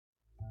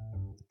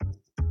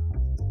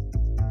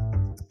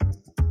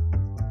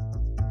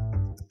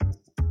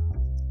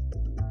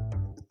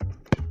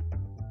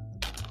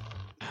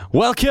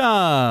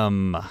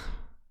Welcome,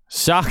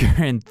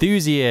 soccer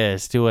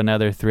enthusiasts, to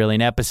another thrilling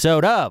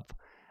episode of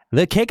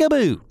The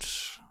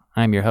Kick-A-Boot.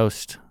 I'm your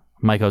host,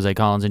 Mike Jose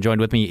Collins, and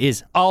joined with me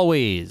is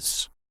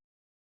always...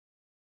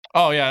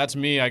 Oh, yeah, that's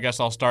me. I guess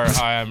I'll start.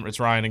 Hi, it's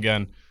Ryan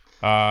again.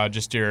 I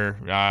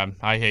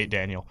hate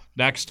Daniel.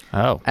 Next.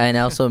 Oh. And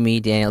also me,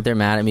 Daniel. They're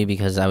mad at me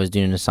because I was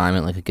doing an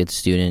assignment like a good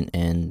student,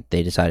 and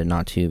they decided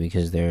not to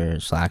because they're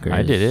slackers.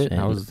 I did it.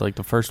 I was like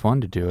the first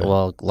one to do it.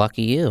 Well,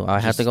 lucky you. I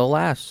had to go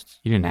last.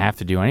 You didn't have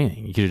to do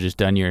anything. You could have just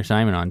done your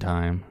assignment on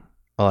time.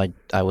 Well,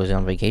 I was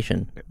on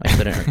vacation.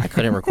 I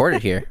couldn't record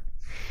it here.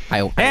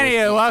 Anyway,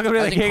 welcome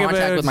to The Kick-A-Boot. I was in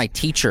contact with my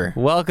teacher.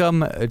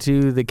 Welcome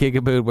to The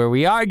Kick-A-Boot, where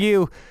we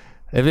argue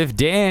if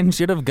Dan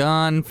should have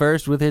gone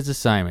first with his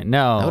assignment.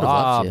 No,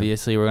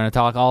 obviously we're going to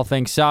talk all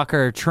things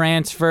soccer,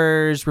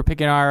 transfers. We're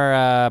picking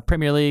our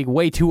Premier League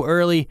way too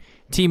early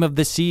team of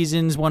the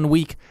seasons 1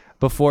 week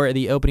before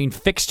the opening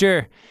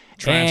fixture.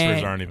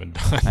 Transfers aren't even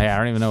done. I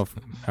don't even know if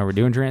are we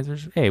doing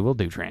transfers. Hey, we'll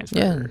do transfers.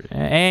 Yeah.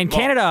 And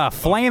Canada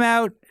flame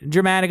out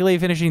dramatically,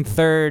 finishing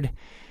third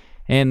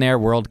in their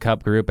World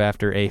Cup group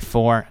after a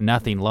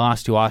 4-0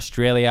 loss to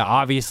Australia.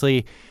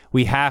 Obviously,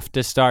 we have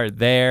to start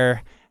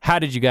there. How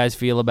did you guys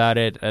feel about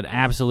it? An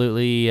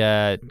absolutely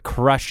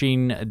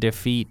crushing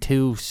defeat,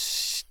 2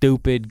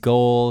 stupid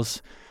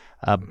goals,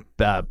 a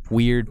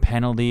weird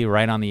penalty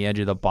right on the edge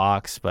of the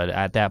box. But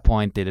at that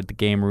point, the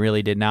game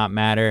really did not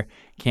matter.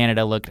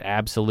 Canada looked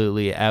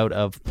absolutely out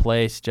of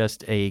place,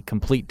 just a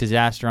complete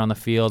disaster on the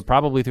field,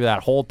 probably through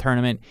that whole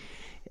tournament.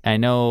 I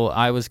know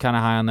I was kind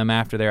of high on them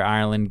after their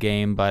Ireland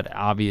game, but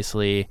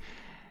obviously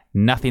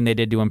nothing they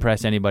did to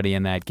impress anybody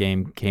in that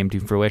game came to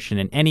fruition.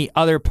 In any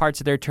other parts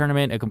of their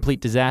tournament, a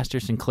complete disaster.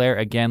 Sinclair,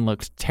 again,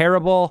 looks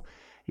terrible.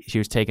 She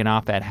was taken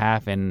off at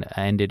half and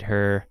ended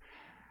her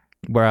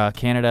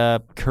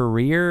Canada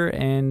career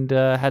and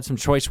had some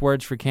choice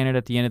words for Canada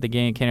at the end of the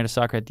game, Canada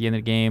soccer at the end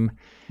of the game.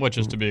 Which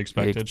is to be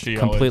expected.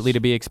 Completely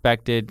to be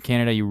expected.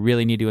 Canada, you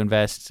really need to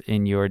invest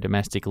in your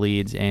domestic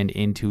leads and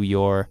into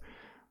your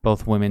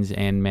both women's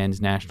and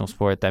men's national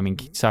sport. I mean,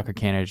 Soccer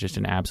Canada is just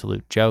an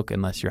absolute joke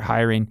unless you're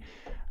hiring.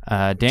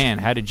 Dan,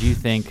 how did you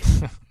think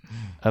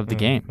of the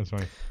game? That's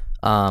funny.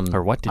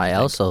 Or what did you think?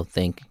 I also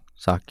think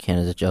Soccer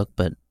Canada is a joke,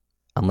 but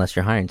unless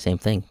you're hiring, same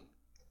thing.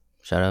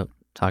 Shout out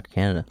Soccer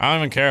Canada. I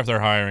don't even care if they're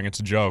hiring. It's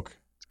a joke.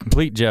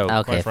 Complete joke.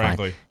 Okay, quite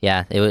frankly. Fine.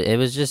 Yeah, it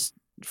was just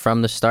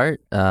from the start.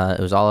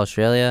 It was all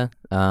Australia.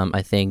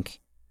 I think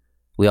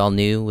we all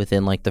knew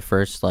within like the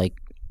first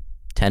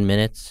 10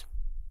 minutes,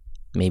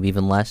 maybe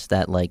even less,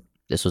 that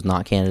this was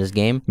not Canada's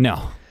game.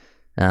 No.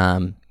 I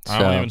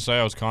don't even say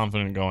I was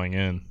confident going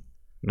in.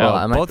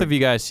 No, both of you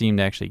guys seemed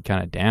actually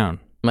kind of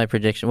down. My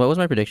prediction. What was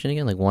my prediction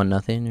again?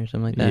 1-0 or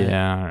something like that.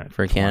 Yeah,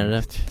 for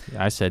Canada.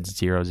 I said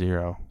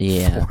 0-0.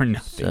 Yeah,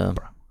 4-0. So,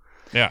 bro.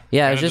 Yeah.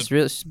 Yeah, it was just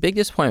really big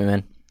disappointment,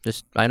 man.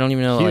 Just I don't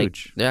even know.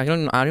 Huge. I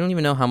don't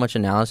even know how much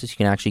analysis you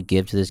can actually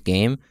give to this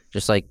game.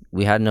 Just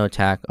we had no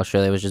attack.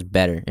 Australia was just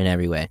better in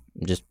every way.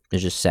 It's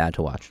just sad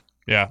to watch.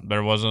 Yeah,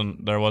 there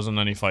wasn't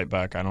any fight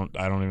back. I don't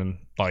even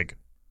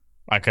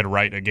I could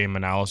write a game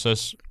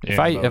analysis.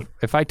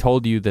 If I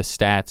told you the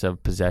stats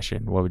of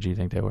possession, what would you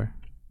think they were?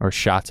 Or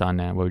shots on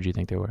net, what would you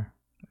think they were?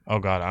 Oh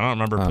God, I don't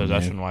remember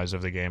possession-wise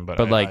of the game, but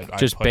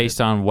just based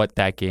on what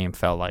that game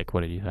felt like,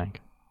 what did you think?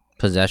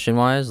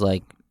 Possession-wise,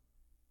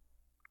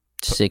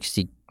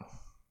 62%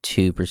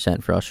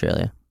 for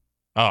Australia.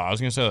 Oh, I was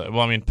gonna say,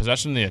 well, I mean,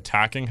 possession in the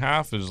attacking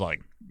half is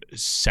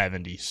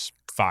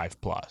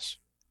 75 plus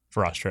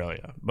for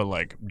Australia,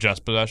 but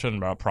just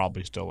possession,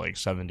 probably still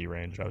 70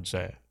 range, I would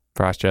say.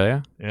 For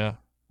Australia? Yeah.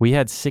 We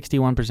had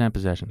 61%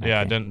 possession.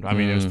 Yeah,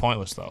 it was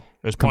pointless, though.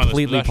 It was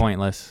completely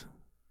pointless.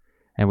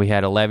 And we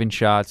had 11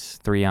 shots,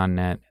 3 on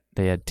net.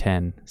 They had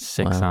 10,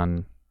 6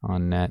 on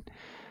net.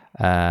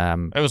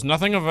 It was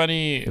nothing of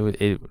any...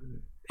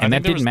 And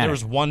that didn't matter. There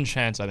was one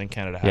chance I think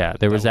Canada had. Yeah,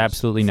 there was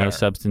absolutely no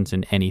substance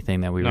in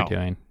anything that we were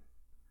doing.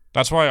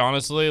 That's why,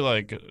 honestly,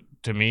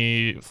 to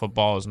me,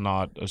 football is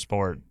not a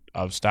sport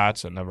of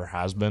stats. It never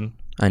has been.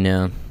 I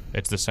know.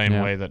 It's the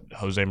same way that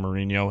Jose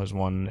Mourinho has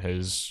won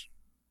his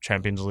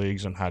Champions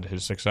Leagues and had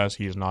his success.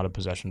 He is not a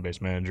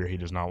possession-based manager. He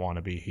does not want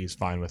to be. He's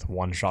fine with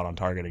one shot on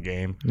target a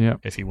game. Yeah.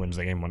 If he wins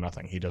the game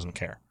 1-0, he doesn't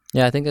care.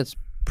 Yeah, I think that's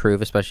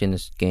proof, especially in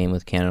this game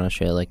with Canada and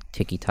Australia.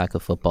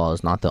 Tiki-taka football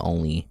is not the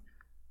only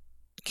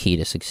key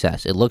to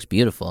success. It looks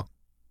beautiful,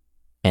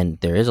 and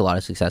there is a lot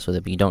of success with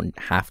it, but you don't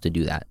have to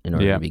do that in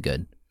order to be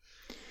good.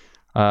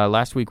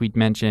 Last week we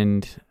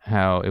mentioned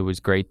how it was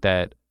great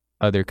that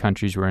other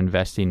countries were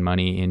investing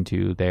money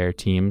into their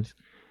teams.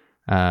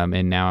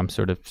 And now I'm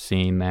sort of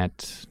seeing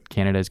that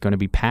Canada is going to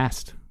be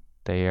passed.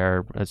 They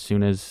are, as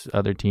soon as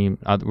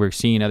we're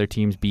seeing other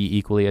teams be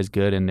equally as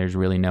good, and there's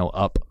really no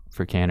up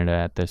for Canada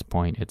at this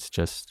point. It's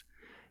just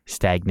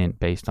stagnant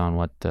based on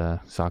what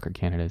Soccer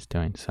Canada is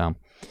doing. So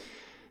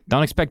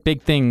don't expect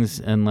big things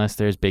unless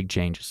there's big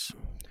changes.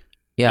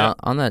 Yeah,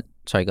 on that.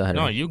 Sorry, go ahead.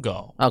 No, you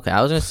go. Okay,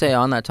 I was going to say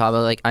on that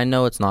topic, I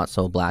know it's not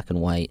so black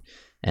and white,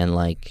 and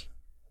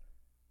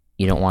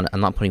you don't want. I'm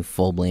not putting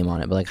full blame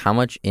on it, but how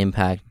much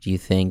impact do you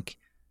think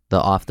the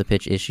off the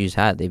pitch issues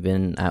had. They've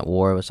been at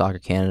war with Soccer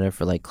Canada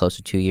for like close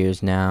to 2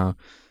 years now.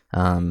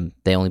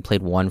 They only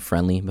played one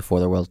friendly before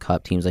the World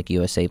Cup. Teams like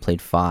USA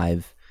played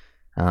 5.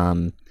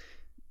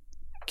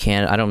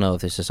 Canada, I don't know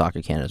if this is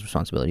Soccer Canada's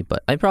responsibility,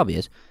 but it probably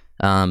is.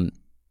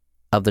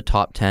 Of the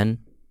top 10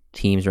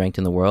 teams ranked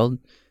in the world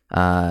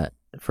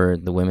for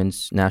the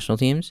women's national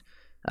teams,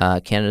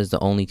 Canada is the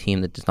only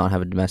team that does not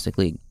have a domestic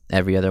league.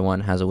 Every other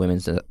one has a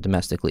women's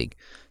domestic league.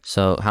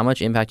 So how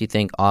much impact do you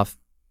think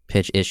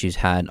off-pitch issues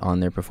had on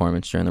their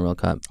performance during the World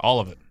Cup? All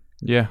of it.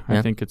 Yeah,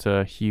 I think it's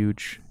a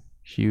huge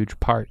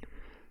part.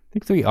 I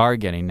think we are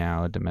getting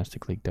now a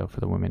domestic league, though, for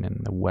the women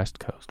in the West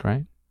Coast,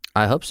 right?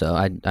 I hope so.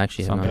 I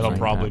actually have not It'll seen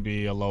probably that.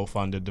 be a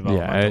low-funded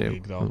developmental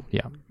league, though.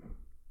 Yeah.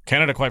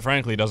 Canada, quite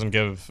frankly, doesn't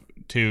give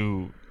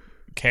two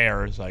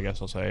cares, I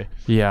guess I'll say.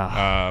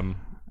 Yeah.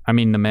 I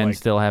mean, the men like-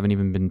 still haven't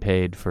even been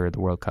paid for the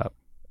World Cup.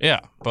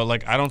 Yeah, but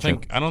like I don't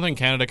think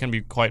Canada can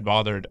be quite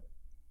bothered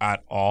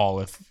at all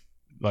if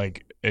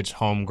like it's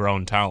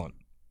homegrown talent.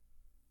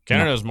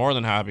 Canada is more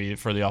than happy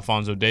for the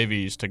Alphonso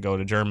Davies to go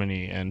to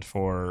Germany and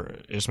for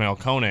Ismail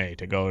Kone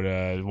to go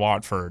to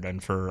Watford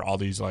and for all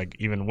these like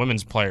even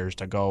women's players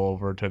to go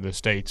over to the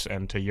States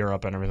and to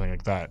Europe and everything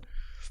like that.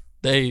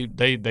 They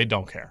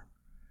don't care.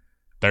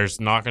 There's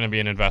not going to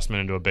be an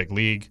investment into a big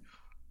league.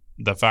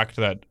 The fact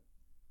that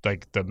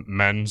like the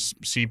men's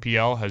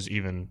CPL has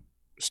even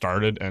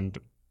started and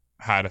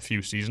had a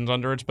few seasons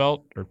under its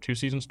belt, or 2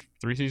 seasons,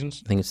 3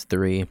 seasons. I think it's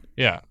 3.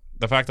 Yeah,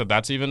 the fact that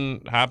that's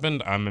even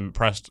happened, I'm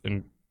impressed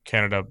in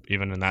Canada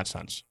even in that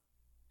sense,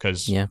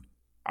 because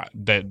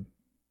they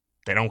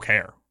don't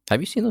care. Have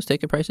you seen those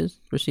ticket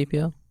prices for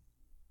CPL?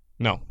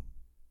 No,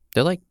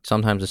 They're like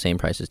sometimes the same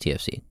price as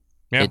TFC.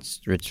 Yeah.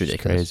 It's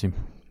ridiculous. Crazy.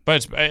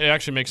 but it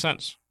actually makes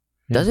sense.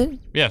 Does it?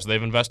 Yes,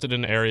 they've invested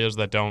in areas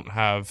that don't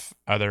have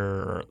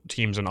other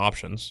teams and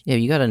options. Yeah,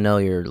 you got to know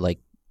your like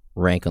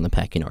rank on the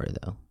pecking order,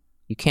 though.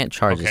 You can't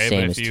charge the Okay,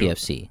 same but as if you-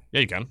 TFC.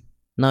 Yeah, you can.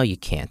 No, you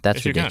can't. That's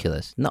Yes, you can.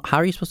 ridiculous. No, how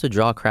are you supposed to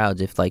draw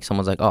crowds if like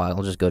someone's like, "Oh,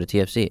 I'll just go to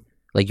TFC"?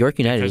 Like York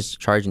United is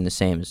charging the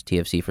same as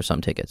TFC for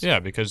some tickets. Yeah,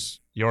 because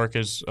York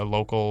is a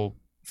local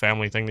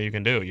family thing that you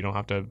can do. You don't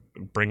have to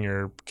bring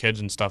your kids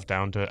and stuff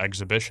down to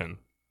exhibition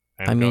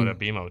and go to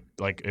BMO.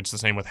 Like it's the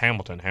same with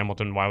Hamilton.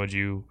 Hamilton, why would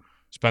you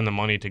spend the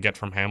money to get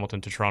from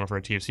Hamilton to Toronto for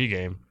a TFC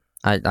game?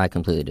 I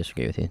completely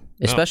disagree with you,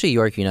 especially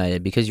York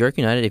United, because York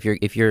United,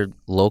 if you're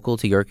local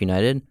to York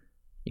United,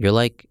 you're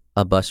like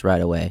a bus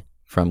ride away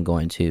from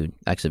going to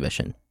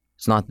exhibition.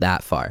 It's not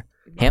that far.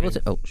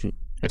 Hamilton. Oh shoot!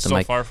 It's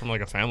so far from like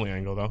a family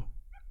angle, though.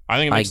 I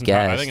think it makes.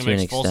 I think it to an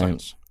makes full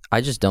extent. sense.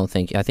 I just don't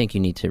think. I think you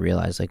need to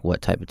realize like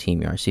what type of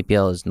team you are.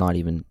 CPL is not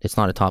even. It's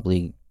not a top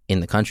league in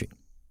the country.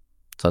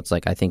 So it's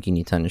like I think you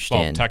need to Well,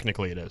 understand.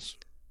 technically it is.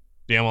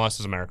 The MLS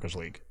is America's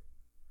league.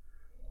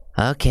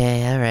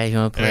 Okay, all right. You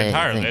want to play?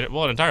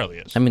 It entirely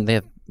is. I mean, they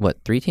have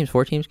what 3 teams,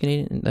 4 teams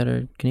Canadian that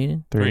are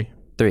Canadian. 3.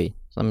 3.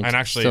 So I mean, And it's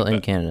actually, still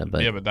in Canada,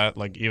 but yeah, but that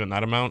like even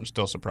that amount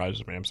still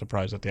surprises me. I'm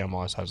surprised that the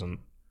MLS hasn't.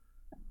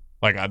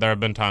 Like there have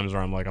been times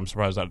where I'm like, I'm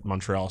surprised that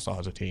Montreal still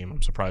has a team.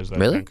 I'm surprised that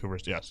Really?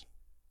 Vancouver's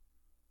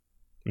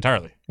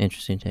entirely.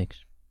 interesting takes.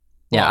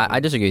 Yeah, Well, I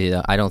disagree with you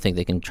though. I don't think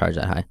they can charge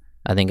that high.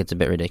 I think it's a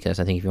bit ridiculous.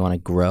 I think if you want to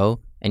grow,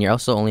 and you're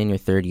also only in your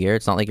 3rd year,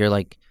 it's not like you're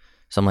like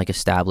some like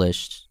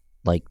established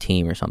like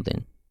team or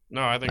something.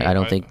 No, I think I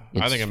don't think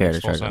I it's think it fair makes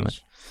to full charge that sense.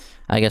 much.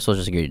 I guess we'll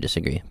just agree to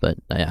disagree, but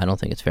I don't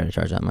think it's fair to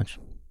charge that much.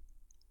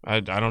 I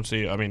don't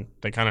see. I mean,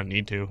 they kind of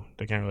need to.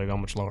 They can't really go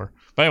much lower.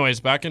 But anyways,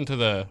 back into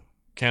the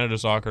Canada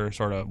soccer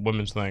sort of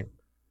women's thing.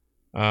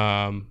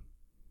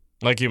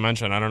 Like you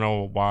mentioned, I don't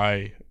know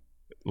why,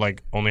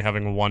 like only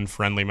having one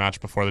friendly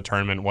match before the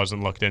tournament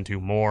wasn't looked into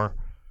more.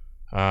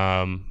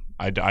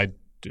 I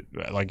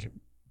like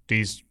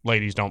these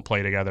ladies don't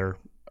play together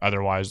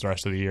otherwise the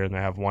rest of the year, and they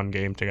have one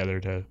game together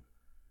to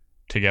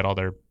get all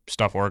their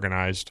stuff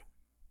organized.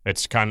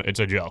 It's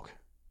a joke,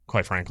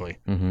 quite frankly.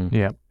 Mm-hmm.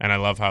 Yeah. And I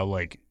love how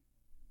like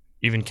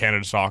even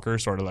Canada Soccer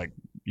sort of like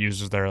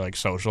uses their like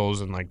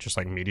socials and like just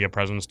like media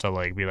presence to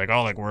like be like,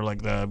 oh, like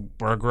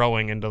we're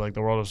growing into like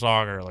the world of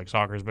soccer. Like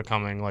soccer is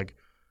becoming like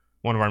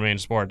one of our main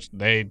sports.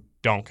 They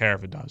don't care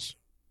if it does.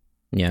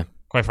 Yeah.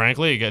 Quite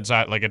frankly, it's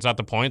at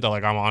the point that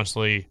like I'm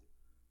honestly,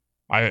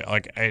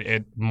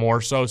 it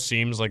more so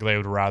seems like they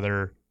would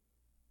rather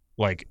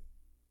like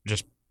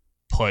just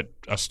put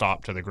a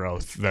stop to the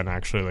growth than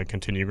actually like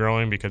continue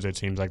growing, because it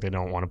seems like they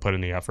don't want to put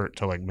in the effort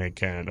to like make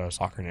Canada a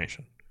soccer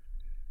nation.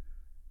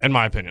 In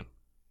my opinion,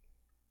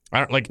 I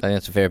don't like. I think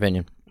that's a fair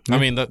opinion. I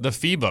mean, the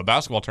FIBA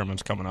basketball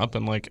tournament's coming up,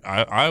 and like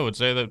I would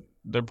say that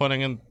they're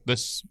putting in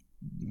this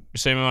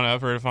same amount of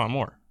effort, if not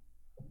more.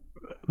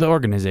 The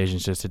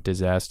organization's just a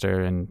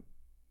disaster, and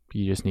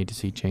you just need to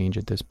see change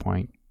at this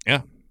point.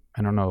 Yeah.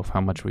 I don't know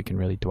how much we can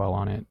really dwell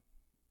on it.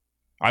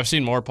 I've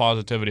seen more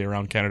positivity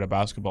around Canada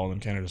basketball than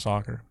Canada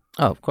soccer.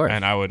 Oh, of course.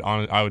 And I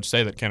would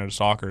say that Canada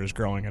soccer is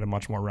growing at a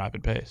much more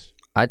rapid pace.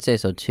 I'd say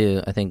so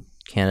too. I think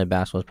Canada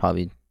basketball is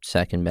probably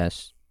 2nd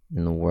best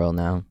in the world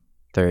now,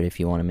 3rd if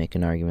you want to make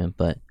an argument.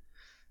 But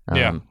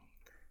Yeah.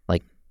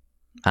 like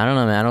I don't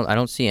know, man. I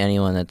don't see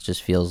anyone that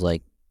just feels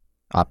like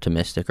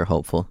optimistic or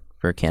hopeful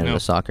for Canada No.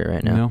 soccer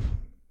right now. No,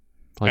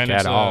 like And at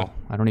it's, all.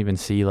 I don't even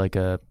see like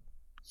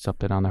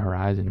something on the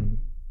horizon.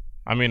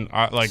 I mean,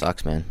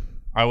 Sucks, man.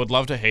 I would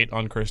love to hate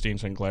on Christine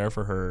Sinclair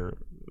for her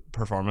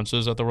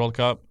performances at the World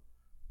Cup,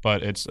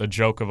 but it's a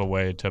joke of a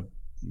way to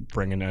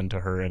bring an end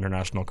to her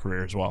international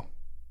career as well.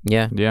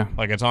 Yeah. Yeah,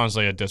 Like, it's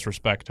honestly a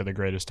disrespect to the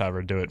greatest to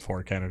ever do it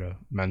for Canada,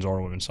 men's or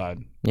women's side.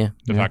 Yeah.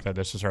 The Yeah. fact that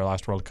this is her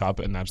last World Cup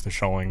and that's the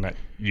showing that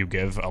you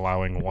give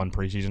allowing one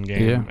preseason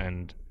game. Yeah.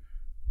 And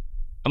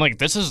like,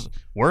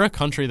 we're a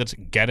country that's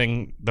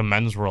getting the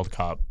men's World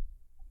Cup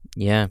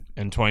Yeah.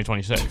 in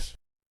 2026.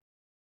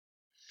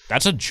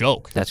 That's a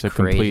joke. That's a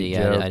crazy. complete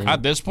Yeah, joke. I didn't-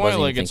 At this point,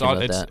 wasn't like even thinking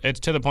about that. it's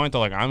to the point that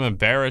like I'm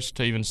embarrassed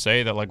to even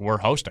say that like we're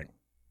hosting.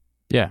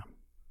 yeah.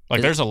 Like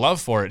Is- there's a love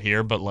for it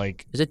here, but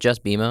like Is it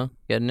just BMO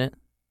getting it?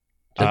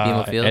 Just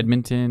BMO Field?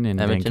 Edmonton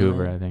and Edmonton,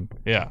 Vancouver, right? I think.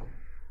 yeah,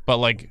 but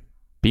like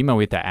BMO,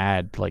 we have to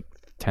add like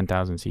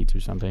 10,000 seats or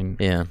something.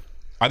 Yeah.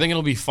 I think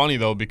it'll be funny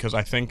though because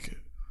I think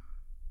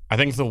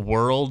the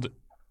world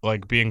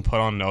like being put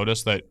on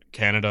notice that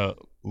Canada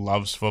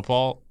loves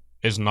football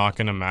is not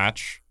going to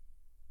match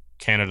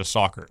Canada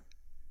soccer.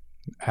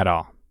 At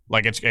all.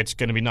 Like it's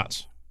going to be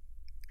nuts.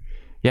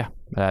 Yeah.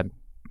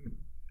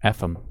 F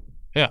them.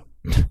 Yeah.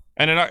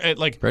 And it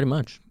like Pretty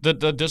much. the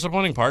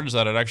disappointing part is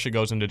that it actually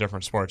goes into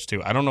different sports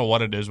too. I don't know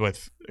what it is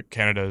with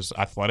Canada's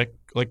athletic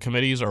like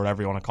committees or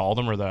whatever you want to call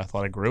them or the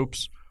athletic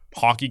groups.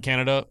 Hockey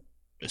Canada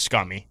is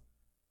scummy.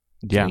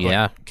 Yeah.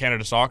 Yeah.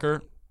 Canada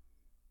soccer,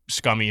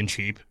 scummy and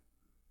cheap.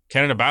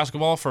 Canada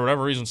basketball, for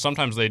whatever reason,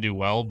 sometimes they do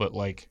well, but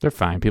like They're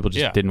fine. People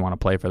just Yeah. didn't want to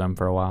play for them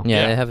for a while.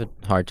 Yeah, Yeah. they have a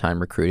hard time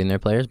recruiting their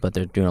players, but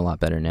they're doing a lot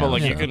better now. but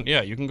like so.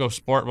 you can go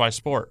sport by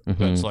sport. Mhm.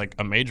 That's like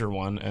a major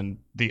one, and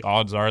the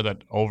odds are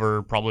that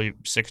over probably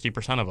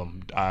 60% of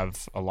them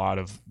have a lot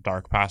of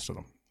dark past to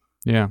them.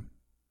 Yeah.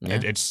 Yeah.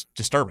 It's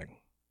disturbing.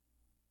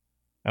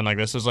 And like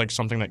this is like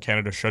something that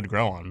Canada should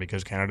grow on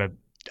because Canada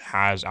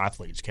has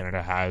athletes.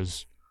 Canada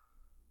has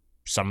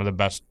some of the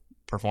best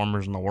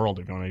performers in the world,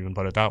 if you want to even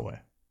put it that way.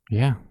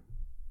 Yeah.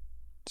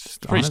 It's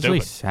pretty honestly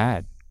stupid.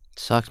 sad.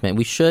 Sucks, man.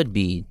 We should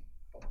be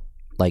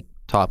like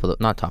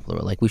not top of the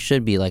world. Like we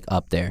should be like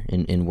up there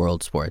in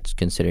world sports,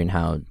 considering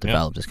how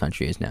developed this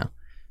country is now.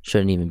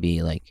 Shouldn't even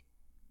be like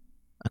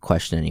a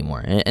question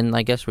anymore. And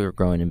I guess we were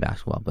growing in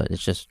basketball, but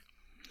it's just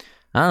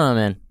I don't know,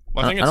 man.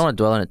 Well, I don't want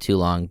to dwell on it too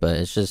long, but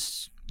it's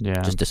just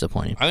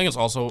disappointing. I think it's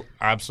also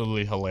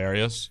absolutely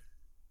hilarious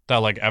that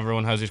like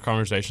everyone has these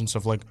conversations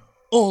of like,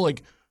 oh,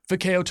 like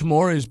Fikeo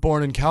Tomori is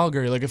born in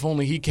Calgary. Like if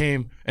only he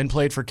came and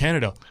played for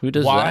Canada. Who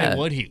does why that?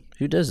 would he?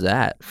 Who does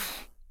that?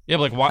 Yeah,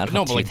 but like why? I don't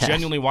No, but do like that.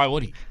 genuinely, why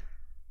would he?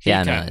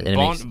 Yeah, no, can. it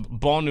makes-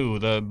 Bonu,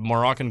 the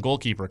Moroccan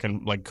goalkeeper,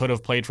 could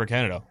have played for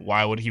Canada.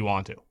 Why would he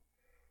want to?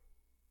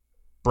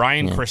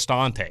 Brian Yeah.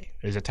 Cristante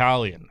is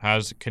Italian,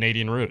 has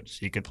Canadian roots.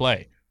 He could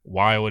play.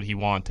 Why would he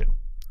want to?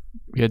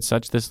 We had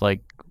such this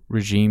like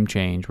regime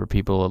change where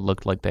people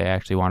looked like they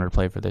actually wanted to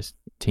play for this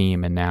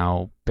team, and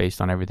now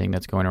based on everything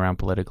that's going around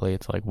politically,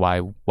 it's like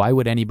why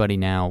would anybody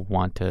now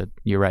want to?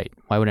 You're right.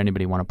 Why would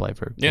anybody want to play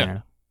for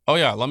Canada? Oh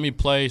yeah, let me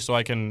play so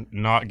I can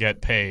not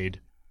get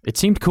paid. It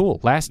seemed cool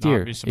last Not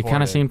year. be It kind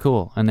supported. of seemed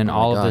cool, and then Oh my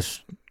all of gosh.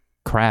 this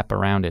crap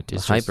around it The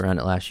is hype just around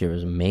it last year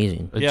was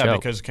amazing. a Yeah,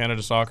 joke. because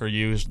Canada Soccer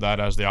used that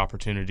as the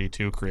opportunity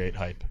to create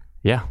hype.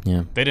 Yeah,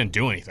 Yeah. They didn't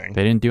do anything.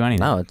 they didn't do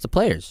anything. No, it's the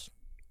players.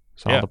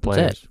 It's all Yeah, the that's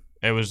players.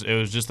 It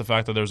was just the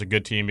fact that there was a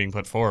good team being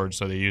put forward,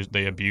 so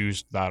they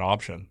abused that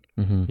option,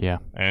 Mm-hmm. Yeah,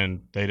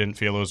 and they didn't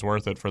feel it was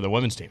worth it for the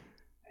women's team.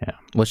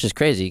 Which is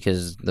crazy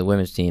because the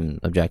women's team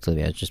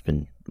objectively has just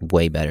been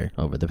way better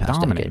over the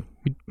past dominate.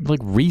 decade. We like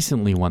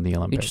recently won the We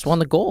Olympics. just won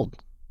the gold.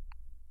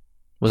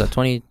 Was that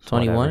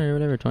 2021 Whatever. or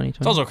whatever? 2020.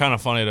 It's also kind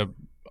of funny to.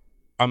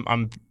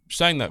 I'm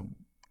saying that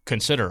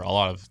consider a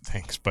lot of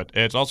things, but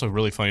it's also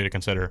really funny to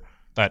consider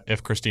that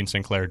if Christine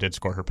Sinclair did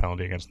score her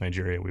penalty against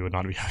Nigeria, we would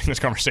not be having this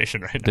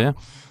conversation right now.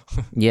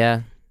 Yeah.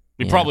 Yeah.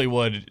 We Yeah. probably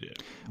would.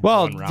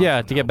 Well, one round yeah,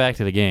 from to now. get back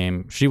to the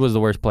game, she was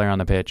the worst player on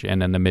the pitch,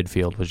 and then the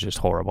midfield was just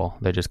horrible.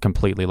 They just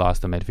completely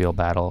lost the midfield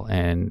battle,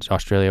 and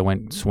Australia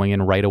went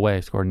swinging right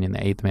away, scored in the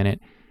 8th minute.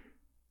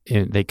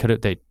 They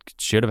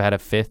should have had a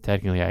 5th,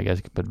 technically, I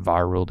guess, but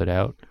VAR ruled it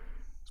out.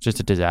 It's just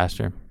a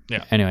disaster.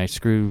 Yeah. Anyway,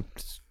 screw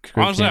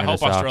Honestly, I Canada hope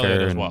soccer Australia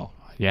does and- well.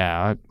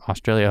 Yeah,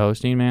 Australia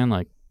hosting, man,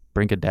 like,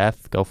 brink of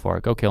death, go for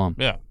it. Go kill them.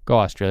 Yeah. Go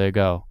Australia,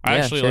 go. I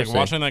Yeah, actually seriously. like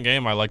watching that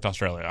game. I liked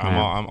Australia. Yeah.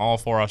 I'm all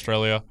for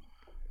Australia.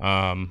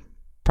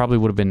 Probably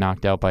would have been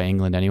knocked out by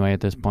England anyway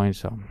at this point,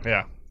 so.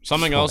 Yeah.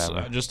 Something else,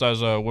 Whatever. just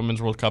as a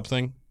Women's World Cup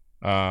thing.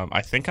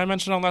 I think I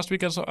mentioned on last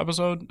week's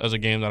episode as a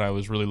game that I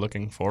was really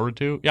looking forward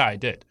to. Yeah, I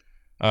did.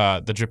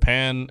 The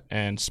Japan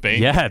and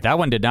Spain. Yeah, that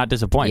one did not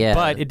disappoint, Yeah.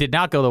 but it did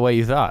not go the way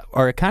you thought,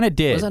 or it kind of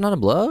did. Was that not a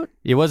blowout?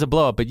 It was a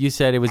blow-up, but you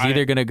said it was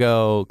either going to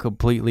go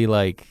completely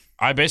like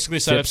I basically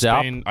said if Zips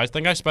up. Spain. I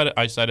think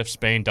I said if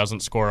Spain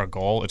doesn't score a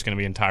goal, it's going to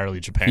be entirely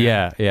Japan.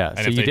 yeah. And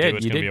So if you they did, do,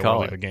 it's you going to be did a call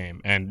world it. of a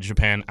game. And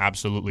Japan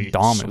absolutely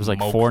Dominant. It was like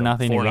smoked 4-0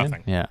 them. 4-0.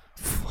 again. Yeah.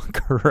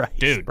 Christ,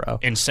 Dude, bro.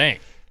 insane.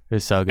 It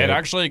was so good. It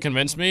actually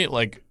convinced me,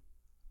 like,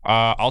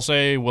 I'll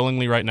say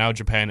willingly right now,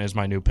 Japan is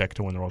my new pick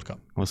to win the World Cup.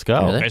 Let's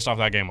go. Really? Based off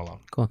that game alone.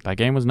 Cool. That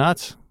game was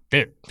nuts.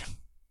 Dude,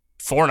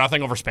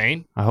 4-0 over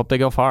Spain. I hope they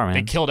go far, man.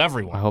 They killed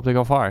everyone. I hope they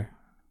go far.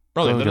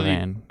 Bro, Go,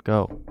 Japan.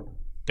 Go.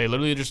 They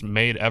literally just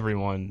made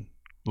everyone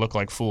look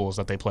like fools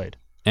that they played.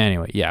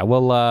 Anyway, yeah,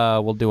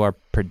 we'll do our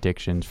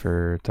predictions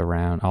for the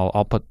round.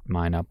 I'll put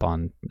mine up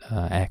on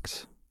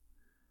X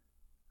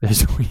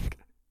this week.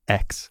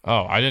 X.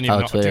 Oh, I didn't even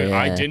know. Twitter, Dude, yeah,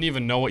 I yeah. didn't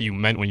even know what you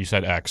meant when you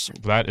said X.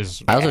 That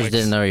is. I also just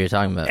didn't know what you were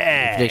talking about.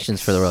 X.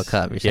 Predictions for the World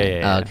Cup. You're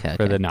saying? Yeah. Oh, okay.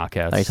 For the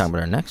knockouts. Are you talking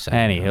about our next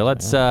segment?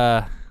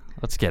 Anywho,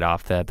 let's get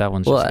off that. That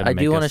one's Well, just gonna I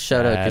make do want to us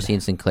shout out sad. Christine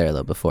Sinclair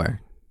though.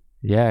 Before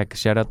Yeah,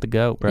 shout out the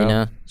GOAT, bro. you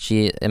know,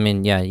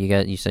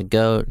 you said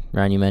GOAT.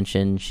 Ryan, you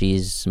mentioned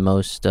she's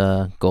most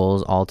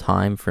goals all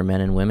time for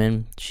men and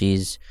women.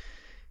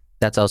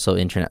 That's also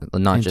not just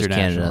Canada.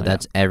 International,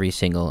 That's every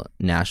single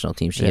national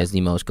team. She has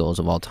the most goals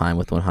of all time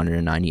with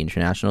 190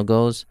 international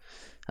goals.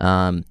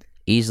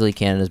 Easily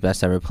Canada's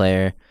best ever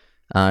player.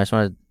 I just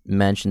want to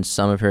mention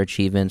some of her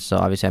achievements. So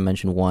obviously I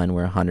mentioned one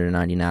where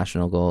 190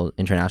 international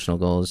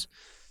goals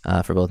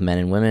for both men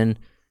and women.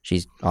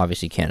 She's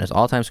obviously Canada's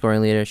all-time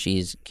scoring leader.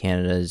 She's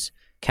Canada's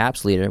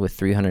caps leader with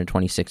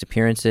 326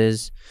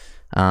 appearances.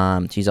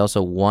 She's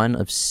also one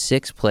of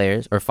 5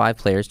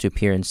 players to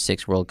appear in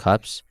 6 World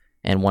Cups,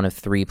 and one of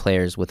 3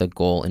 players with a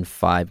goal in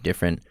 5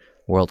 different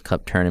World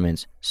Cup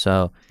tournaments.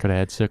 So Could have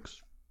had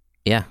 6.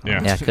 yeah,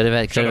 could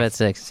have had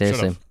 6.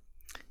 Seriously,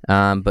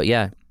 but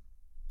yeah,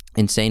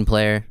 insane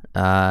player,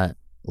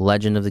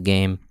 legend of the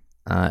game.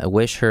 I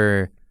wish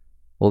her.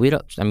 Well, we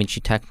don't. I mean, she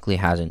technically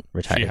hasn't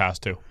retired. She has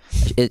to.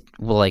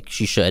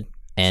 She should.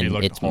 And She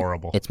looked it's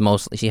horrible. It's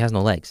mostly she has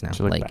no legs now.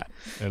 She looked Like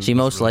bad. she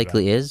most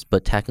likely is,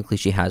 but technically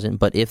she hasn't.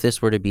 But if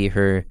this were to be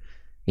her,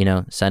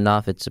 send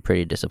off, it's a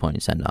pretty disappointing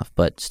send off.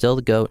 But still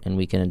the GOAT, and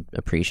we can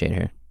appreciate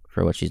her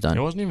for what she's done.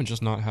 It wasn't even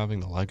just not having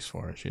the legs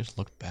for it. She just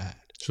looked bad.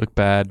 She looked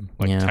bad.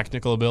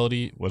 Technical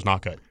ability was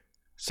not good.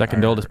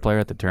 Second oldest player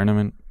at the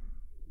tournament.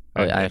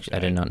 Oh, I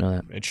did not know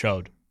that. It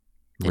showed.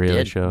 Really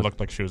did. showed. It looked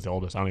like she was the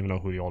oldest. I don't even know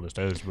who the oldest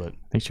is, but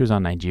I think she was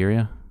on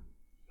Nigeria.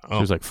 She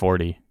was like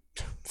 40.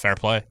 fair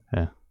play.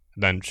 Yeah.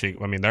 Then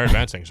they're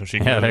advancing, so she.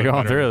 Yeah, they're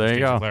going through. There you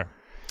go. Sinclair.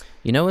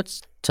 You know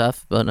what's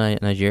tough about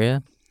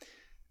Nigeria?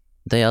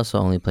 They also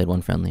only played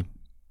one friendly.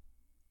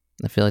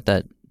 I feel like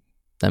that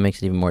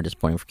makes it even more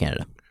disappointing for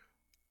Canada.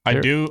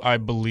 I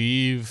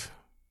believe,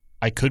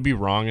 I could be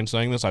wrong in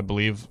saying this. I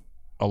believe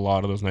a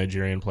lot of those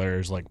Nigerian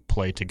players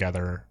play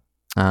together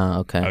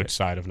Okay.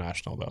 outside of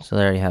national though. So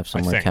they already have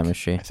some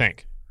chemistry. I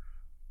think.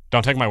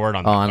 Don't take my word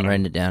on that. Oh, I'm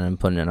writing it down and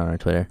putting it on our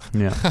Twitter.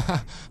 Yeah.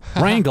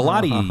 Ryan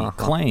Galati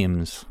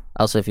claims.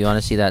 Also, if you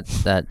want to see those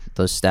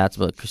stats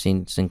about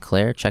Christine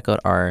Sinclair, check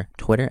out our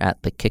Twitter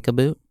at the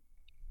Kickaboot.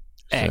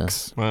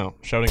 X. Wow,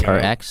 shouting Or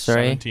out X,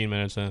 sorry. 17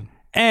 minutes in.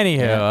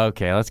 Anywho,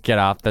 okay, let's get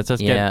off. Let's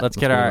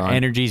get our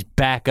energies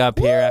back up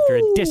here after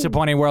a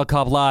disappointing World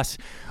Cup loss.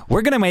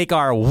 We're gonna make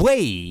our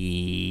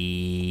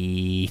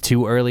way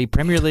to early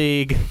Premier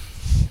League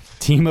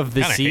team of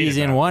the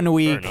season 1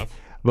 week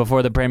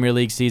before the Premier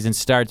League season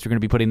starts. We're gonna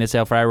be putting this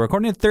out Friday. We're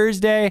recording it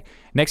Thursday.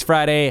 Next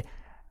Friday,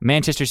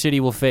 Manchester City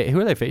will face.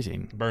 Who are they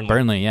facing?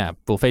 Burnley. Yeah,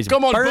 we'll face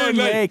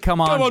Burnley. Come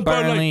on,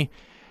 Burnley.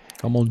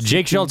 Come on,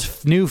 Jake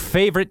Schultz's new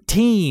favorite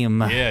team.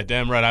 Yeah,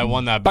 damn right. I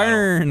won that battle.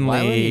 Burnley.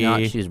 Why would you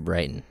not choose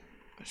Brighton?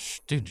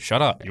 Dude,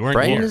 shut up. You weren't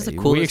Brighton here. is the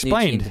coolest new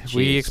team to choose.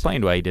 We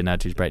explained why he did not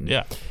choose Brighton.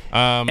 Yeah.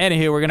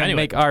 Anywho, we're going to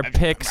make our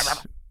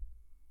picks.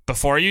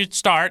 Before you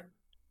start,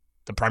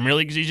 the Premier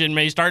League season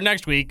may start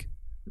next week.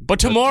 But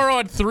tomorrow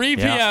at 3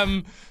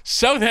 p.m.,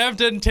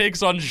 Southampton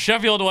takes on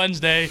Sheffield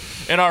Wednesday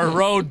in our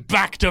road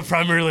back to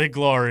Premier League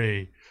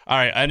glory. All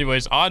right,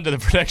 anyways, on to the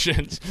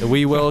predictions.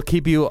 We will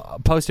keep you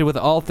posted with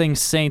all things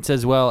Saints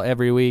as well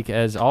every week,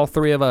 as all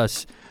 3 of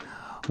us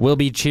will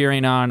be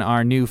cheering on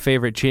our new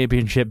favorite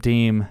championship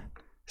team,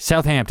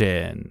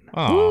 Southampton.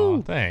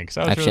 Oh, thanks.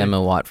 Actually, I'm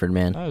a Watford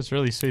man. That was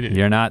really sweet.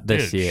 You're not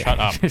this Dude, year. Shut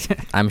up.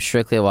 I'm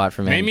strictly a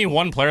Watford man. Name me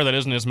one player that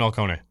isn't Ismail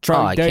Kone.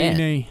 I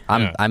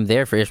can't. I'm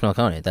there for Ismail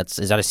Kone.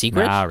 Is that a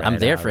secret? I'm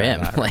there for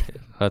him.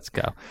 Let's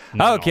go.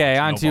 No, okay,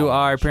 on to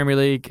our Premier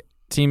League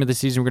team of the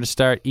season. We're going to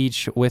start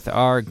each with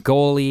our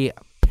goalie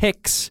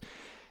picks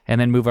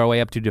and then move our way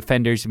up to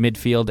defenders,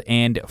 midfield,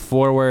 and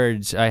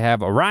forwards. I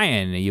have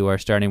Ryan. You are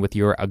starting with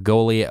your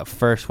goalie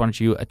first. Why don't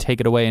you take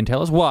it away and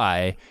tell us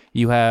why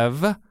you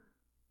have...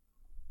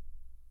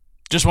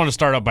 Just want to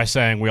start up by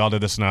saying we all did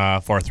this in a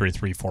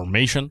 4-3-3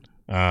 formation.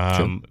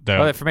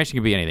 The formation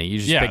could be anything. You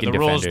just pick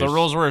defenders. The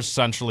rules were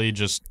essentially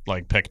just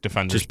pick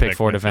defenders. Just pick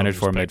 4 defenders,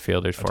 4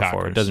 midfielders, 4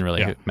 forwards. Doesn't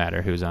really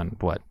matter who's on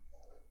what.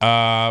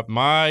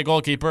 My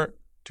goalkeeper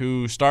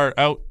to start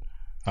out,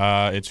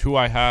 it's who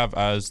I have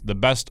as the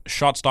best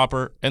shot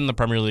stopper in the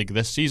Premier League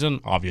this season.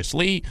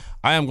 Obviously,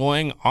 I am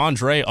going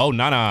Andre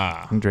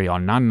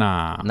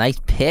Onana. Nice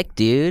pick,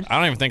 dude. I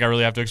don't even think I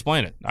really have to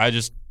explain it. I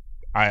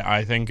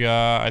think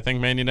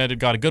Man United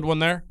got a good one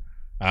there.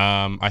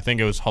 I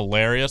think it was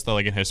hilarious that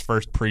like in his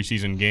first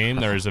preseason game,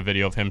 there is a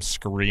video of him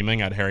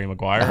screaming at Harry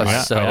Maguire. That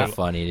was so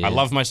funny, dude. I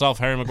love myself,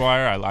 Harry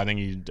Maguire. I think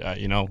he,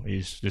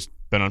 he's just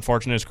been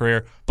unfortunate in his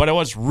career, but it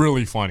was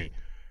really funny,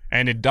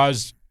 and it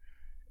does,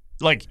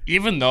 like,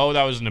 even though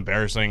that was an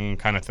embarrassing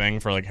kind of thing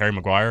for like Harry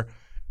Maguire,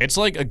 it's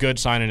like a good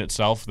sign in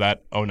itself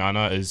that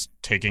Onana is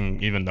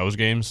taking even those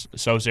games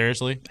so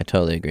seriously. I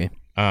totally agree.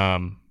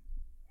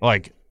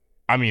 Like,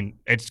 I mean,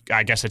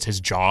 I guess it's his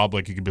job.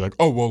 Like, you could be like,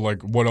 oh, well,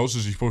 like, what else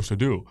is he supposed to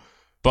do?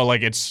 But,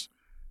 like, it's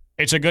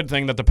a good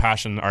thing that the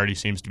passion already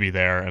seems to be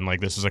there. And, like,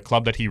 this is a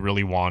club that he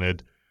really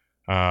wanted.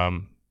 I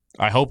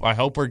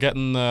hope we're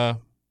getting the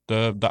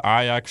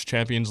Ajax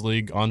Champions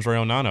League Andre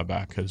Onana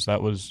back, because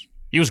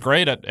he was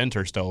great at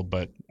Inter still,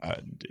 but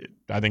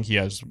I think he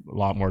has a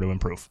lot more to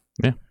improve.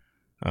 Yeah.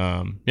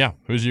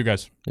 Who's you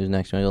guys? Who's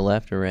next? Want to go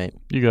left or right?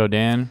 You go,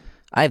 Dan.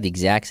 I have the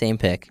exact same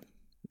pick.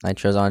 I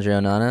chose Andre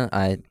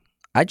Onana.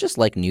 I just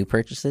like new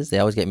purchases. They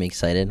always get me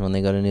excited when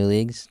they go to new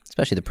leagues,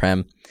 especially the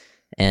Prem.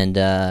 And,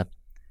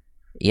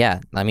 yeah,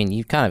 I mean,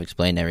 you kind of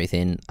explained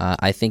everything.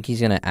 I think he's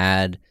going to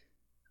add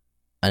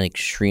an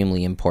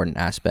extremely important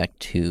aspect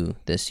to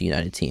this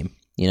United team,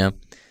 you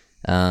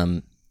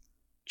know?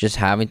 Just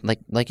having,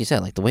 like you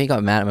said, like the way he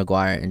got mad at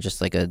Maguire and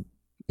just like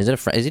it's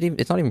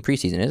not even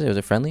preseason, is it? Was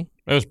it friendly?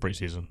 It was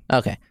preseason.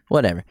 Okay,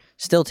 whatever.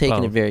 Still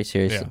taking it very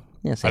seriously.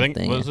 Yeah, I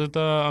think, was it the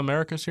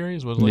America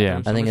series? Was it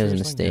like I think it was in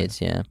the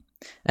States, yeah.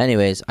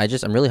 Anyways,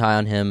 I'm really high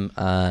on him.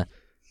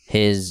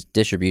 His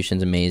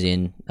distribution's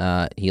amazing.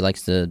 He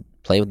likes to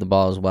play with the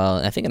ball as well.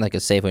 And I think in like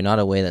a safe way, not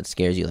a way that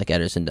scares you like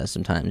Ederson does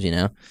sometimes, you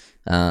know?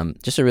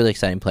 Just a really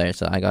exciting player.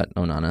 So I got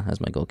Onana as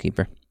my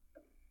goalkeeper.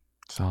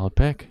 Solid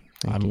pick.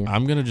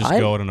 I'm going to just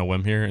go out on a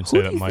whim here and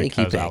say that Mike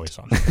has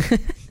Alisson.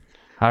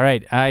 All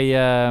right.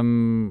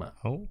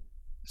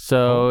 It's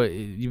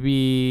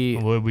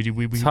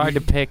hard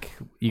to pick.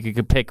 You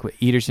could pick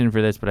Ederson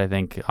for this, but I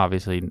think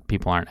obviously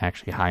people aren't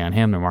actually high on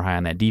him. They're more high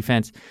on that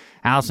defense.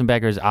 Alisson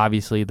Becker is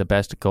obviously the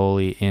best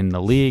goalie in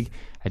the league.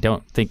 I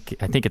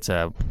think it's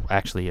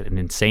actually an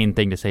insane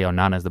thing to say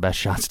Onana is the best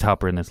shot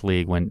stopper in this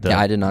league when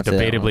I did not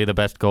debatably the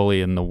best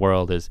goalie in the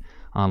world is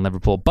on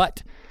Liverpool.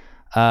 But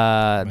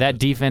that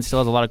defense still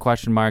has a lot of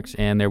question marks,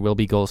 and there will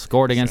be goals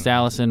scored against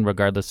Alisson,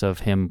 regardless of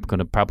him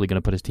probably going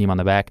to put his team on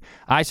the back.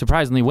 I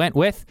surprisingly went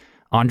with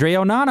Andre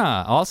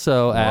Onana,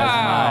 also as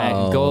my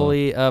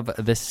goalie of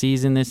the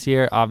season this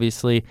year.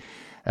 Obviously,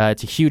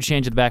 it's a huge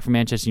change at the back for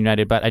Manchester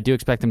United, but I do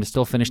expect them to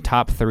still finish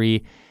top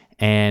three,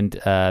 and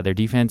their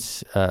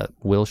defense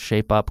will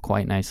shape up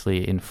quite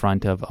nicely in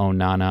front of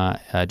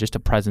Onana. Just a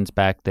presence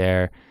back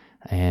there.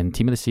 And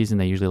team of the season,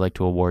 they usually like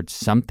to award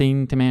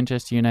something to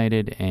Manchester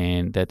United,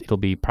 and that it'll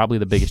be probably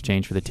the biggest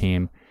change for the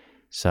team.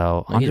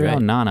 So Andre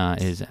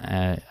Onana is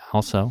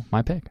also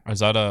my pick. Was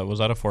that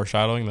a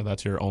foreshadowing that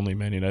that's your only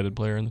Man United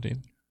player in the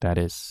team? That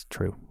is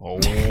true.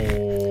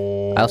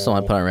 Oh. I also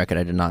want to put on record,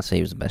 I did not say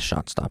he was the best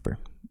shot stopper.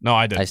 No,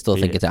 I did. I still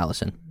think it's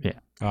Alisson. Yeah.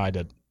 Oh, I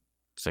did.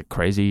 It's a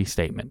crazy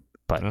statement,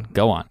 but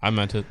go on. I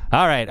meant it.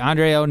 All right,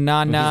 Andre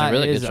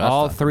Onana is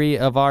all three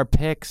of our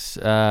picks.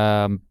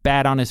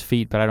 Bad on his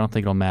feet, but I don't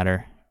think it'll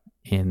matter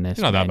in this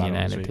Man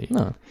United team.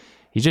 No.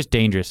 He's just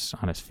dangerous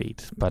on his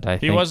feet, but I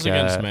think... He was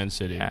against Man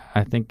City. Yeah,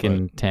 I think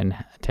in Ten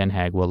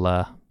Hag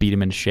will beat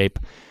him into shape.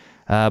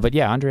 But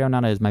yeah, Andre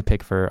Onana is my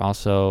pick for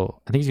also...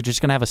 I think he's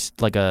just going to have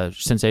a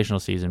sensational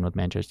season with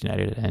Manchester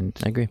United. And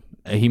I agree.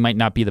 He might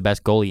not be the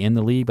best goalie in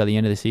the league by the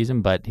end of the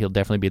season, but he'll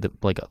definitely be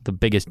the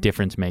biggest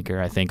difference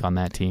maker, I think, on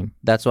that team.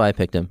 That's why I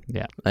picked him.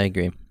 Yeah. I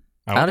agree.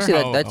 Honestly,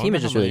 that team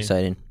is just really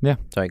exciting. Yeah.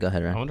 Sorry, go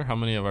ahead, Ryan. I wonder how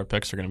many of our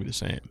picks are going to be the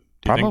same.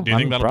 Do you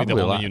think that'll be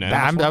the only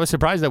unanimous? I was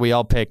surprised that we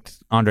all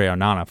picked Andre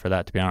Onana for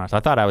that, to be honest. I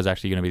thought I was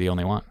actually going to be the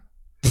only one.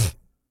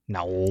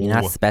 No. You're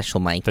not special,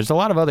 Mike. There's a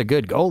lot of other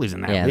good goalies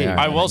in that league.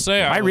 I will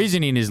say... My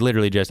reasoning is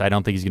literally just I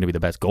don't think he's going to be the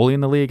best goalie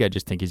in the league. I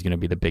just think he's going to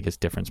be the biggest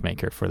difference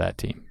maker for that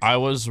team. I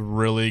was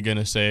really going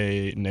to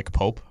say Nick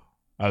Pope.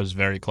 I was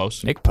very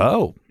close. Nick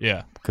Pope?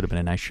 Yeah. Could have been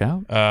a nice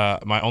shout.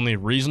 My only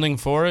reasoning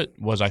for it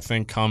was I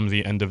think come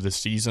the end of the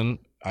season...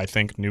 I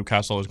think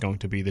Newcastle is going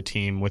to be the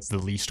team with the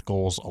least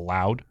goals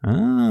allowed.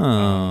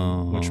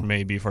 Which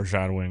may be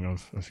foreshadowing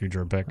of a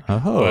future pick.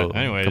 But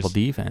anyways. Couple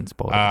defense,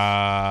 boys.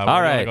 All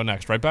right. Go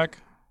next. Right back?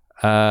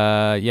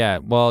 Yeah.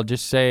 Well,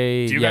 just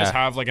say... Do you guys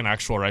have like an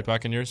actual right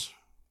back in yours?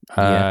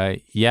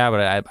 Yeah,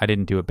 but I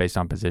didn't do it based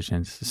on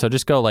positions. So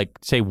just go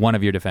say one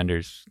of your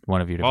defenders. No,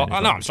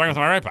 I'm starting with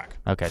my right back.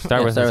 Okay,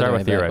 start with your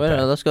right back.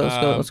 No, let's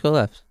go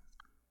left.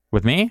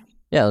 With me?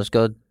 Yeah, let's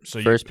go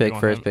first pick.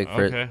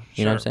 Okay,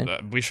 you know what I'm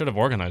saying? We should have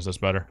organized this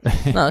better. No,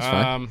 that's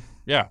fine.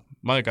 Yeah,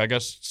 Mike, I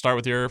guess start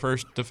with your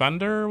first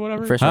defender or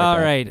whatever. All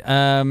right.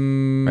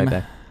 Right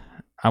back.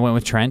 I went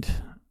with Trent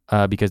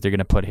because they're going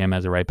to put him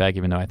as a right back,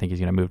 even though I think he's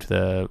going to move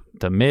to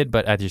the mid.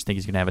 But I just think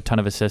he's going to have a ton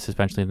of assists,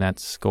 especially in that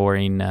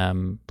scoring.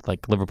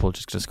 Like Liverpool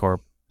just going to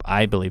score,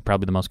 I believe,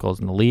 probably the most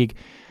goals in the league.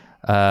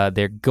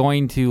 They're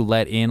going to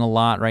let in a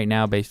lot right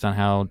now based on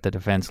how the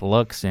defense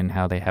looks and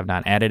how they have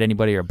not added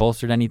anybody or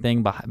bolstered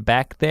anything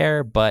back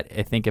there. But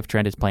I think if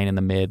Trent is playing in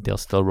the mid, they'll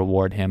still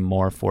reward him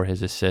more for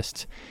his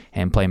assists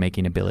and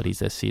playmaking abilities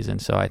this season.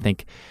 So I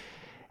think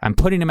I'm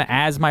putting him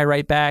as my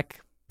right back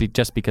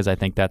just because I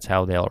think that's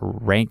how they'll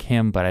rank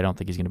him, but I don't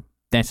think he's going to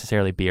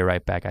necessarily be a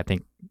right back. I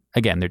think,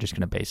 again, they're just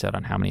going to base it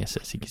on how many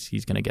assists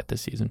he's going to get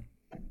this season.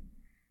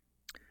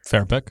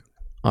 Fair pick.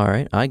 All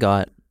right, I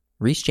got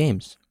Reece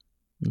James.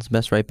 It's the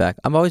best right back.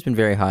 I've always been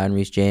very high on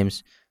Reece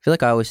James. I feel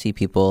like I always see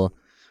people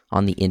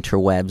on the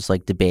interwebs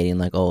like debating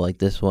like, oh, like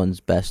this one's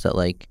best at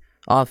like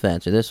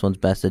offense or this one's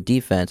best at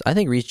defense. I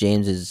think Reece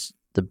James is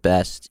the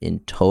best in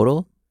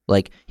total.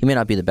 Like, he may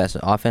not be the best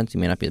at offense, he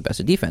may not be the best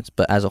at defense,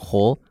 but as a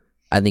whole,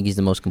 I think he's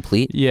the most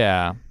complete.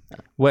 Yeah.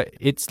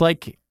 It's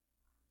like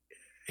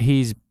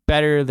he's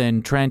better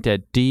than Trent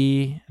at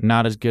D,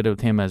 not as good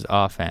with him as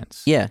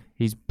offense. Yeah.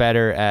 He's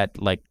better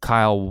at like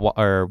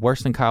or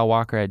worse than Kyle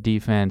Walker at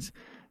defense.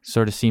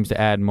 Sort of seems to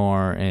add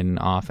more in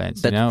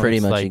offense. That's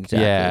pretty much like, exactly.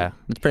 Yeah.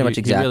 That's pretty much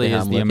exactly he really how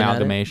is I'm the looking at it.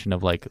 amalgamation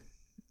of like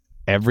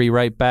every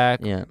right back.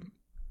 Yeah.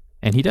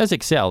 And he does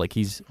excel. Like,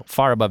 he's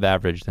far above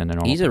average than a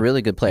normal He's a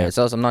really good player. Yeah. It's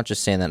also, I'm not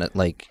just saying that,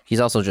 like, he's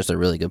also just a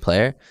really good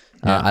player.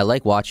 Yeah. I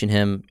like watching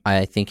him.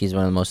 I think he's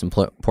one of the most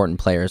important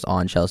players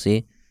on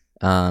Chelsea.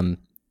 So,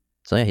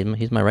 yeah,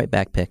 he's my right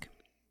back pick.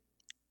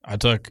 I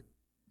took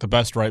the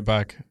best right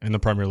back in the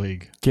Premier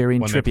League.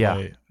 Kieran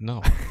Trippier.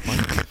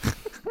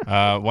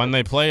 When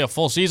they play a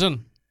full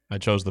season, I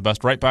chose the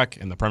best right back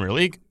in the Premier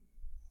League,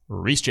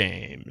 Reece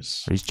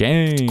James. Reece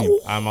James.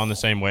 I'm on the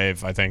same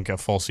wave. I think a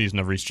full season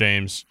of Reece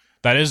James.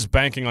 That is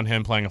banking on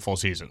him playing a full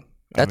season.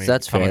 That's fair.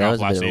 Coming That off was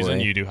a last bit of a season,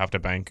 way. you do have to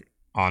bank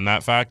on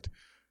that fact.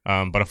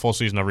 But a full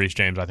season of Reece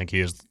James, I think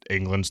he is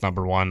England's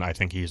number one. I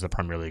think he's the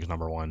Premier League's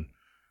number one.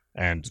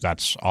 And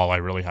that's all I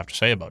really have to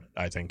say about it.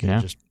 I think it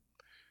just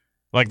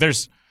like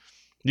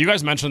you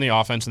guys mentioned the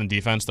offense and the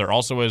defense. There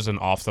also is an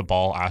off the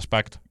ball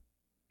aspect.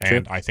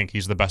 And I think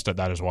he's the best at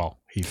that as well.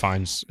 He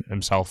finds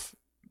himself.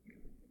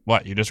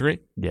 What, you disagree?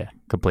 Yeah,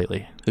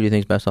 completely. Who do you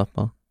think's best off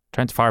ball?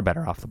 Trent's far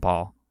better off the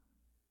ball.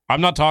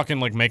 I'm not talking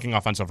like making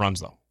offensive runs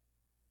though.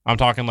 I'm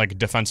talking like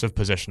defensive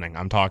positioning.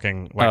 I'm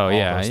talking like Oh, all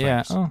yeah, those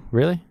yeah. things. Oh,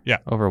 really? Yeah.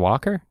 Over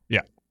Walker?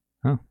 Yeah.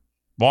 Oh.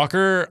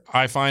 Walker,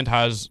 I find,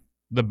 has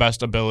the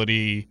best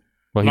ability.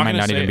 Well, he I'm might not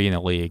not gonna even say- be in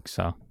the league,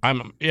 so.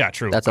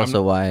 True. That's I'm-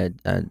 also why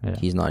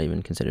he's not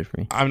even considered for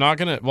me. I'm not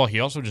going to. Well, he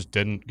also just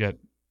didn't get.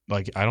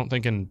 Like, I don't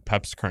think in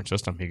Pep's current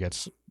system he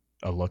gets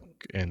a look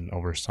in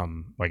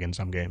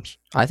some games.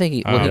 I think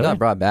he Really? got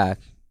brought back.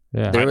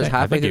 Yeah. There was I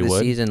halfway think he through the would.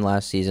 season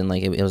last season,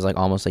 like it was like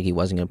almost like he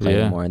wasn't going to play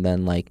Yeah. anymore, and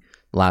then like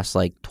last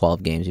like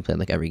 12 games he played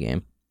like every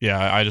game.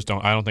 Yeah, I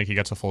don't think he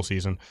gets a full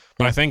season.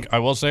 But I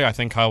will say I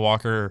think Kyle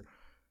Walker,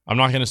 I'm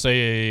not going to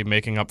say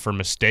making up for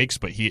mistakes,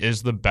 but he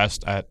is the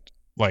best at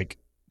like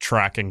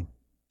tracking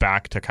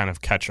back to kind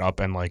of catch up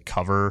and like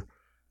cover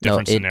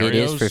different scenarios. It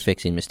is for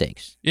fixing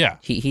mistakes. Yeah.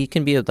 He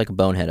can be like a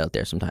bonehead out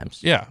there sometimes.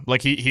 Yeah,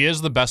 like he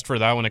is the best for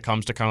that when it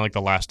comes to kind of like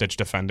the last ditch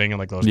defending and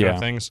like those kind Yeah. of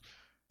things.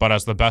 But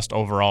as the best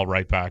overall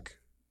right back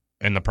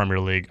in the Premier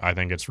League, I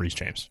think it's Reece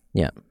James.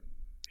 Yeah.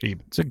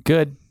 It's a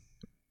good.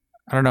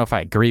 I don't know if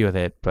I agree with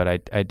it, but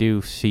I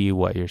do see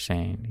what you're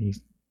saying.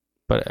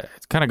 But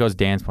it kind of goes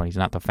Dan's point. He's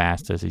not the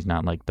fastest. He's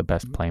not like the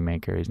best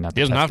playmaker. He's not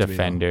He the doesn't best have to be, though.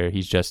 defender.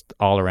 He's just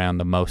all around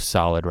the most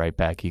solid right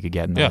back you could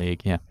get in the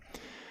league. Yeah.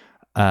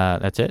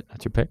 That's it.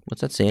 That's your pick.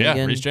 What's that saying Yeah,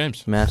 again? Reece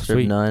James. Master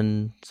Sweet. of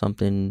none,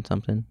 something.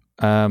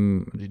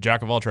 The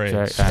jack of all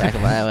trades. Sorry,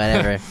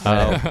 Whatever.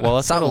 well, let's go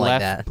to Something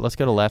like left. that. Let's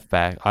go to left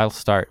back. I'll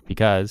start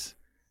because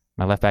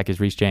my left back is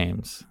Reece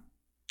James.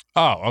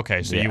 Oh,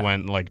 okay. So Yeah. you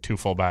went like two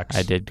fullbacks.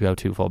 I did go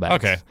 2 fullbacks.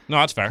 Okay. No,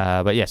 that's fair.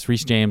 But yes,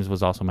 Reece James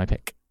was also my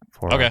pick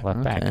for Okay.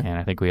 left back, Okay. and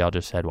I think we all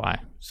just said why.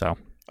 So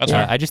That's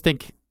fair. I just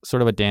think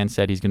sort of what Dan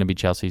said. He's going to be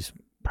Chelsea's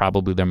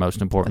probably their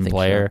most important think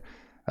player,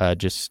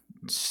 just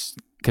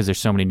because there's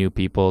so many new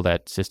people.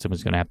 That system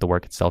is going to have to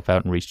work itself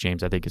out, and Reece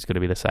James, I think, is going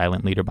to be the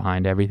silent leader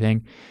behind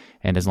everything.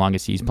 And as long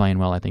as he's playing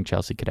well, I think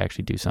Chelsea could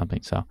actually do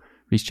something. So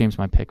Reece James,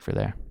 my pick for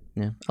there.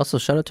 Yeah. Also,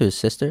 shout out to his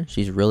sister.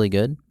 She's really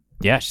good.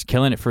 Yeah, she's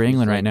killing it for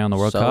England right now in the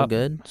World so Cup.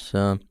 good.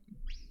 So,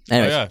 Oh,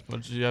 anyways, yeah.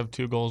 What, did you have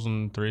 2 goals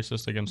and 3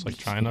 assists against like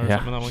China or Yeah,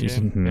 something that one she's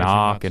game?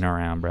 knocking Yeah,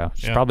 around, bro.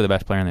 She's Yeah. probably the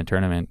best player in the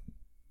tournament.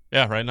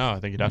 Yeah, right now I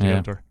think you'd have to Yeah. give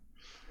it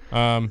to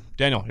her.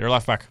 Daniel, you're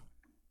left back.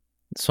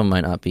 this one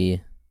might not be.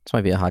 This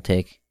might be a hot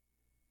take.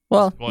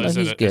 Well, no, is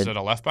he's it good. is it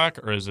a left back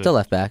or is it Still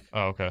left back.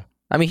 Oh, okay.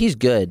 I mean, he's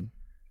good.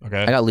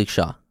 Okay. I got Luke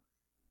Shaw.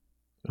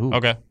 Ooh,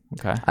 Okay.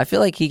 okay. I feel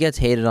like he gets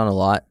hated on a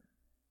lot,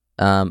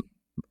 but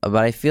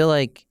I feel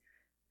like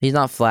he's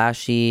not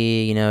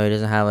flashy. You know, he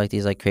doesn't have like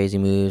these like crazy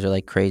moves or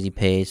like crazy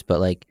pace. But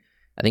like,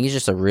 I think he's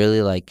just a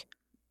really like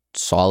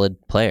solid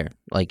player.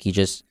 Like, he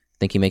just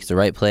think he makes the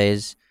right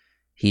plays.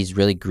 He's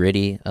really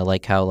gritty. I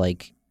like how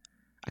like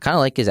I kind of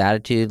like his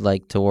attitude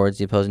like towards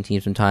the opposing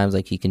team. Sometimes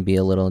like he can be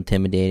a little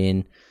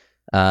intimidating.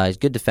 He's a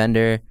good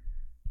defender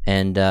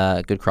and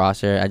good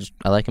crosser.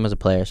 I like him as a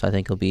player, so I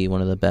think he'll be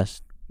one of the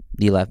best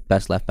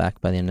left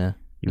back by the end of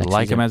You next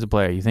like season. him as a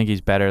player. You think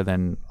he's better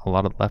than a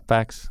lot of left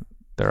backs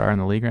there are in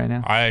the league right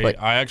now? I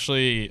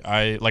actually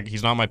like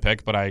he's not my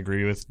pick, but I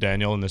agree with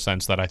Daniel in the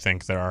sense that I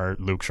think there are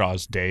Luke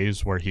Shaw's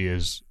days where he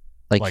is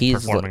like he's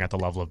performing at the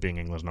level of being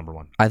England's number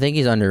one. I think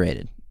he's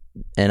underrated,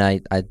 and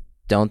I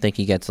don't think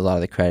he gets a lot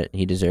of the credit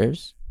he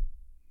deserves.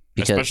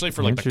 Especially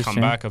for like the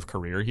comeback of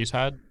career he's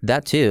had.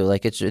 That too,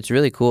 like it's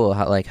really cool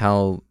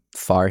how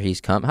far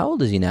he's come. How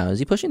old is he now? Is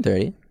he pushing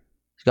 30? He's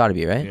got to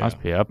be, right? Yeah.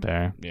 Must be up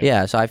there.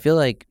 Yeah. So I feel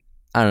like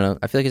I don't know.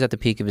 I feel like he's at the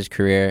peak of his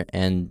career,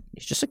 and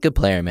he's just a good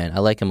player, man. I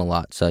like him a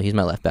lot. So he's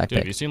my left back Dude,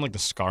 pick. have you seen like the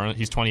scar?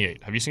 He's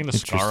 28. Have you seen the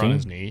scar on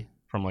his knee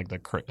from like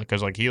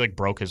because like he like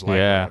broke his leg?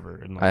 Yeah. Or whatever,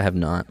 and, like, I have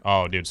not.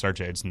 Oh, dude, search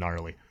it. It's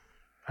gnarly.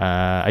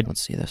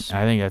 Let's see this.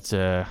 I think that's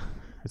a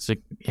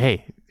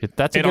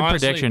good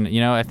honestly, prediction.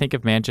 You know, I think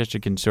if Manchester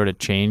can sort of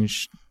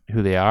change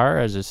who they are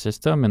as a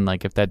system, and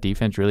like if that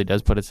defense really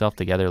does put itself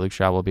together, Luke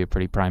Shaw will be a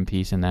pretty prime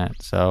piece in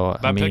that. So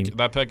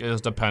that pick is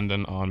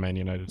dependent on Man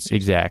United season.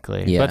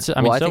 Exactly. Yeah. But so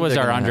think was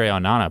they're our gonna Andre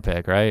Onana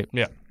pick, right?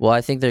 Yeah. Well,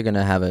 I think they're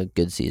gonna have a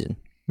good season.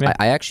 Yeah.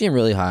 I actually am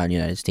really high on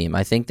United's team.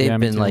 I think they've me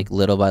been too. like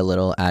little by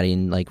little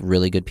adding like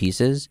really good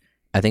pieces.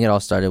 I think it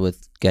all started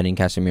with getting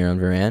Casemiro and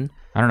Varane.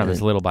 I don't know if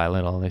it's little by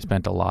little. They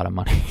spent a lot of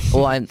money.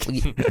 Well,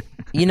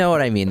 you know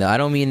what I mean, though. I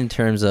don't mean in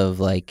terms of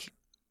like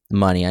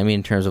money. I mean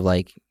in terms of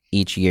like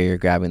each year you're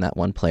grabbing that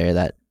one player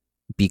that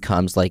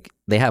becomes like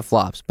they have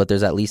flops, but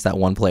there's at least that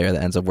one player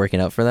that ends up working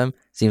out for them.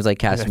 Seems like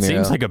Casemiro. It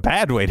seems like a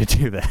bad way to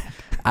do that.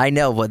 I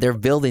know, but they're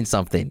building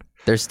something.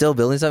 They're still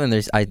building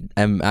something.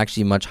 I'm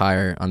actually much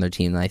higher on their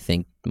team than I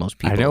think most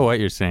people. I know what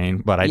you're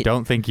saying, but I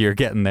don't think you're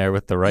getting there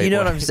with the right. You know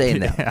way. what I'm saying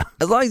now. Yeah.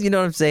 As long as you know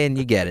what I'm saying,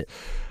 you get it.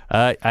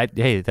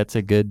 Hey, that's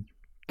a good.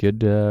 Hey,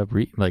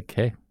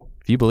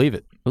 if you believe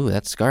it, Ooh,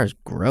 that scar is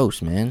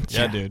gross, man.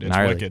 Yeah, dude, it's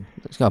gnarly. wicked.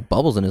 It's got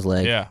bubbles in his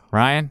leg. Yeah.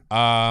 Ryan.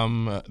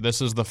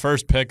 This is the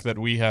first pick that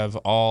we have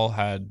all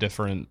had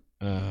different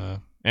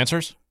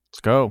answers.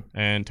 Let's go.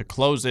 And to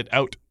close it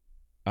out,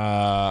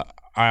 I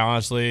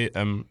honestly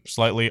am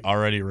slightly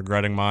already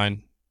regretting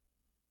mine.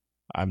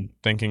 I'm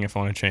thinking if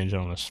I want to change it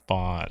on the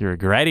spot. You're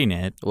regretting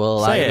it. We'll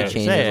allow you to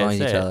change Say as long as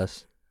you say tell it.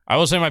 us. I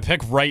will say my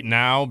pick right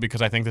now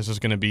because I think this is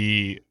going to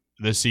be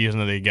the season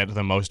that they get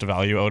the most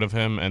value out of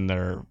him and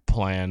their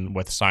plan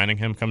with signing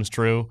him comes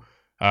true.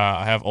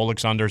 I have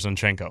Oleksandr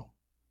Zinchenko.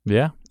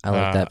 Yeah, I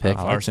like that pick.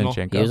 of Arsenal.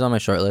 Zinchenko. He was on my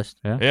short list.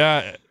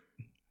 Yeah.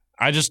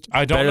 I don't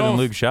Better know. than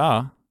Luke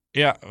Shaw.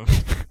 Yeah.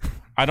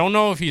 I don't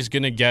know if he's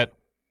going to get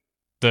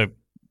the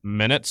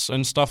minutes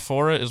and stuff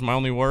for it is my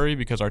only worry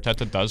because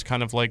Arteta does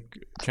kind of like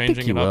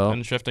changing it up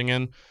and shifting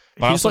in.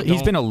 But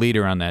He's been a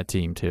leader on that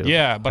team too.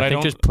 Yeah, but I think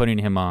don't just putting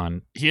him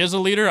on. He is a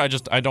leader.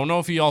 I don't know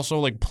if he also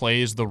like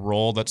plays the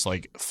role that's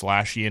like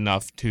flashy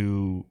enough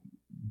to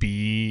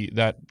be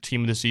that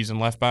team of the season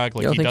left back.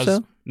 Like You don't he think does.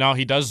 so? No,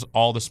 he does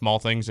all the small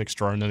things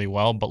extraordinarily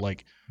well, but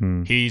like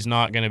he's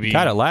not going to be. He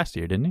got it last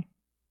year, didn't he?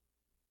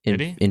 In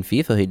Did he? in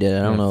FIFA he did.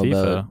 I don't know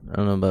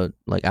FIFA. about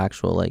like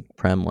actual like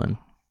Prem one.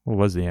 What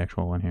was the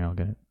actual one here? I'll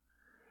get it.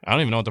 I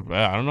don't even know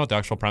what the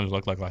actual Prems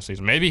looked like last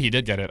season. Maybe he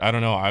did get it. I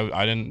don't know.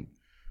 I didn't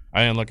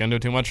look into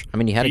it too much. I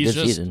mean, he had a He's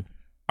good season.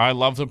 I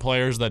love the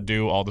players that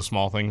do all the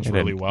small things He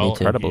really did. well.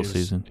 Incredible And he is-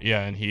 season.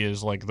 Yeah, and he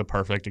is like the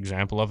perfect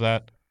example of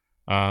that.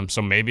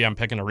 So maybe I'm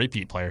picking a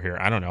repeat player here.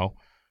 I don't know.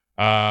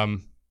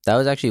 That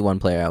was actually one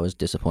player I was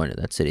disappointed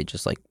that City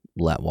just like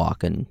let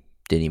walk and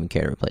didn't even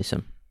care to replace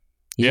him.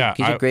 He's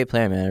a great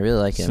player, man. I really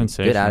like him. Good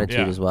Sensational. attitude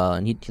Yeah. as well.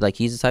 And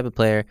he's the type of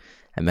player.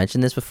 I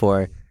mentioned this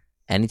before.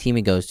 Any team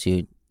he goes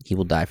to, he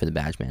will die for the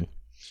badge, man.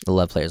 I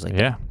love players like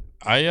that.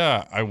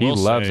 Yeah, I he will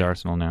loves say,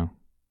 Arsenal now.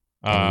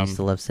 And he used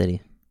to love City.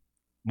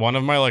 one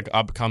of my like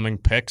upcoming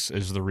picks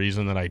is the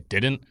reason that I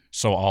didn't,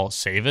 so I'll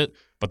save it.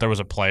 But there was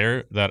a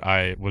player that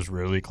I was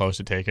really close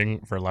to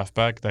taking for left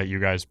back that you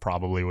guys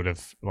probably would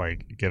have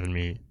like given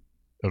me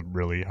a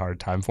really hard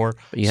time for.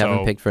 But you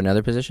haven't picked for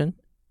another position?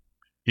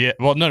 Yeah,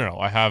 well, no.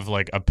 I have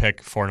like a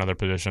pick for another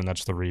position.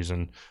 That's the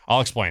reason.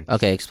 I'll explain.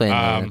 Okay, explain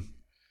that.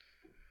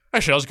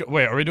 Actually, let's go.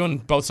 Wait, are we doing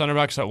both center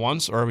backs at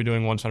once, or are we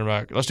doing one center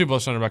back? Let's do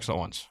both center backs at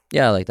once.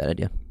 Yeah, I like that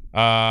idea.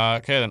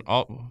 Okay, then.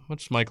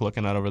 What's Mike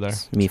looking at over there?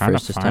 Me Trying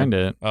first to this find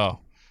time. it. Oh.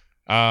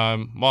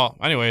 Well,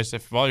 anyways,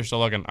 while you're still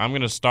looking, I'm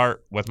gonna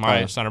start with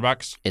my center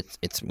backs.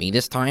 It's me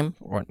this time,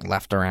 or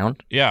left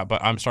around? Yeah,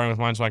 but I'm starting with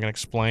mine so I can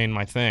explain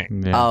my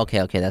thing. Yeah. Oh, okay,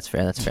 that's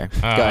fair. Go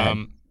ahead.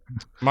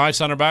 My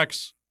center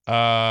backs,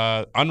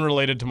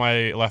 unrelated to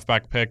my left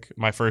back pick,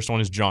 my first one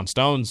is John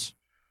Stones.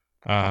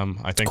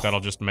 I think that'll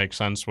just make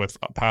sense with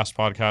past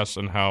podcasts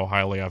and how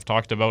highly I've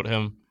talked about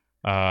him.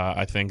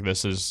 I think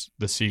this is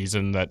the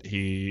season that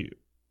he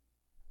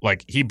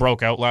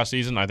broke out last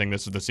season. I think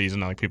this is the season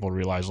that people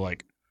realize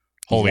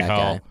holy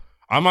hell. Guy.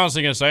 I'm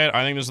honestly going to say it.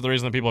 I think this is the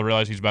reason that people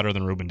realize he's better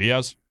than Ruben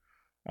Diaz.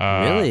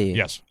 Really?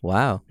 Yes.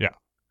 Wow. Yeah.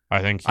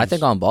 I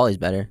think on ball he's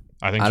better.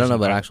 I don't know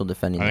about actual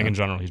defending. I think though. in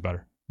general he's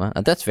better. Well,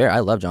 that's fair. I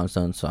love John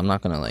Stones, so I'm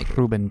not gonna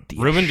Ruben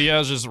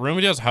Diaz.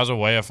 Ruben Diaz has a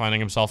way of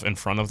finding himself in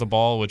front of the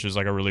ball, which is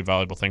a really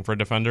valuable thing for a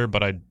defender.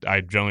 But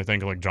I generally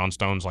think John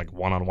Stones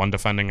one-on-one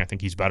defending. I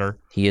think he's better.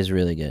 He is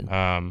really good.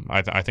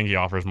 I think he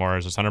offers more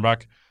as a center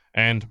back.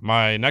 And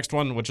my next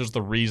one, which is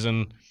the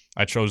reason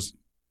I chose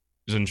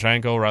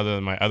Zinchenko rather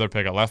than my other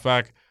pick at left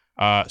back,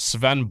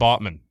 Sven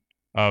Botman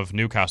of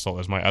Newcastle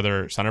is my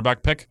other center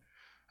back pick.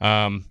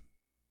 I'll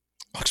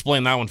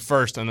explain that one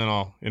first, and then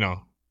I'll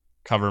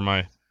cover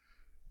my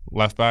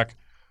left back.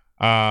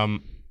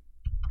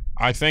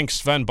 I think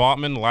Sven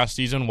Botman last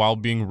season, while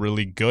being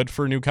really good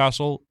for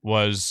Newcastle,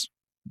 was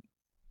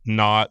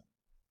not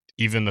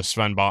even the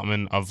Sven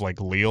Botman of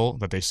like Lille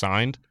that they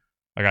signed.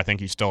 Like, I think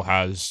he still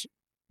has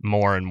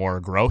more and more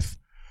growth.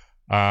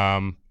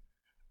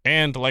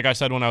 And like I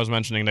said when I was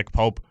mentioning Nick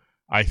Pope,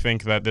 I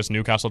think that this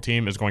Newcastle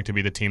team is going to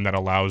be the team that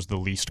allows the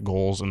least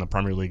goals in the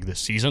Premier League this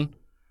season.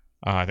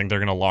 I think they're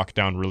going to lock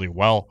down really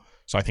well.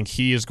 So I think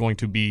he is going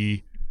to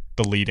be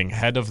the leading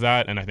head of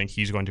that, and I think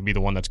he's going to be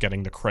the one that's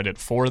getting the credit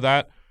for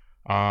that.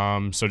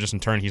 So just in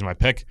turn, he's my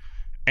pick.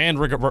 And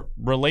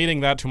relating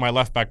that to my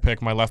left back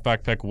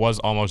pick was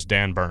almost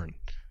Dan Burn.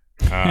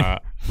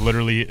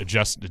 Literally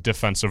just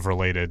defensive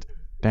related.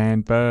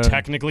 Dan Burn.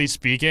 Technically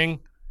speaking,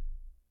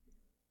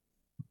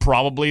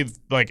 probably,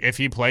 like, if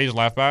he plays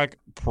left back,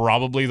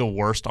 probably the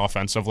worst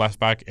offensive left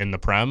back in the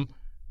Prem,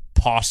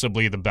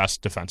 possibly the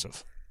best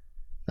defensive.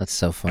 That's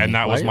so funny. And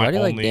that was my Why do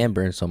you only... like Dan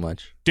Burn so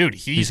much? Dude,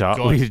 he's good.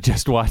 We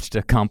just watched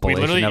a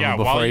compilation of him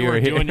before while you were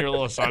here. doing your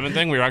little assignment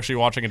thing, we were actually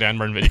watching a Dan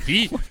Burn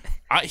video.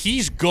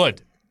 He's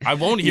good. I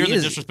won't hear the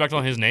disrespect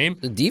on his name.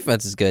 The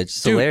defense is good.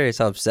 It's hilarious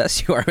how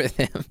obsessed you are with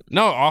him.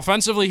 No,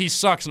 offensively he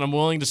sucks, and I'm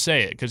willing to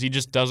say it because he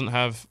just doesn't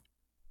have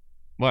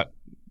what?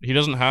 He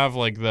doesn't have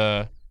like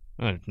the...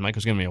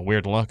 Michael's giving me a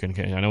weird look, and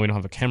I know we don't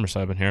have a camera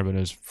set up in here, but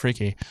it's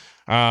freaky.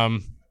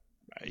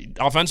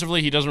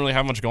 Offensively, he doesn't really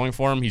have much going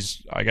for him.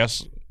 He's, I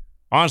guess,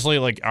 honestly,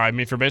 like, I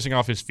mean, if you're basing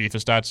off his FIFA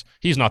stats,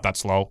 he's not that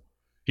slow.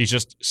 He's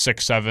just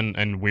 6'7"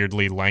 and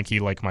weirdly lanky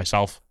like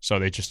myself, so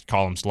they just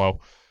call him slow.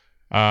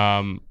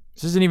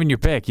 This isn't even your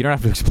pick. You don't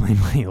have to explain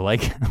why you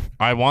like him.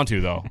 I want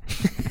to, though.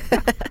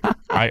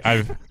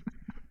 I've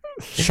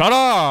shut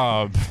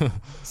up.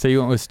 So you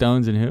went with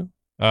Stones and who?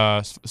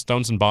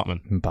 Stones and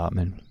Botman.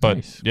 Botman. But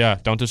nice. yeah,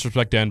 don't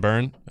disrespect Dan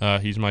Burn.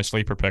 He's my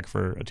sleeper pick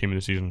for a team of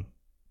the season.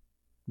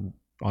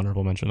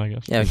 Honorable mention, I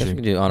guess. Yeah, I guess we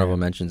can do honorable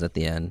mentions at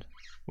the end.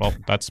 Well,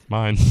 that's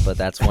mine. But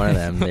that's one of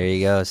them. There you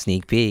go.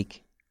 Sneak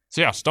peek.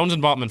 So yeah, Stones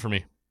and Botman for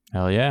me.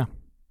 Hell yeah.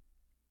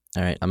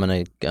 All right, I'm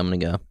gonna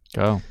go.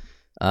 Go.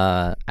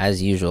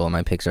 As usual,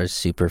 my picks are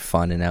super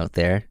fun and out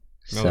there.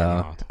 No,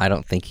 So I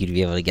don't think you'd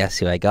be able to guess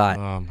who I got.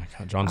 Oh my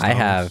God, John Stones. I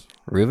have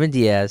Ruben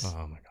Diaz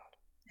Oh my God.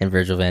 and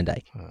Virgil van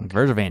Dijk.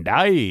 Virgil van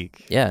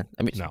Dijk. Yeah,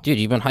 I mean, dude,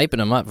 you've been hyping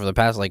him up for the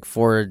past like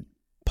 4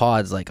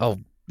 pods. Like, oh,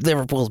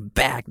 Liverpool's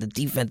back. The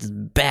defense is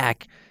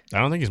back. I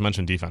don't think he's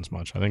mentioned defense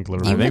much. I think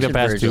Liverpool. I think the mentioned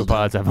past Virgil, 2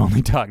 pods I've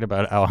only talked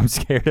about how I'm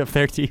scared of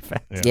their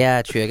defense.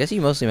 Yeah, true. I guess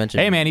you mostly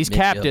mentioned. Hey man, he's midfield.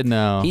 captain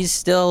though. He's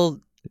still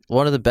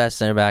one of the best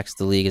center backs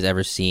the league has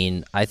ever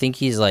seen. I think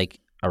he's like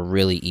a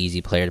really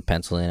easy player to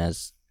pencil in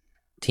as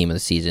team of the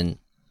season.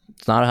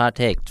 It's not a hot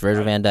take. It's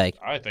Virgil van Dijk.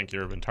 I think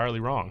you're entirely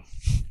wrong.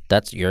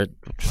 That's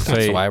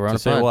why we're on a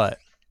say pod. what?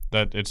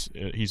 That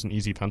he's an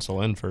easy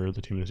pencil in for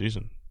the team of the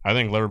season. I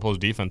think Liverpool's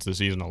defense this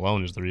season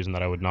alone is the reason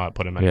that I would not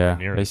put him anywhere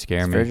near they it. scare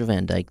It's me. Virgil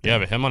van Dijk. Yeah,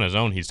 but him on his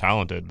own, he's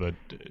talented. But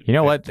You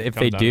know what? If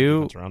comes down to the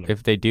defense around him.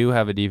 they do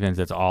have a defense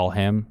that's all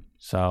him,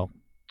 so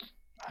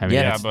I mean,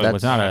 Yeah, but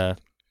it's not a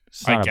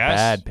I guess-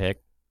 bad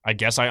pick. I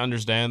guess I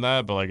understand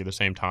that, but like at the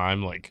same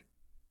time, like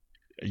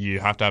you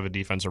have to have a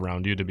defense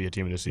around you to be a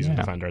team of the season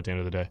defender at the end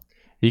of the day.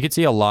 You could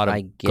see a lot of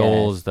I guess.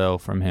 goals though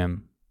from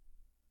him.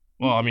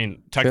 Well, I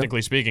mean,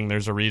 technically speaking,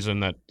 there's a reason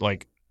that,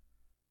 like,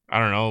 I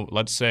don't know,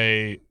 let's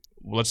say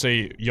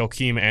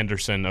Joachim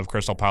Andersen of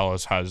Crystal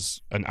Palace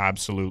has an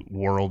absolute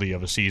worldie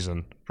of a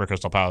season for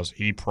Crystal Palace.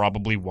 He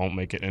probably won't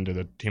make it into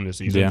the team of the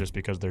season just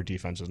because their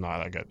defense is not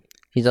that good.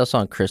 He's also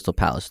on Crystal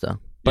Palace though.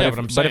 But Yeah, if, but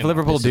I'm but saying, if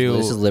Liverpool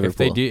this is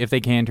Liverpool. if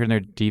they can turn their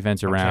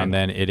defense around,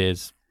 saying then it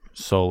is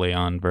solely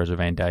on Virgil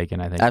van Dijk,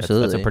 and I think that's a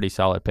Absolutely. pretty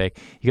solid pick.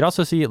 You could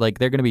also see like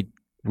they're going to be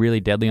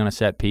really deadly on a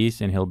set piece,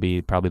 and he'll be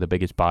probably the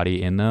biggest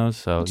body in those.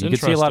 So It's you could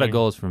see a lot of interesting.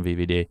 goals from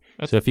VVD.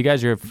 So if you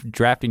guys are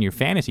drafting your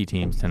fantasy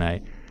teams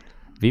tonight,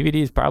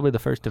 VVD is probably the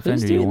first defender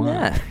Who's you doing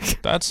want.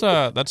 that?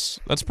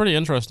 That's pretty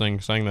interesting,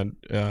 saying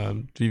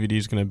that DVD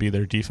is going to be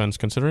their defense,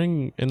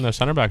 considering in the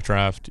center back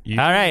draft. All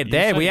right,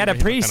 Dave, we had a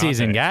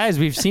preseason, guys.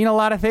 We've seen a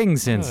lot of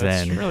things since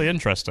That's then. really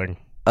interesting.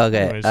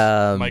 Okay. Anyways,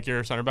 Mike,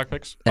 your center back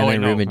picks? And wait,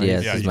 then no. Ruben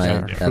Diaz Yeah, is you my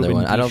said, yeah. other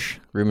one. Ruben Diaz.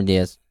 Ruben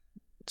Diaz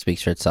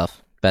speaks for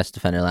itself. Best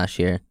defender last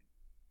year.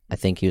 I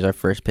think he was our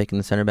first pick in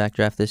the center back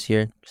draft this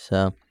year.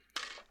 So,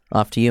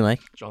 off to you, Mike.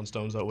 John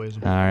Stones outweighs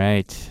him. All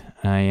right,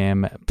 I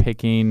am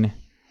picking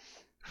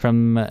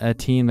from a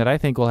team that I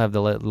think will have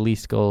the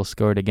least goals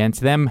scored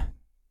against them.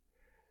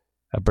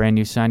 A brand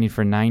new signing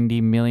for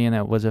 $90 million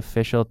that was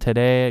official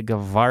today,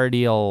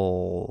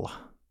 Gvardiol.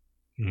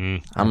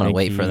 Mm. I'm gonna think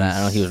wait for that. I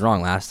know he's- he was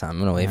wrong last time. I'm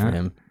gonna wait for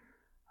him.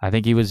 I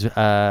think he was.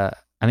 I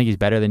think he's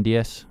better than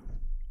Diaz.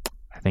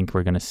 I think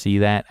we're gonna see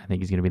that. I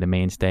think he's gonna be the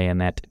mainstay in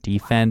that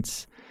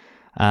defense.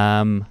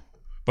 But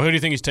who do you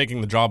think he's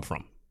taking the job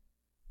from?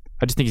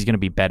 I just think he's gonna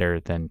be better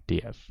than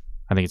Diaz.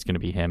 I think it's gonna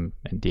be him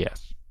and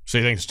Diaz. So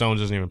you think Stones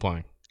isn't even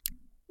playing?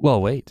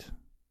 Well, wait.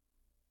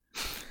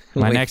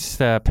 My next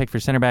pick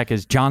for center back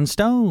is John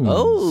Stones.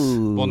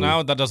 Oh. Well,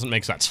 now that doesn't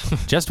make sense.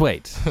 Just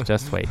wait.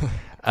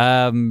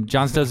 John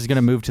Stones is going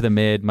to move to the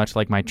mid, much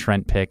like my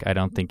Trent pick. I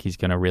don't think he's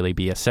going to really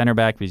be a center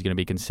back, but he's going to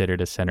be considered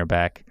a center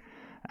back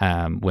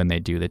when they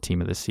do the team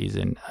of the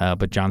season.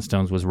 But John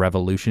Stones was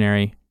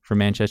revolutionary for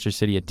Manchester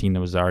City, a team that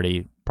was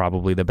already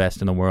probably the best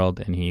in the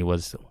world, and he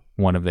was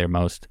one of their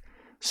most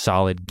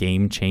solid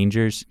game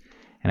changers.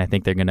 And I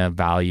think they're going to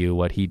value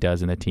what he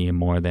does in the team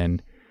more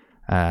than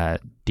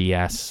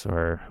DS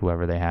or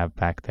whoever they have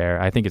back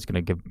there. I think it's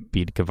going to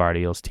beat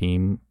Gvardiol's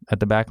team at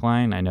the back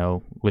line. I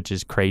know, which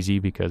is crazy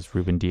because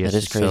Ruben Dias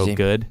is so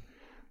good.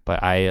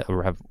 But I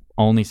have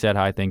only said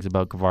high things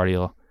about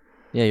Gvardiol.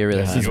 Yeah, you're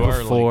really high. You are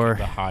before, like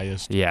the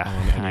highest yeah,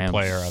 on any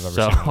player I've ever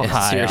so seen.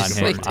 high on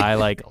him. Dude.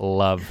 I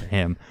love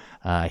him.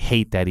 I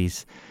hate that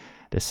he's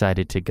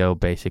decided to go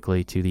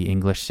basically to the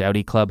English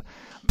Saudi club.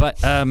 But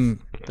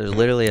There's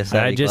literally a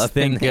Saudi club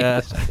in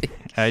the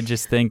I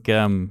just think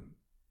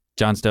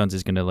John Stones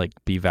is going to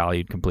be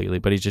valued completely,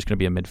 but he's just going to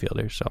be a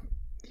midfielder. So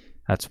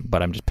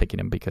but I'm just picking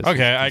him because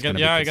Okay, I get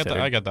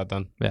that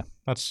then. Yeah,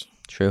 that's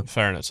true.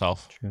 fair in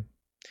itself. True.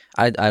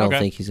 I don't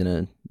think he's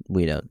going to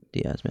weed out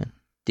Diaz, man.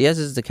 Diaz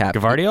is the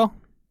captain. Gvardiol?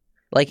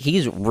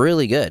 He's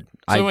really good.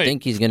 So I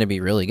think he's going to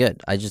be really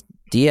good.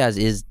 Diaz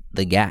is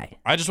the guy.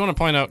 I just want to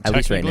point out, At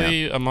least right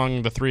technically,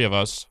 among the three of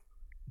us,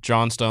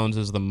 John Stones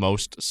is the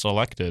most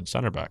selected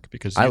center back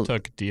because you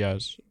took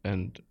Diaz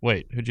and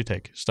who'd you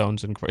take?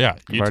 Stones and you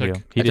Gvardiol.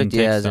 took. I took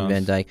Diaz and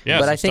Van Dijk. Yeah,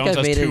 but so I think Stones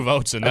I've has made 2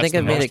 votes, and I that's think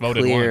I've the made it most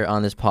voted clear one.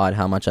 on this pod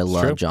how much I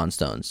love true. John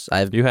Stones.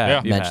 You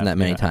have mentioned that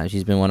many times.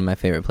 He's been one of my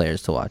favorite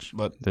players to watch.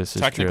 But this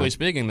is technically true.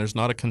 speaking, there's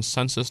not a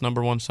consensus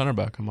number 1 center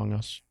back among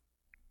us.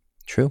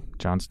 True.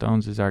 John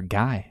Stones is our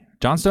guy.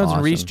 John Stones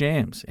and Reece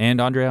James and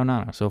Andre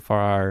Onana so far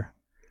are.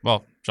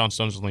 Well, John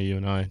Stones is only you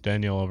and I.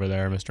 Daniel over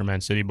there, Mr.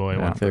 Man City boy.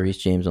 Yeah. For Reece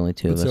James, only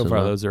 2 of us. So as far,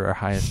 well. those are our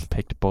highest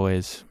picked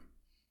boys.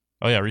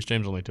 Oh yeah, Reece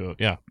James only 2.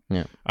 Yeah.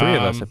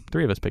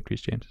 Three of us picked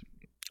Reece James.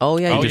 Oh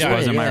yeah, He just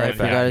wasn't my I right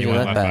back. forgot his you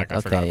went left left back.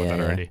 I forgot Okay, about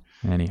that already.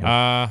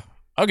 Anyhow,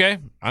 Okay.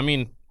 I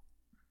mean,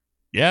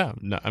 yeah.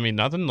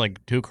 Nothing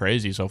too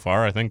crazy so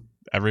far. I think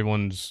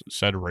everyone's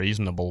said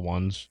reasonable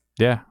ones.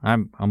 yeah,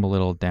 I'm a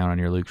little down on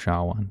your Luke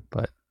Shaw one,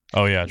 but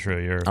Oh yeah,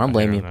 true. I don't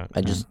blame you. That.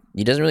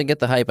 He doesn't really get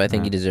the hype I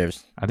think he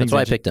deserves. That's why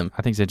I picked him.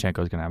 I think Zinchenko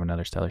is going to have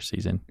another stellar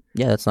season.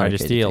 Yeah, that's not. I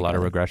just see a lot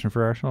of regression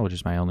for Arsenal, which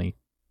is my only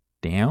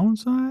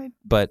downside.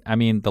 But I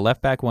mean, the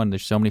left back one,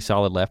 there's so many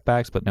solid left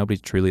backs, but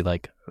nobody's truly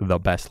the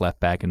best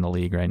left back in the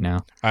league right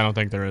now. I don't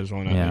think there is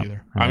one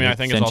either. I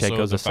think it's also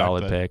Zinchenko's the a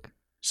solid fact that pick.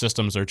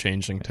 systems are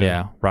changing too.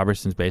 Yeah,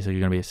 Robertson's basically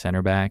going to be a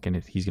center back, and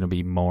he's going to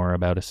be more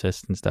about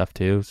assists and stuff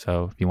too.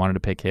 So if you wanted to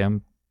pick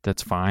him,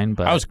 that's fine.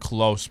 But I was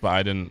close, but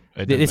I didn't.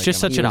 It's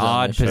just such an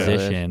odd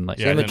position,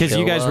 because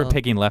you guys were Chilwell.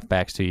 picking left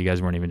backs too. You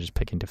guys weren't even just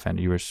picking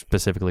defender. You were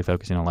specifically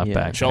focusing on left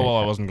backs.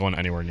 Chilwell, I wasn't going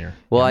anywhere near.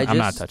 Well, I'm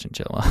not touching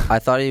Chilwell. I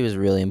thought he was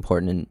really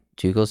important in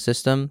Tuchel's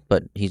system,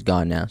 but he's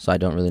gone now, so I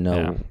don't really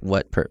know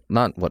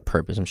not what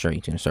purpose. I'm sure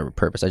he's going to serve a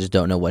purpose. I just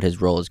don't know what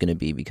his role is going to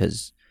be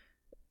because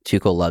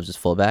Tuchel loves his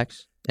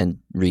fullbacks, and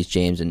Reece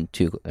James and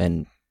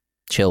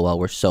Chilwell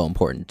were so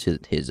important to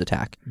his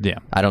attack. Yeah,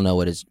 I don't know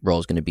what his role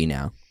is going to be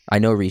now. I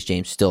know Reece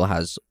James still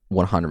has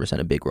 100%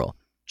 a big role.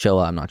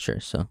 Chilwell, I'm not sure.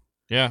 So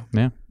Yeah.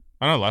 Yeah.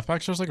 I don't know. Left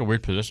back's just a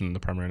weird position in the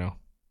Premier now.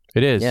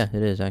 it is. yeah,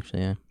 it is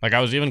actually. Yeah.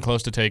 I was even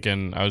close to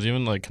taking. I was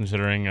even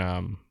considering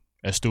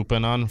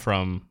Estupiñán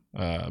from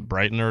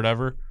Brighton or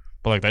whatever.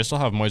 But they still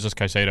have Moises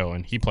Caicedo,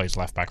 and he plays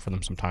left back for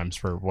them sometimes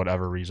for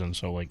whatever reason.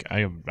 So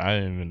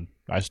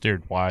I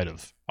steered wide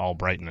of all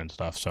Brighton and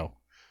stuff. So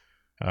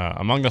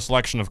among the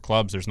selection of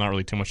clubs, there's not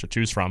really too much to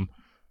choose from.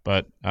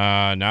 But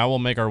now we'll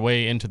make our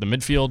way into the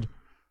midfield.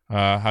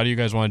 How do you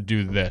guys want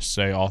to do this?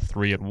 Say all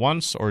 3 at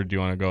once, or do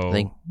you want to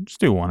go? Just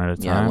do one at a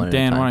time. Yeah, one at a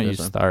Dan, time why for don't you this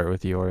one. start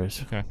with yours?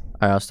 Okay. All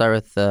right, I'll start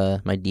with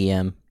my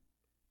DM.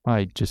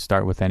 Why just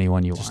start with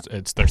anyone you want?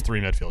 There's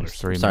 3 midfielders. There's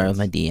 3 Sorry with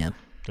minutes. my DM.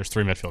 There's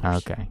 3 midfielders.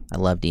 Okay, I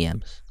love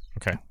DMs.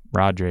 Okay.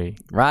 Rodri.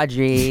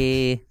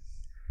 Rodri.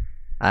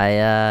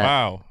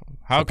 Wow.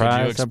 How could you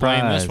surprise,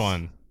 explain this surprise.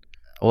 one?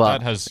 Well,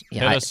 That has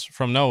hit us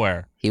from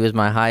nowhere. he was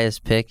my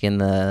highest pick in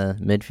the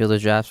midfielder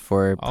drafts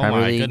for Oh Premier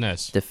my League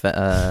goodness.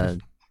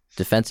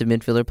 defensive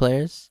midfielder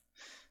players.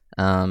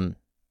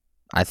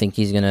 I think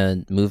he's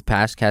gonna move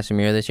past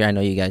Casemiro this year. I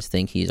know you guys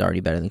think he's already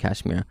better than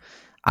Casemiro.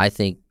 I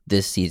think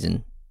this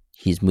season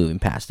he's moving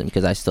past him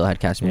because I still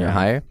had Casemiro Yeah.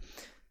 higher.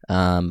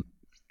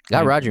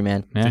 Got Rodri,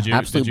 man. Yeah.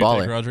 Absolute did you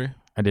baller. take Rodri?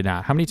 I did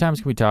not. How many times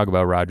can we talk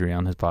about Rodri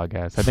on this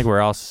podcast? I think we're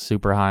all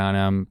super high on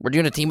him. We're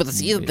doing a team of the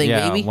season thing,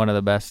 yeah, baby. one of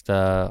the best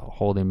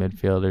holding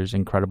midfielders.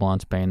 Incredible on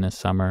Spain this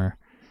summer.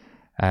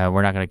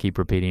 We're not going to keep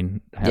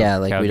repeating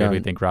how we good we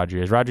don't. think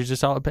Rodri is. Rodri's a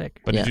solid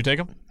pick. But Yeah. did you take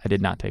him? I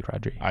did not take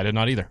Rodri. I did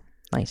not either.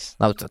 Nice.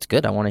 That's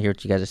good. I want to hear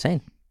what you guys are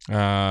saying. Do you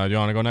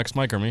want to go next,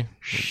 Mike, or me?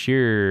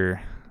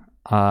 Sure.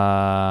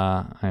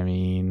 I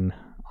mean,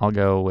 I'll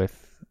go with...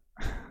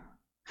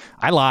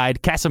 I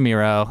lied.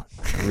 Casemiro.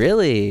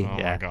 Really? Oh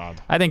Yeah. my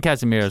God. I think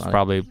Casemiro is Sorry.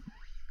 probably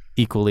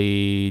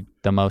equally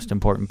the most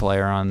important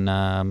player on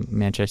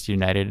Manchester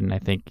United, and I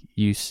think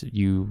you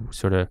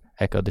sort of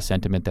echoed the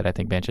sentiment that I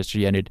think Manchester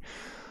United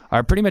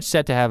are pretty much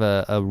set to have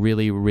a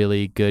really,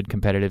 really good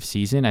competitive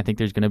season. I think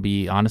there's going to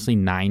be, honestly,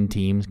 9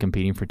 teams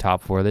competing for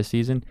top 4 this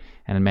season,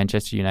 and in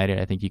Manchester United,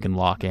 I think you can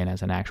lock in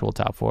as an actual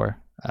top 4.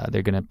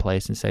 They're going to play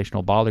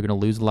sensational ball. They're going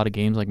to lose a lot of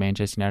games like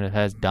Manchester United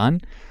has done,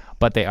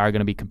 but they are going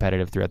to be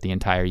competitive throughout the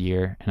entire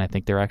year, and I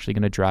think they're actually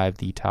going to drive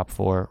the top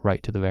 4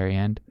 right to the very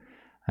end.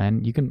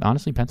 And you can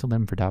honestly pencil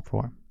them for top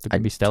 4. They're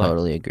going to be stellar. I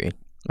totally agree.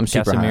 I'm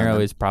super high on Casemiro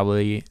them. is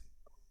probably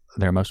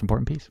their most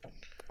important piece.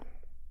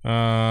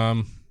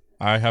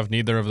 I have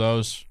neither of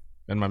those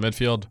in my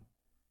midfield,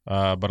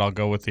 but I'll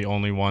go with the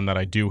only one that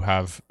I do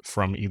have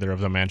from either of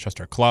the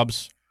Manchester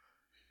clubs,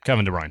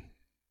 Kevin De Bruyne.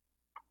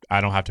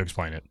 I don't have to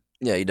explain it.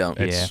 Yeah, you don't.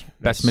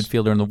 Best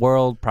midfielder in the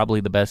world, probably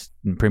the best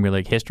in Premier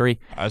League history.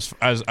 As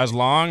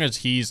long as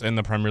he's in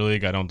the Premier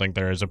League, I don't think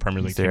there is a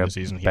Premier League team this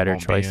season he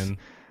won't be in.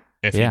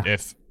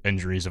 If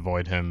injuries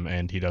avoid him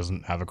and he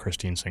doesn't have a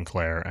Christine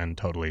Sinclair and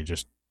totally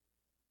just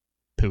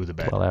poo the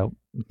bed. Well out.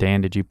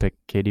 Dan, did you pick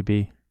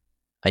KDB?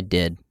 I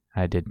did.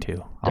 I did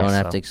too. Don't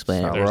have to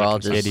explain it. We're all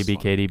just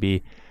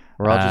KDB.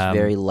 We're all just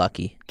very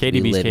lucky. KDB's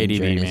to be living KDB,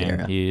 during his man.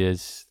 era. He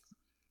is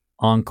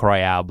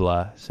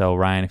incroyable. So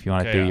Ryan, if you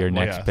want to do your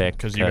next pick,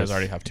 because you guys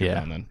already have 2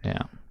 down then.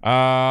 Yeah.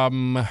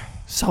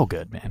 So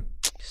good, man.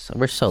 So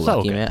we're so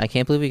lucky, good. man. I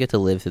can't believe we get to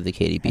live through the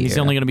KDB. And he's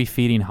era. only going to be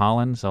feeding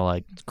Holland, so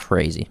like It's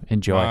crazy.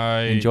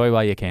 enjoy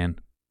while you can.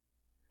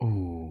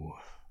 Ooh.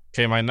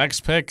 Okay, my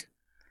next pick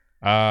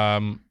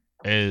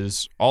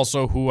is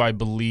also who I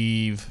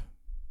believe.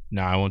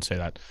 No, I won't say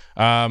that.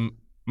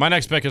 My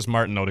next pick is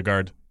Martin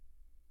Odegaard.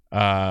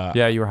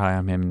 Yeah, you were high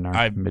on him in our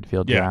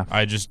midfield draft.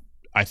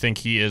 I think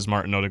he is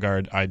Martin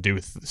Odegaard. I do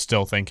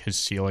still think his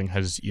ceiling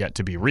has yet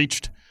to be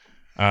reached.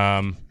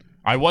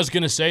 I was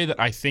going to say that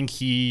I think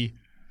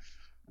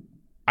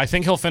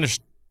he'll finish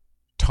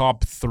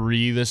top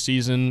 3 this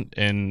season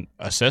in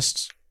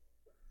assists.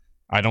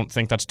 I don't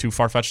think that's too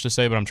far-fetched to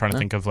say, but I'm trying to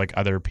think of like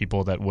other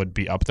people that would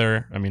be up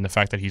there. I mean, the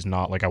fact that he's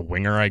not like a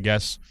winger, I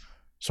guess,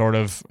 sort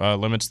of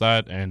limits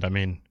that. And I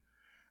mean,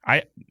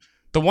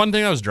 the one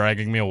thing that was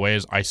dragging me away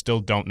is I still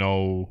don't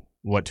know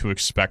what to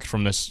expect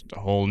from this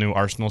whole new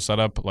Arsenal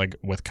setup. Like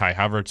with Kai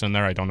Havertz in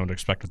there, I don't know what to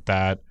expect with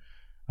that.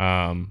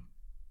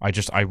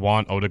 I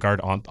want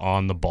Odegaard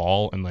on the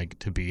ball and like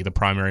to be the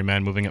primary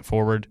man moving it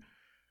forward.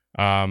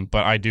 But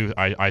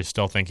I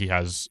still think he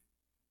has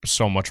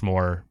so much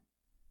more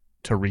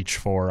to reach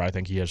for. I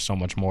think he has so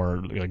much more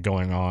like,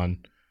 going on.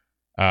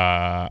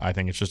 I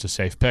think it's just a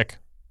safe pick.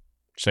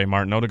 Say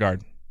Martin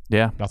Odegaard.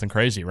 Yeah. Nothing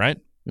crazy, right?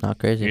 Not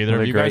crazy.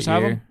 Either of you guys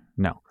have him?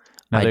 No.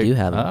 I do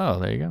have him. Oh,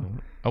 there you go.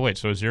 Oh, wait.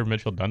 So is your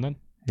midfield done then?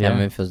 Yeah,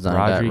 midfield's done.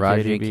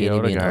 Rodri, KDB,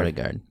 and Odegaard.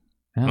 Odegaard.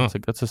 Yeah,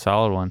 that's a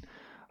solid one.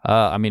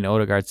 I mean,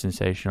 Odegaard's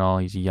sensational.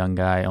 He's a young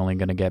guy, only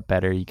going to get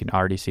better. You can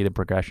already see the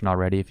progression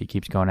already. If he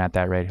keeps going at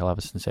that rate, he'll have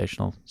a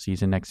sensational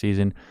season next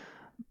season.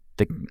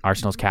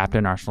 Arsenal's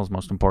captain, Arsenal's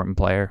most important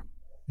player.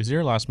 Is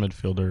your last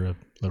midfielder a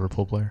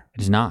Liverpool player?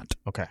 It is not.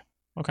 Okay.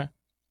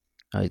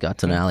 Oh, he's got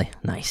Tonali.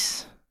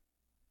 Nice.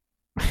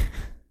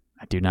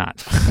 I do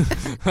not.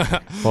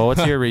 Well,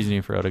 what's your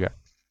reasoning for Odegaard?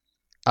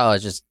 Oh,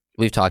 it's just,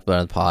 we've talked about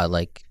it on the pod,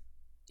 like,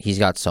 he's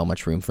got so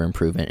much room for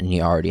improvement, and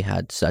he already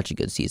had such a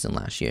good season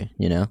last year,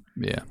 you know?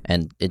 Yeah.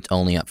 And it's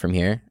only up from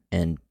here,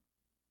 and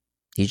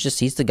he's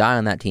the guy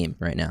on that team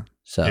right now.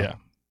 So yeah.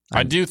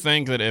 I do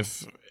think that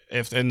if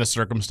in the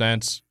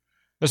circumstance,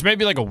 this may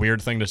be like a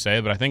weird thing to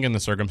say, but I think in the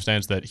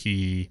circumstance that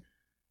he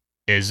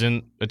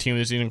isn't a team of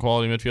the season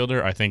quality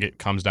midfielder, I think it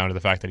comes down to the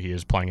fact that he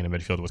is playing in a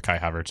midfield with Kai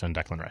Havertz and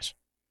Declan Rice.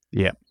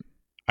 Yeah.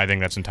 I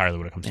think that's entirely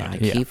what it comes down I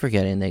to. keep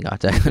forgetting they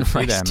got Declan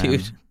Rice, that,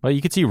 dude. man. Well,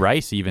 you could see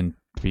Rice even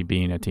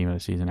being a team of the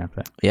season after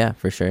that. Yeah,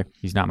 for sure.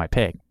 He's not my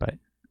pick, but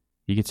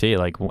you could see it.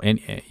 Like,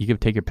 you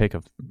could take your pick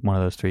of one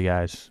of those 3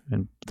 guys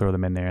and throw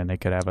them in there, and they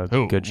could have a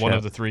good show. One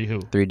of the 3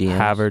 who? 3 DMs.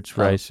 Havertz,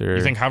 Rice, or...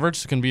 You think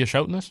Havertz can be a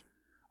shout in this?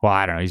 Well,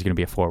 I don't know. He's going to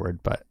be a forward,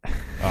 but...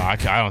 I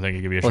don't think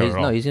he can be a shout at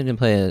all. No, he's going to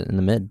play in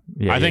the mid.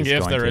 Yeah, I think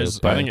if there is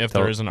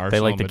an Arsenal they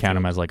like to midfield, count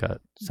him as like a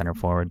center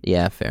forward.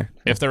 Yeah, fair.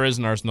 If there is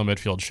an Arsenal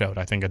midfield shout,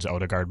 I think it's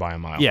Odegaard by a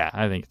mile. Yeah,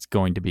 I think it's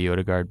going to be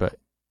Odegaard, but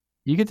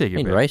you could take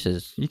your pick. Rice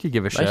is... You could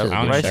give a Rice shout. is a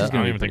I good Rice shout. is don't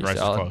going to even be think pretty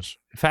Rice is solid. close.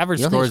 If Havertz You don't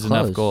think scores it's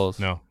enough close? goals...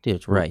 No. Dude,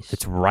 it's Rice.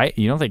 It's right.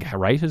 You don't think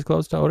Rice is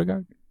close to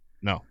Odegaard?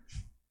 No.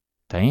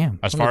 Damn.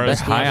 As One of far the as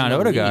best high DMs on in the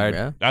league, Odegaard.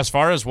 bro. As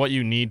far as what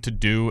you need to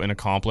do and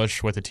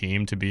accomplish with a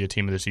team to be a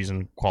team of the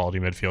season quality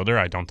midfielder,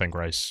 I don't think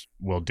Rice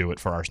will do it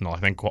for Arsenal.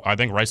 I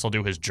think Rice will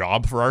do his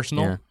job for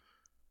Arsenal. Yeah.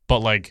 But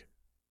like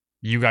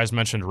you guys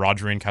mentioned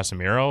Rodri and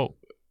Casemiro,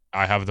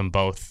 I have them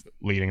both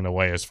leading the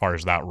way as far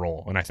as that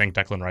role. And I think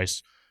Declan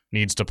Rice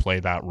needs to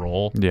play that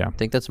role. Yeah. I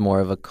think that's more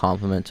of a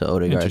compliment to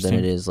Odegaard than Interesting.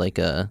 it is like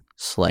a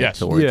slight Yes.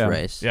 towards Yes.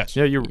 Rice. Yes.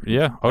 Yeah, Rice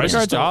is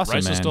Odegaard's still, awesome,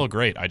 Rice man. is still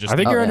great. I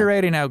think you're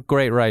underrating how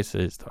great Rice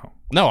is, though.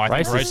 No, I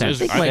Rice think Rice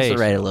is is. I think Mike's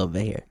right a little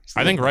bit here.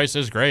 I think Rice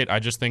is great. I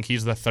just think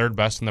he's the third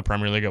best in the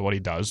Premier League at what he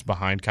does,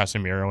 behind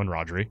Casemiro and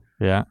Rodri.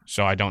 Yeah.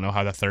 So I don't know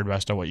how the third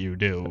best at what you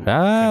do.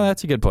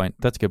 That's a good point.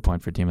 That's a good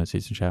point for team of the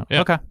season shout.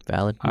 Yeah. Okay.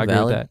 Valid. I agree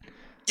with that.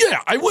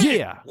 Yeah, I win.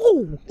 Yeah.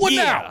 What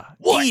Yeah. now?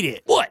 What? Eat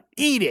it. What?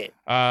 Eat it.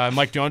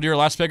 Mike, do you want to do your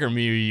last pick or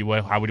me?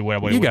 How would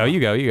You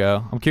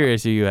go. I'm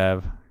curious who you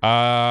have.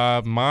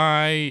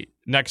 My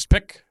next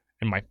pick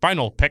and my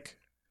final pick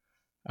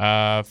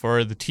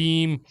for the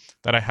team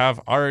that I have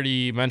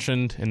already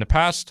mentioned in the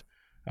past,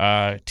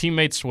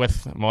 teammates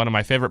with one of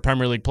my favorite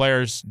Premier League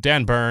players,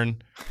 Dan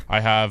Burn. I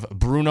have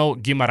Bruno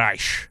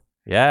Guimaraes.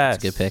 Yes.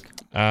 That's a good pick.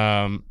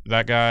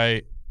 That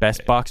guy.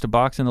 Best box to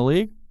box in the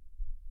league?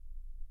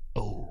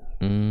 Oh.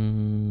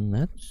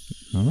 That's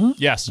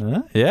Yes.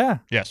 Yeah.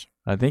 Yes.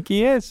 I think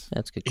he is.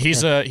 good.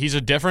 He's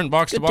a different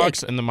box to Good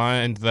box in the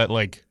mind that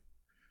like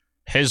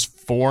his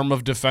form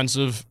of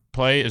defensive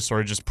play is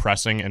sort of just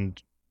pressing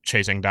and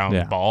chasing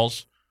down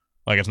balls.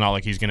 Like it's not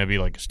like he's gonna be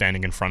like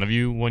standing in front of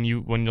you when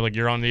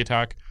you're on the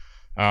attack.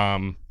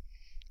 I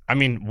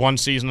mean, one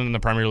season in the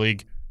Premier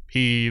League,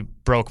 he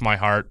broke my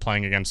heart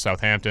playing against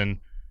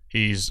Southampton.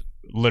 He's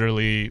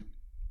literally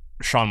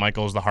Shawn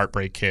Michaels, the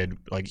heartbreak kid.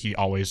 Like he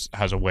always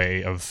has a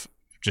way of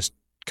just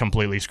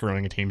completely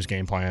screwing a team's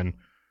game plan.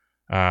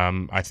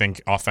 I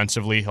think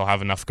offensively he'll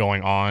have enough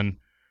going on.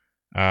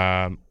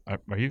 Are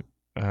you?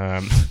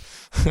 I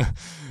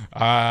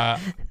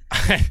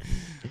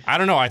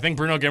don't know. I think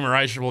Bruno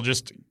Guimaraes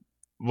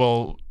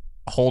will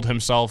hold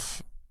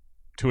himself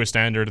to a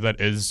standard that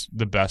is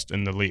the best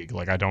in the league.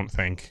 Like I don't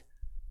think.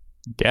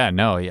 Yeah,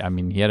 no. I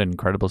mean, he had an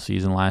incredible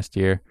season last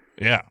year.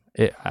 Yeah.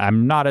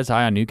 I'm not as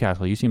high on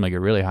Newcastle. You seem like you're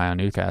really high on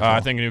Newcastle.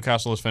 I think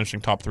Newcastle is finishing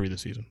top 3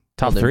 this season.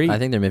 Top 3? I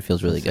think their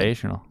midfield's really good.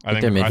 Sensational. I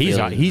think their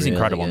midfield He's is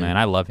incredible, really good. man.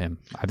 I love him.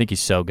 I think he's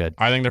so good.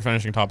 I think they're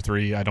finishing top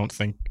 3. I don't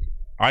think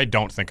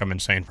I'm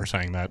insane for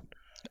saying that.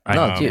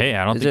 No, dude. Hey,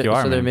 I don't think you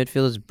are. So their man.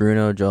 midfield is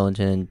Bruno,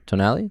 Joelinton, and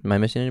Tonali. Am I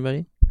missing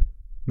anybody?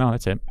 No,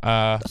 that's it.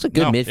 That's a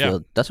good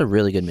midfield. Yeah. That's a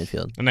really good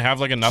midfield. And they have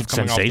like enough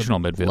coming Sensational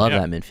off midfield. Love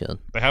Yeah. that midfield.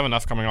 They have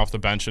enough coming off the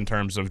bench in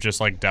terms of just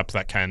like depth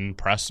that can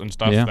press and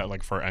stuff. Yeah. That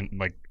like for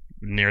like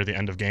near the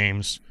end of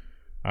games.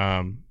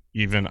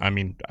 Even I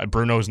mean,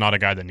 Bruno is not a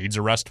guy that needs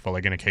a rest, but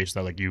like in a case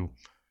that like you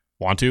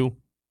want to,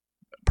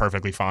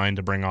 perfectly fine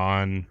to bring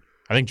on.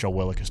 I think Joe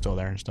Willock is still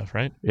there and stuff,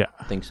 right? Yeah.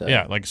 I think so.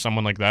 Yeah, like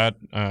someone like that.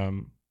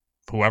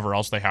 Whoever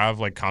else they have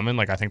like coming,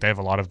 like I think they have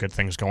a lot of good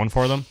things going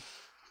for them.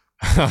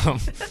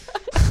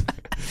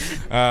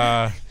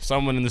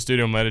 Someone in the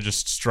studio might have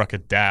just struck a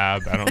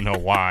dab. I don't know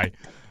why.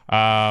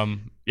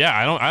 Yeah,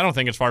 I don't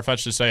think it's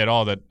far-fetched to say at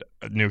all that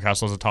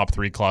Newcastle is a top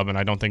 3 club, and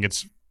I don't think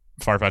it's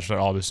far-fetched at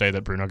all to say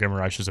that Bruno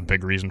Guimaraes is a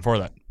big reason for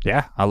that.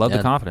 Yeah, I love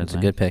the confidence. It's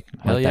a good pick.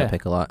 I Hell like yeah. that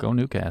pick a lot. Go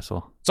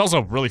Newcastle. It's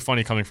also really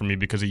funny coming from me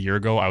because a year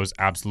ago I was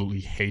absolutely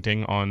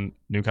hating on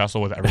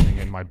Newcastle with everything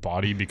in my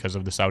body because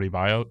of the Saudi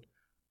buyout.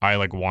 I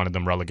like wanted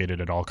them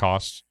relegated at all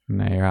costs.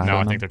 Now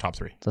I think they're top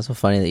 3. It's also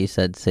funny that you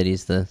said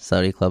City's the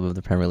Saudi club of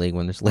the Premier League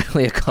when there's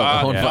literally a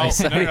club owned by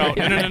Saudi.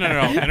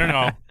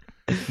 No.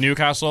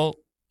 Newcastle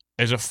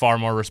is a far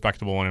more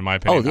respectable one in my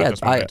opinion. At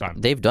this moment in time.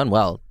 They've done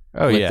well.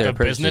 Oh, with yeah. their The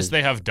business purchases.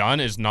 they have done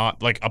is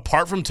not like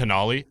apart from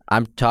Tonali.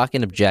 I'm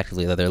talking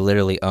objectively that they're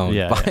literally owned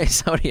by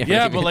Saudi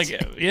Arabians.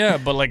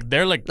 But like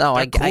they're like No,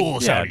 they're I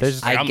cool. Yeah,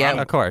 Saudis. I get-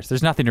 of course.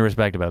 There's nothing to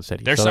respect about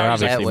City. They're so they're Saudis,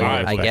 obviously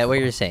fine. I get what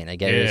you're saying. I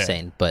get what you're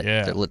saying, but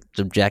they're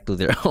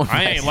objectively they're owned.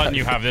 I ain't letting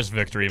you have this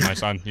victory, my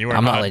son.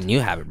 I'm not letting you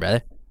have it,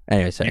 brother.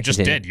 Anyway, sorry. You just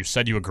continue. did. You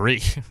said you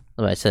agree.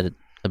 Well, I said it.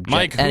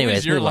 Mike, who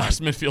is your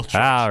last midfield choice?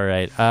 All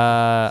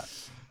right.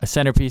 A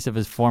centerpiece of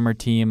his former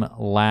team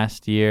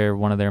last year,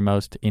 one of their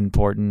most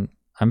important.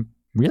 I'm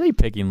really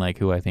picking like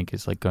who I think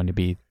is like going to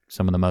be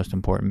some of the most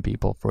important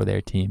people for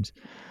their teams.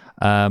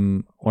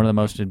 One of the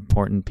most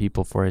important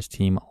people for his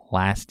team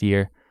last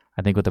year,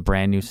 I think with a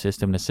brand new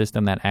system, the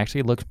system that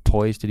actually looks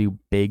poised to do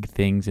big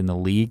things in the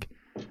league.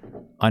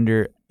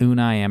 Under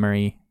Unai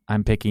Emery,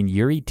 I'm picking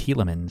Yuri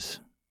Tielemans.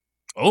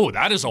 Oh,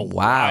 that is a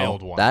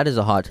wild one. That is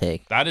a hot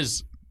take. That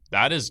is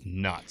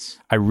nuts.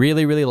 I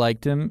really, really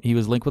liked him. He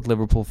was linked with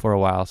Liverpool for a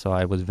while, so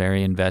I was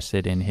very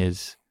invested in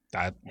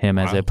him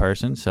as a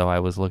person. So I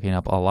was looking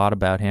up a lot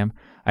about him.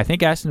 I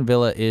think Aston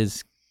Villa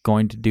is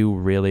going to do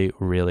really,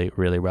 really,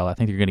 really well. I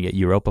think they're going to get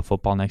Europa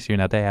football next year.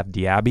 Now they have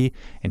Diaby,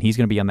 and he's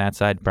going to be on that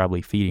side,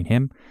 probably feeding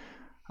him.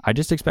 I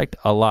just expect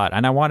a lot,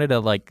 and I wanted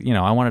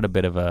a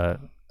bit of a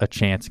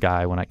chance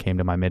guy when it came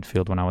to my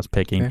midfield when I was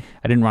picking. Fair.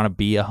 I didn't want to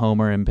be a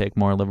homer and pick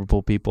more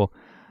Liverpool people.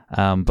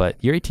 But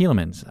Yuri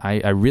Tielemans,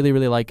 I really,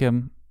 really like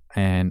him,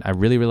 and I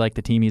really, really like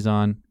the team he's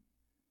on.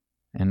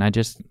 And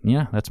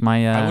that's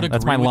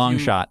my long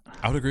shot.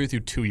 I would agree with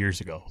you 2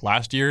 years ago.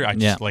 Last year,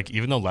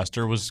 even though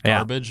Leicester was Yeah.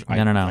 garbage,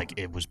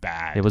 it was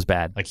bad. It was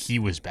bad. Like he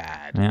was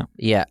bad. Yeah.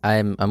 Yeah,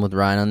 I'm with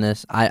Ryan on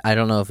this. I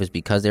don't know if it's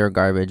because they were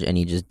garbage and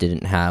he just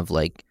didn't have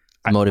like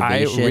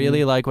motivation. I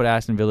really like what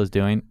Aston Villa's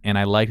doing, and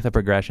I like the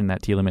progression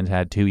that Tielemans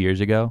had 2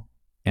 years ago.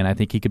 And I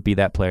think he could be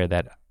that player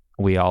that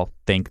we all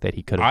think that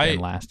he could have been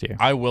last year.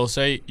 I will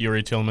say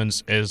Yuri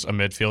Tillmans is a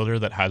midfielder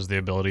that has the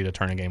ability to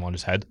turn a game on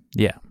his head.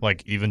 Yeah.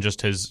 Like, even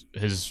just his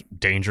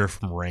danger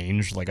from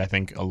range, like, I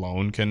think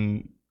alone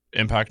can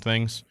impact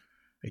things.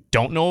 I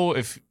don't know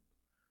if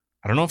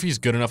he's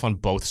good enough on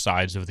both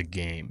sides of the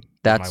game.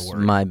 That's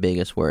my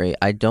biggest worry.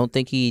 I don't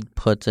think he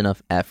puts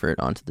enough effort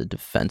onto the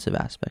defensive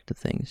aspect of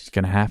things. He's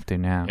gonna have to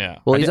now. Yeah.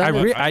 Well,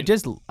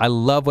 I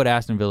love what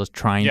Aston Villa is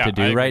trying to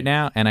do right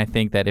now, and I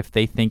think that if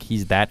they think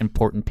he's that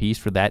important piece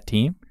for that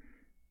team,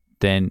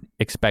 then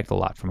expect a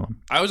lot from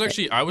him. I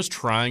was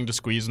trying to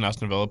squeeze an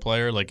Aston Villa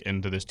player like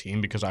into this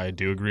team because I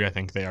do agree. I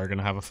think they are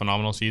gonna have a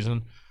phenomenal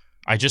season.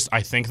 I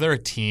think they're a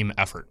team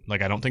effort.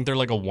 Like, I don't think they're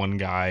like a one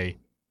guy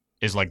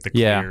is like the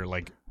clear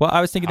like. Well,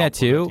 I was thinking that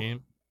too.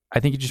 I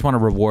think you just want to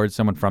reward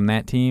someone from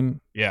that team.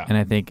 Yeah. And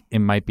I think it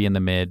might be in the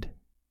mid.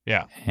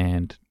 Yeah.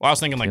 And I was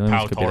thinking like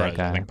Pau Torres.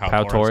 I think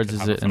Pau Torres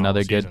is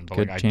another good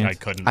chance.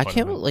 I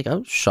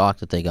was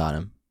shocked that they got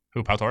him.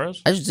 Who, Pau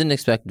Torres? I just didn't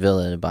expect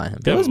Villa to buy him.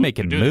 Villa's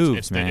making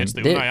moves, man. It's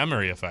the Unai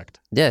Emery effect.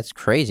 Yeah, it's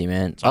crazy,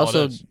 man.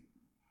 Also,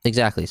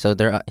 exactly. So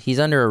he's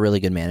under a really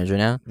good manager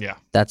now. Yeah.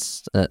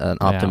 That's an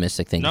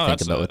optimistic thing to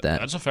think about with that.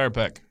 That's a fair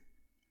pick.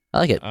 I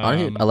like it.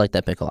 Honestly, I like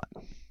that pick a lot.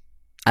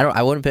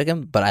 I wouldn't pick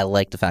him, but I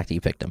like the fact that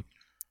you picked him.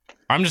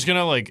 I'm just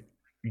gonna like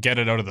get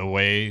it out of the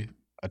way,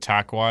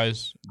 attack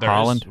wise.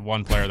 Haaland. There's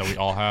one player that we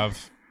all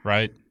have,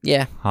 right?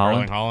 Yeah,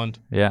 Erling Haaland.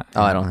 Yeah.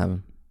 Oh, I don't have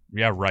him.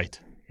 Yeah, right.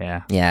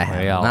 Yeah. Yeah. I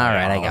have him. All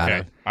right, I got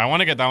him. I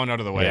want to get that one out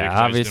of the way. Yeah,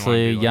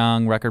 obviously,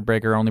 young record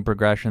breaker, only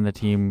progression. The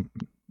team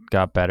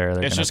got better.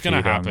 It's just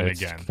gonna happen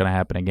again. It's gonna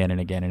happen again and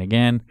again and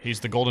again.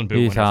 He's the Golden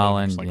Boot winner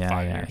Haaland. for like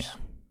 5 years.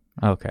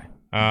 Yeah. Okay.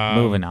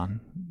 Moving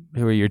on.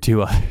 Who are your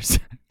two others?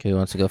 Okay, who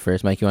wants to go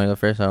first? Mike, you want to go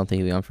first? I don't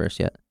think you've gone first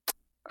yet.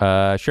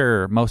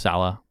 Sure. Mo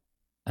Salah.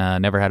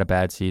 Never had a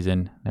bad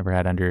season. Never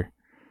had under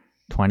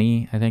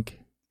 20, I think.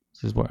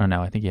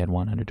 I think he had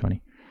one under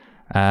 20.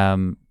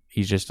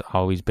 He's just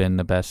always been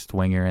the best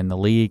winger in the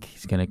league.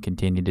 He's going to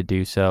continue to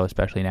do so,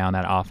 especially now in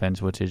that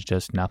offense, which is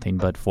just nothing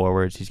but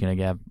forwards. He's going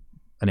to have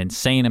an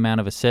insane amount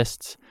of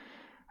assists.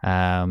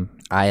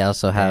 I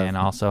also have... And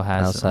also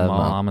has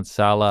Mohamed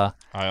Salah.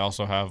 I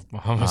also have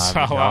Mohamed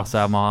Salah.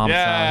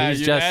 Salah.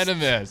 He's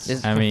unanimous.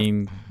 Just... I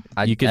mean,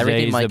 you could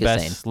say he's the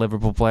best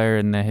Liverpool player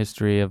in the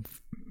history of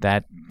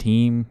that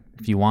team,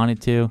 if you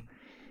wanted to.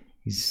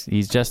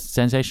 He's just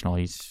sensational.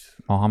 He's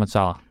Mohamed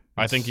Salah.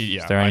 I think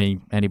Is there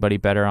anybody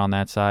better on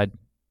that side?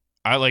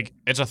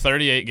 It's a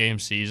 38-game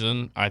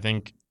season. I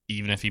think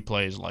even if he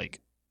plays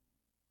like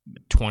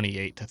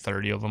 28 to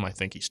 30 of them, I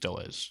think he still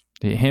is.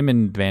 Him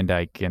and Van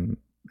Dijk and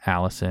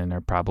Allison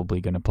are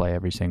probably going to play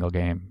every single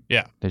game.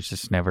 Yeah. They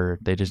just never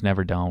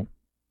don't.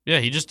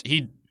 Yeah,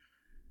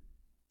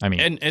 I mean,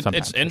 and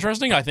it's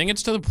interesting. I think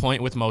it's to the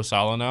point with Mo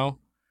Salah now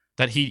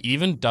that he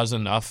even does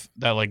enough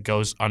that like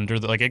goes under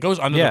the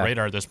the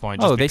radar at this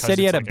point. They said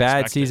he had a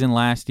bad season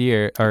last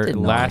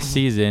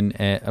season.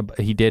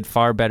 He did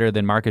far better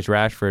than Marcus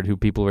Rashford, who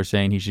people were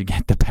saying he should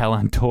get the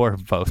Ballon d'Or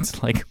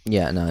votes. Like,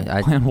 yeah, no,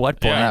 at what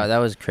point? Yeah, that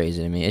was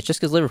crazy to me. It's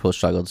just because Liverpool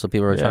struggled, so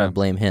people were trying to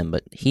blame him,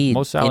 but he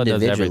Mo Salah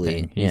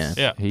individually, does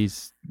everything.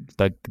 He's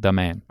the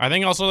man. I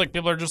think also like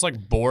people are just like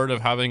bored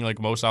of having like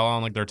Mo Salah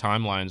on like their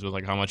timelines with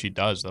like how much he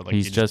does. That like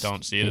you just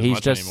don't see it as much anymore.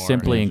 He's just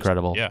simply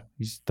incredible. Yeah,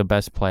 he's the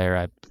best player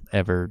I've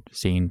ever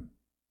seen.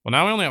 Well,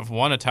 now we only have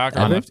one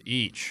attacker left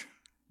each,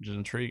 which is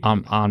intriguing.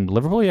 On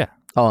Liverpool, yeah.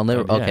 Oh, on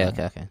Liverpool.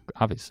 Okay.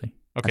 Obviously.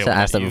 Okay.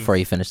 I asked that before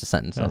you finished the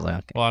sentence. I was like,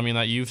 okay. Well, I mean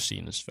that you've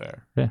seen is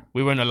fair. Yeah.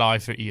 We weren't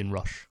alive for Ian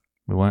Rush.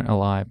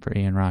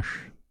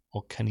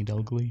 Or Kenny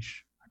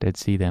Dalglish. I did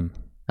see them.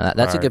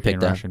 That's a good pick,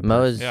 though.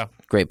 Mo is a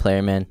great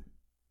player, man.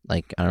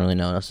 Like, I don't really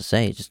know what else to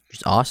say. He's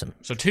awesome.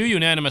 So 2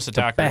 unanimous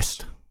attackers. The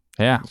best.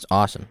 Yeah. It's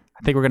awesome.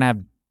 I think we're going to have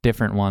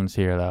different ones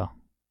here, though.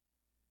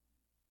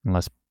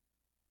 Unless...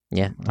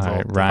 Yeah. All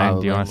right,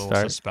 Ryan, do you want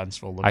to start?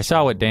 I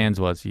saw what Dan's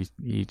was.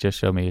 He just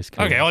showed me his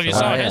code. Okay, well, if you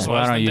saw his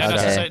was, then Dan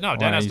has to say... No,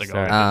 Dan has to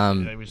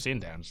go. We've seen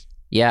Dan's.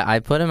 Yeah, I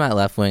put him at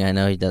left wing. I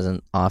know he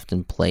doesn't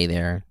often play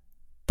there,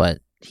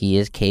 but he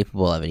is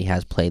capable of it. He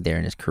has played there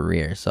in his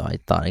career, so I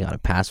thought I got to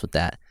pass with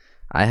that.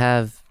 I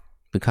have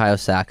Bukayo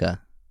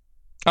Saka.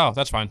 Oh,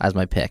 that's fine. As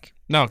my pick.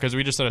 No, because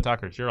we just said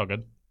attackers. You're all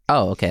good.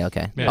 Oh, okay.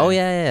 Yeah. Oh,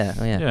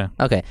 yeah.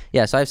 Okay,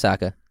 yeah, so I have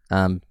Saka.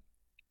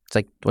 It's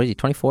like, what is he,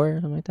 24 or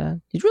something like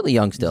that? He's really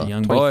young still. He's a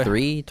young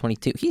 23,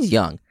 22. He's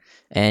young.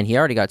 And he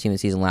already got team of the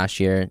season last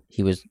year.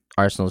 He was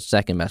Arsenal's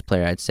second best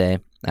player, I'd say,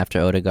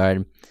 after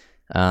Odegaard.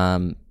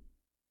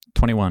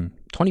 21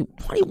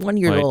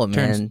 years old,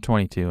 man. Turns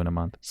 22 in a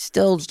month.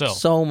 Still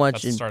so much.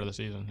 That's the start of the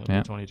season. He'll be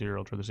a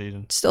 22-year-old for the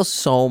season. Still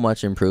so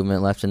much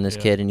improvement left in this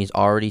kid, and he's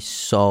already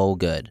so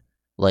good.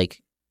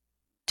 Like,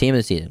 team of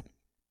the season.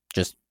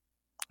 Just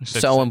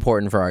so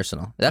important for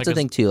Arsenal. That's the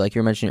thing, too. Like you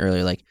were mentioning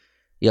earlier, like,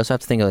 you also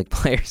have to think of like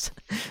players.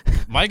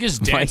 Mike is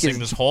dancing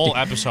this whole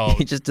episode.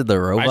 He just did the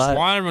robot. I just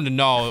want everyone to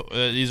know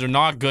these are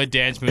not good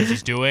dance moves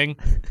he's doing.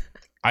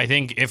 I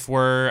think if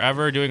we're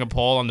ever doing a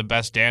poll on the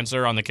best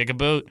dancer on the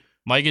Kick-A-Boot,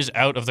 Mike is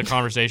out of the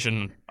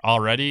conversation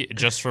already,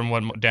 just from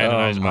what Dan and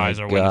I's eyes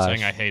are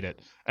witnessing. I hate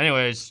it.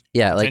 Anyways,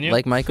 yeah, continue.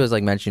 like Mike was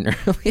like mentioning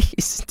earlier,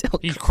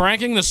 he's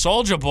cranking the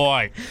Soldier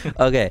Boy.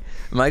 Okay,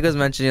 Mike was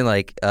mentioning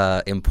like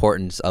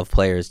importance of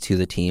players to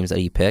the teams that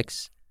he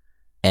picks,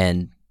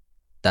 and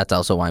that's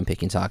also why I'm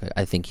picking Saka.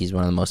 I think he's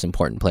one of the most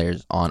important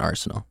players on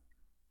Arsenal.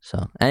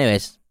 So,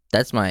 anyways,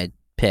 that's my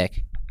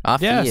pick.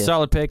 Off to you.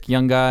 Solid pick,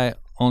 young guy,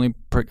 only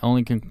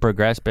can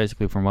progress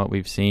basically from what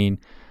we've seen.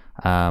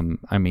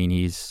 I mean,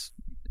 he's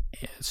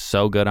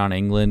so good on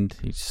England.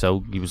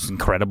 He was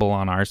incredible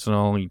on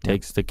Arsenal. He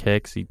takes the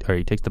kicks, he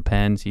takes the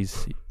pens. He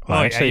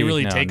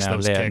really takes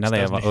those kicks. Now they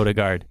have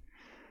Odegaard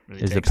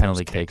Really is the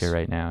penalty taker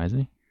right now, isn't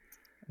he?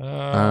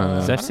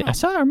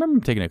 I remember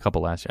him taking a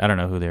couple last year. I don't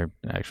know who their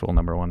actual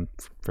number one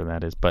for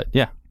that is, but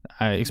yeah,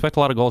 I expect a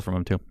lot of goals from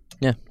him too.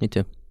 Yeah, me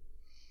too.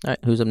 All right,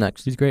 who's up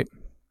next? He's great.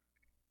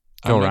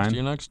 Go, Ryan.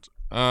 You're next.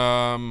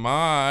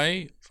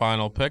 My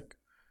final pick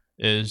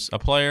is a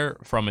player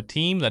from a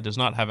team that does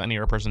not have any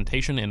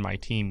representation in my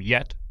team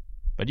yet,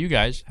 but you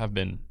guys have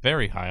been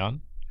very high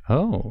on.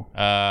 Oh.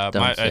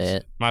 Don't say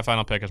it. My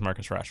final pick is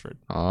Marcus Rashford.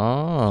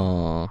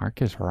 Oh.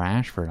 Marcus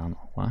Rashford on the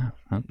left.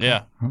 Okay.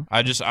 Yeah.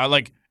 I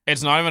like,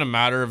 it's not even a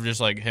matter of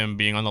just like him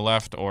being on the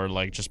left or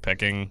like just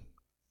picking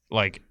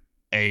like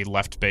a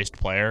left-based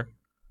player.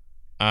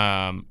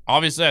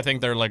 Obviously I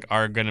think they're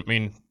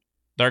gonna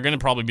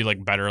probably be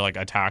like better like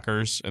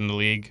attackers in the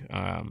league.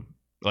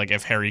 Like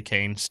if Harry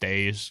Kane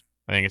stays,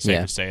 I think it's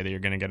safe to say that you're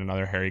gonna get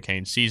another Harry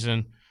Kane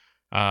season.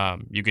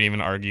 You could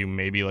even argue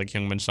maybe like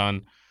Heung-min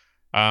Son.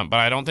 But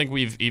I don't think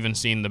we've even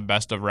seen the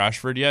best of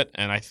Rashford yet,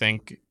 and I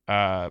think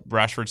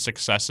Rashford's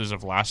successes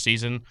of last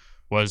season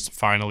was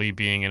finally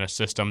being in a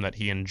system that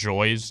he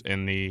enjoys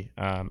in the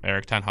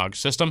Erik ten Hag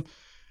system.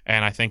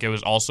 And I think it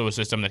was also a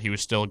system that he was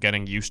still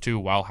getting used to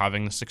while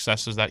having the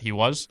successes that he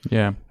was.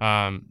 Yeah.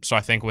 So I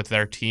think with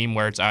their team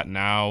where it's at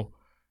now,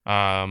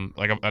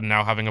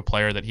 now having a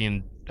player that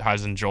he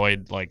has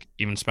enjoyed, like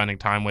even spending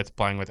time with,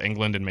 playing with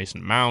England and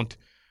Mason Mount,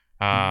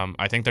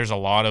 I think there's a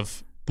lot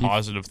of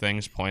positive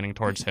things pointing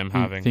towards him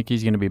having. I think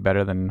he's going to be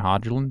better than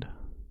Hodgland.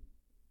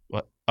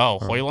 What? Oh,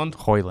 Højlund?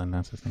 Højlund,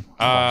 that's his name.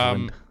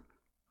 I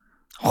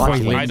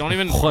don't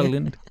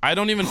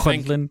even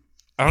think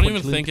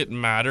it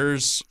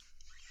matters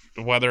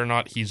whether or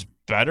not he's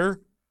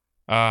better,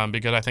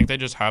 because I think they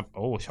just have.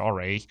 Oh,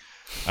 sorry.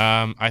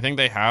 I think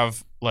they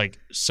have like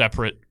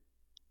separate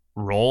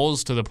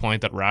roles to the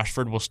point that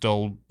Rashford will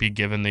still be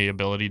given the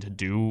ability to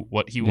do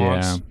what he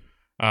wants.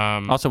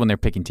 Also, when they're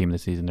picking team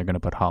this season, they're going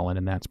to put Haaland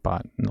in that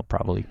spot, and they'll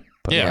probably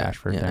put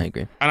Rashford there. I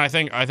agree. And I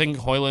think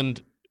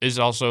Højlund is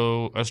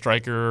also a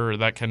striker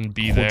that can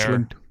be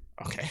there.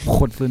 Okay.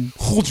 Højlund.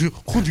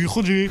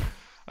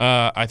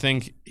 I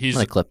think he's. I'm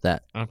gonna clip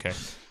that. Okay.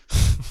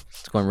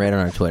 It's going right on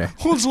our Twitter.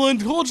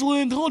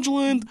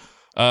 Højlund.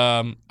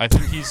 I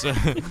think he's.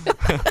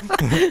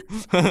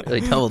 Really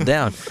doubled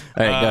down.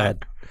 All right, go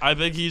ahead. I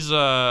think he's.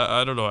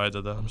 I don't know why I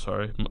did that. I'm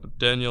sorry.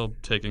 Daniel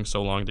taking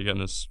so long to get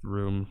in this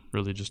room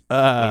really just.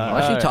 Why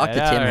don't you talk to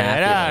Tim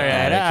after?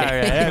 All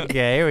right.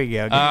 Okay, here we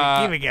go.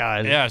 Keep it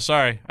going. Yeah,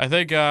 sorry. I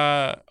think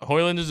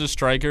Højlund is a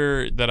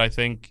striker that I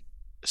think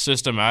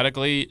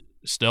systematically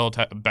still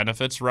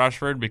benefits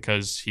Rashford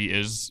because he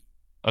is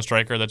a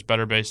striker that's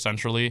better based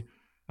centrally.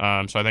 So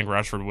I think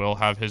Rashford will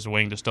have his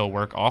wing to still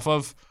work off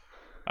of.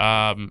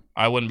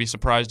 I wouldn't be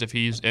surprised if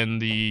he's in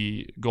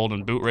the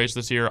Golden Boot race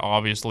this year.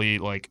 Obviously,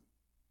 like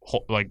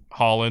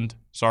Haaland,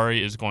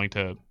 is going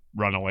to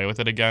run away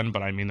with it again.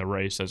 But I mean the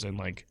race as in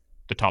like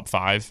the top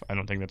 5. I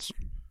don't think that's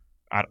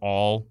at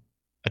all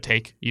a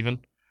take even.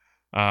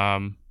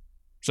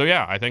 So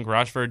yeah, I think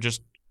Rashford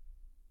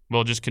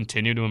will just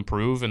continue to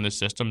improve in this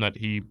system that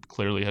he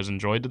clearly has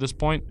enjoyed to this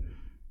point.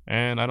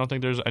 And I don't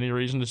think there's any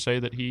reason to say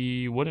that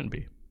he wouldn't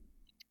be.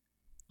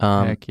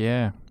 Heck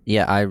yeah.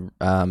 Yeah,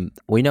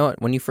 we know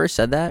when you first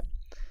said that,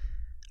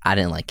 I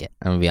didn't like it.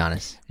 I'm gonna be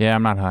honest. Yeah,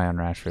 I'm not high on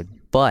Rashford.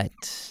 But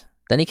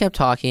then he kept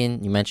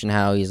talking. You mentioned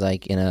how he's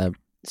like in a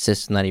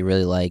system that he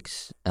really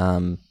likes.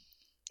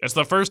 It's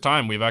the first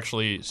time we've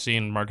actually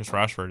seen Marcus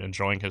Rashford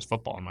enjoying his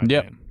football, in my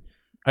opinion.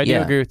 I do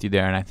agree with you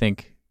there, and I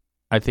think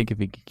if he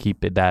could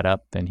keep that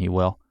up, then he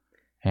will.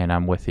 And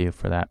I'm with you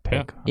for that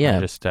pick. Yeah.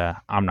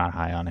 I'm not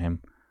high on him.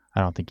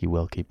 I don't think he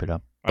will keep it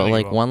up. But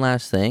like one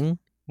last thing,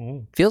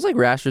 feels like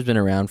Rashford's been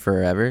around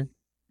forever.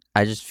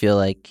 I just feel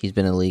like he's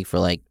been in the league for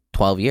like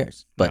 12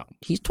 years, but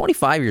he's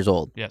 25 years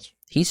old. Yes.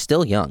 He's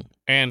still young.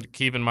 And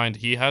keep in mind,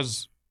 he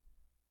has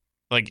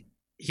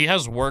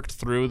worked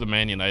through the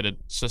Man United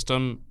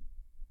system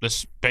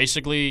this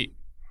basically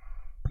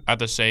at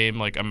the same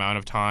like amount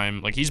of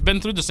time. Like he's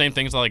been through the same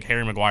things that like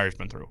Harry Maguire's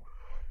been through.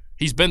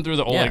 He's been through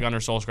the Ole Gunnar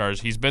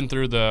Solskjaers. He's been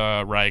through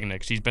the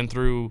Ragnicks. He's been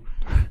through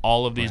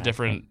all of these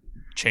different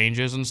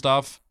changes and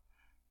stuff.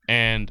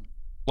 And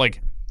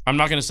like, I'm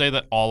not going to say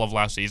that all of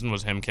last season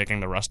was him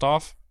kicking the rust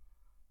off,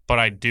 but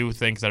I do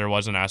think there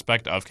was an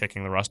aspect of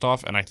kicking the rust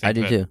off. And I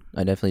think too.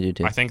 I definitely do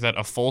too. I think that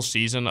a full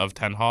season of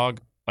Ten Hag,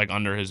 like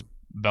under his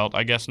belt,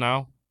 I guess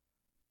now,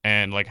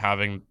 and like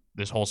having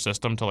this whole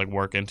system to like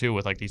work into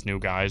with like these new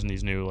guys and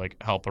these new like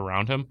help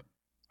around him,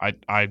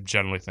 I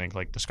generally think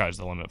like the sky's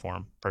the limit for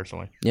him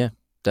personally. Yeah,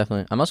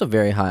 definitely. I'm also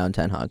very high on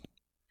Ten Hag.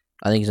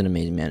 I think he's an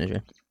amazing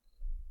manager.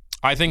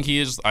 I think he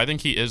is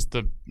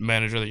the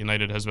manager that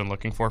United has been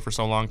looking for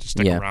so long to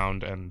stick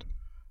around and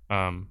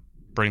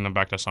bring them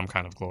back to some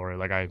kind of glory.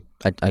 Like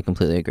I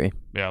completely agree.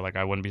 Yeah, like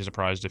I wouldn't be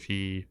surprised if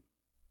he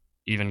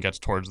even gets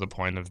towards the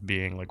point of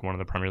being like one of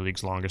the Premier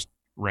League's longest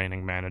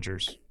reigning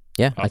managers.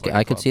 Yeah,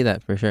 I could see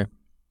that for sure.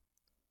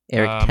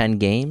 Eric, 10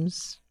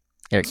 games?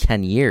 Eric,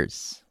 10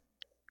 years.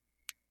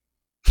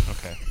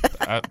 Okay,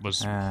 that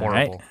was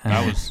horrible.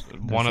 That was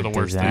one of the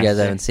worst You things. guys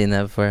haven't seen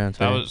that before? On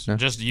Twitter? That was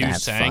just you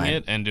That's saying fine.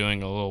 it and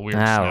doing a little weird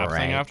snap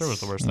thing after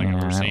was the worst thing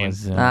I've ever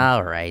seen.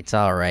 All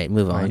right.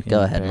 Move on.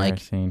 Go ahead,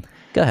 Mike.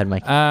 Go ahead,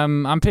 Mike.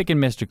 I'm picking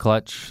Mr.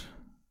 Clutch.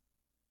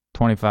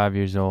 25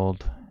 years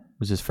old. It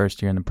was his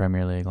first year in the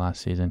Premier League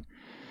last season.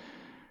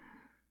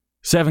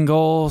 7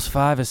 goals,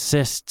 5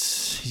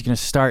 assists. He's going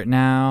to start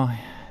now.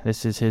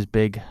 This is his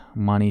big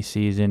money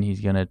season.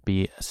 He's going to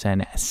be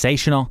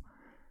sensational.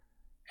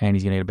 And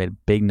he's going to get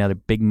another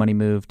big money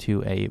move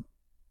to a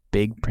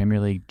big Premier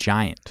League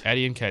giant.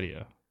 Eddie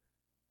Nketiah.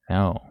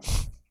 No.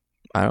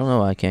 I don't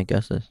know. I can't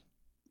guess this.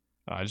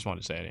 I just wanted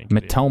to say Eddie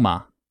Nketiah.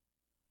 Matoma.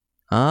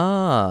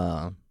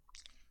 Ah.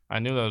 I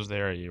knew that was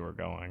there you were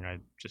going.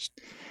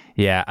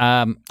 Yeah.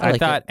 I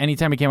thought it.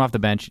 anytime he came off the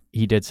bench,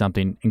 he did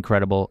something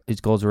incredible. His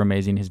goals were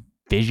amazing. His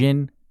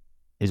vision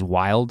is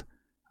wild.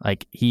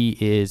 Like he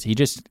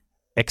just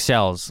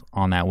excels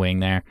on that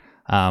wing there.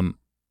 I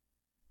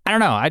don't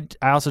know.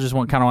 I also just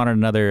kind of wanted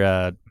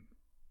another,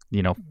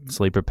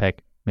 sleeper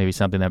pick, maybe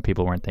something that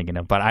people weren't thinking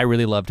of. But I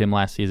really loved him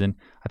last season.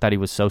 I thought he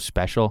was so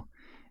special.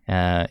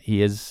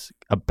 He is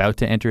about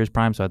to enter his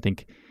prime, so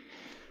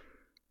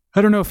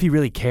I don't know if he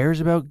really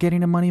cares about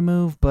getting a money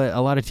move, but a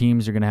lot of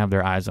teams are going to have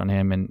their eyes on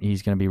him, and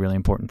he's going to be really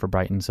important for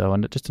Brighton. So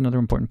just another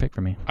important pick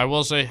for me. I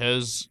will say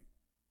his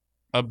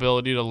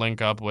ability to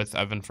link up with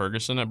Evan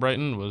Ferguson at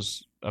Brighton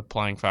was a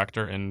playing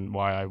factor in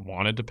why I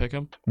wanted to pick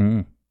him.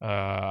 Mm.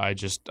 I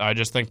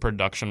just think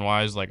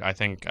production-wise, like I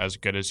think as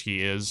good as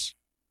he is,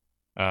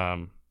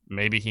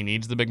 maybe he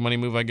needs the big money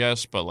move, I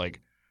guess. But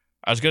like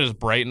as good as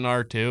Brighton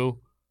are too,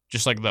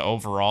 just like the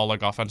overall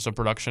like offensive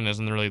production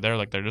isn't really there.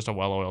 Like they're just a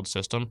well-oiled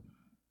system.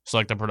 So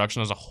like the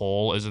production as a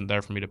whole isn't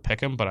there for me to pick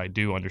him, but I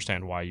do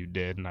understand why you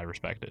did, and I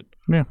respect it.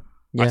 Yeah.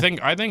 I think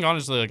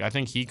honestly, like I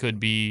think he could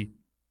be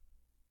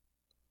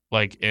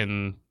like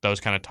in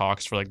those kind of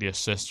talks for like the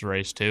assist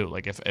race too.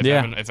 Like if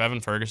Evan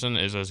Ferguson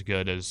is as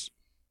good as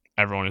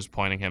everyone is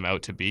pointing him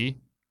out to be,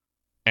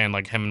 and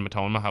like him and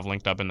Matoma have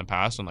linked up in the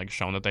past and like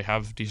shown that they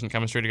have decent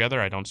chemistry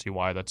together, I don't see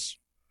why that's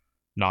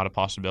not a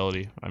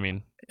possibility. I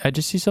mean, I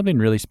just see something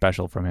really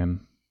special from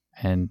him,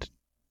 and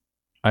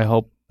I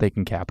hope they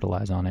can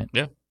capitalize on it.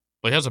 Yeah.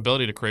 Well, he has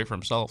ability to create for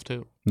himself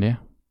too. Yeah.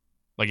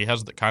 Like he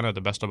has kind of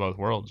the best of both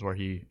worlds, where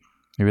he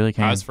really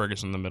can. Has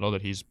Ferguson in the middle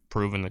that he's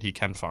proven that he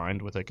can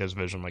find with like his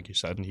vision, like you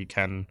said, and he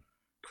can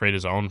create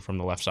his own from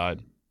the left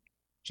side.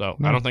 So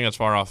I don't think that's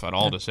far off at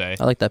all to say.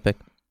 I like that pick.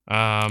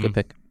 Good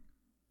pick.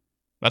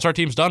 That's our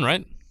team's done,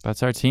 right?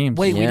 That's our team.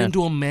 Wait, we didn't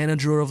do a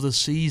manager of the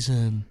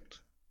season.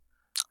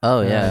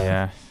 Oh yeah,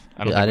 yeah.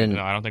 I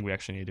don't think we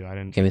actually need to. I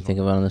didn't. Can we think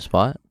of it on the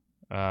spot?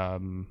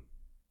 Unai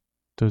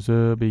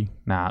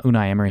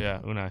Emery. Yeah,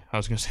 Unai. I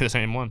was gonna say the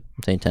same one.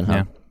 I'm saying Ten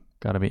Hag. Yeah,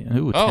 gotta be.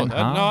 Ooh, no,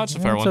 that's a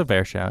fair one. That's a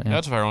fair shout. Yeah.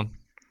 That's a fair one.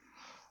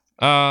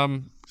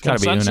 Gotta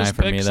be Unai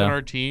for me picks though. in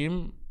our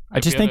team. I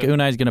just think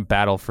Unai's gonna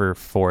battle for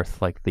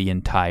fourth like the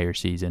entire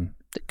season.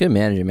 Good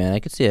manager, man. I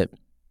could see it.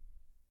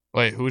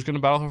 Wait, who's gonna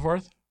battle for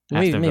fourth?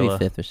 Maybe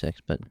fifth or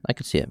sixth, but I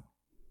could see it.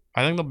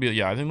 I think they'll be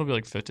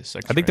like 5th to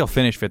 6th. I think they'll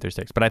finish 5th or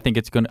 6th, but I think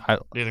it's going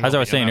to, as I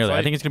was saying earlier,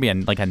 I think it's going to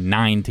be like a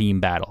 9-team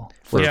battle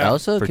for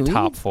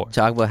top 4.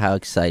 Talk about how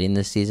exciting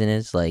this season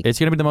is? Like it's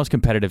going to be the most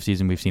competitive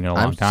season we've seen in a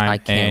long time. I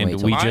can't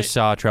wait. We just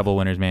saw treble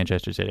winners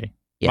Manchester City.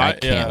 Yeah, I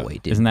can't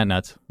wait, dude. Isn't that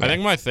nuts? I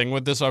think my thing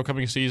with this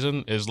upcoming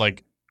season is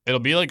like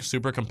it'll be like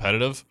super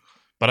competitive,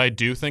 but I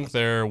do think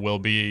there will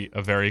be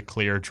a very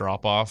clear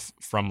drop off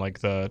from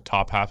like the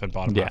top half and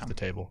bottom half of the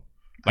table.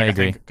 Like, I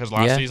agree. Because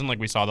last season, like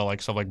we saw the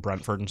likes of like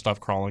Brentford and stuff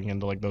crawling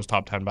into like those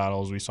top 10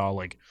 battles. We saw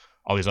like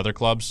all these other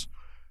clubs.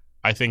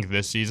 I think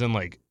this season,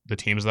 like the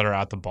teams that are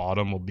at the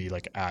bottom will be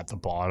like at the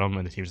bottom,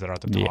 and the teams that are at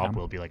the top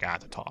will be like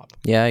at the top.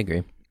 Yeah, I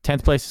agree.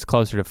 10th place is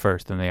closer to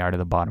first than they are to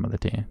the bottom of the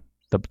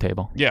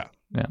table. Yeah.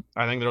 Yeah.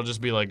 I think there'll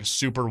just be like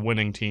super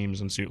winning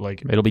teams and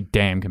like it'll be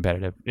damn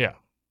competitive. Yeah.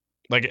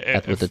 Like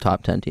with the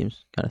top 10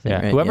 teams kind of thing.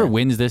 Yeah. Right? Whoever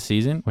wins this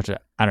season, which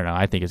I don't know,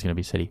 I think it's going to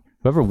be City.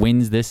 Whoever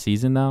wins this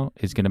season though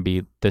is going to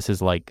be. This is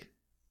like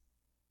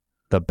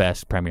the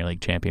best Premier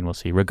League champion we'll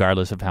see,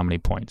 regardless of how many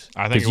points.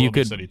 I think it will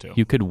be City too.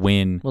 You could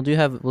win. We'll do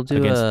against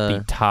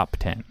the top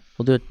 10.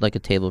 We'll do it like a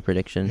table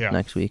prediction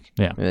next week.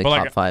 Yeah, maybe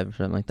like top 5 or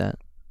something like that.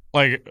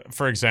 Like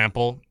for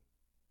example,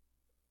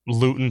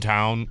 Luton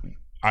Town,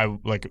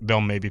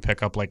 they'll maybe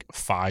pick up like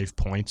 5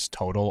 points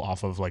total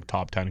off of like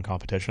top 10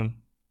 competition.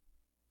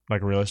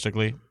 Like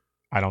realistically,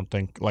 I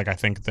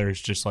think there's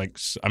just like,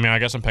 I mean, I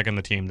guess I'm picking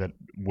the team that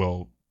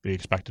will be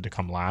expected to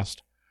come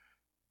last,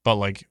 but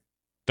like.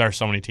 There are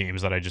so many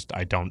teams that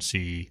I don't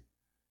see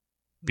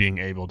being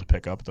able to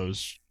pick up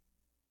those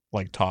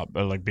like top,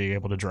 like being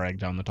able to drag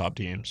down the top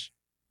teams.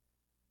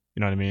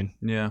 You know what I mean?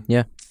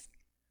 Yeah.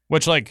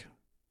 Which like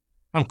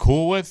I'm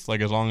cool with,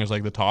 like as long as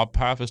like the top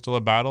half is still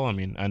a battle. I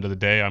mean, end of the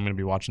day, I'm going to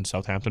be watching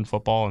Southampton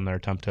football in their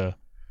attempt to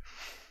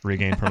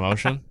regain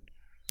promotion.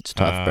 It's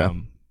tough,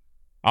 bro.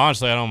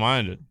 Honestly, I don't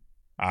mind it.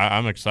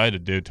 I'm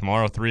excited, dude.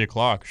 Tomorrow,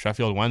 3:00,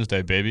 Sheffield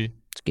Wednesday, baby.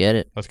 Let's get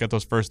it. Let's get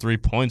those first 3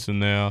 points in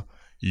there.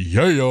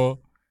 Yeah.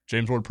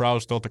 James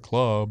Ward-Prowse still at the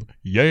club.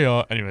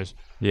 Yeah. Anyways.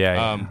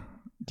 Yeah.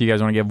 Do you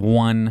guys want to give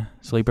one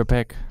sleeper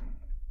pick?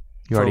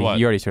 You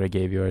already sort of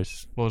gave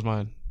yours. What was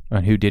mine?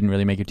 On who didn't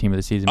really make your team of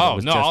the season. Oh, but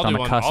was no, just I'll on do the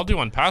one. cusp. I'll do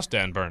one past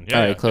Dan Burn. Yeah,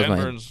 All right, close Dan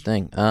my Burns.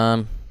 thing.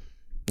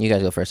 You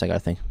guys go first. I got to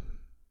think.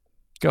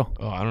 Go.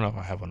 Oh, I don't know if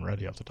I have one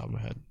ready off the top of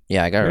my head.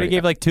 Yeah, I got it. I already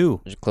gave like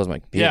 2. Just close my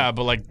computer. Yeah,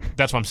 but like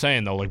that's what I'm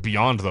saying though. Like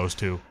beyond those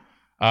 2.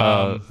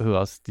 Who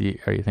else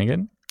are you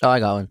thinking? Oh, I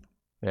got one.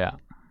 Yeah.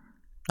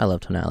 I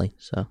love Tonali,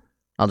 so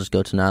I'll just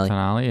go Tonali.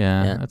 Tonali,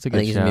 yeah. That's a good I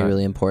think he's going to be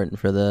really important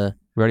for the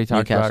We already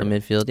talked Newcastle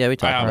about midfield. Yeah, we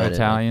talked about it.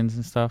 Italians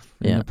and stuff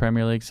in the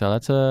Premier League, so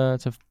it's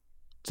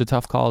a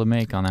tough call to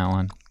make on that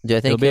one. Do I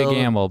think it'll be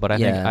a gamble, but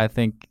I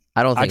think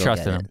I don't think I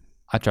trust in him.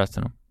 I trust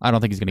in him. I don't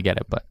think he's going to get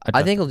it, but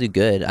I think he'll do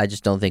good. I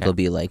just don't think he'll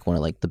be like one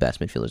of like the best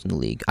midfielders in the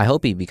league. I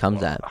hope he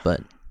becomes that,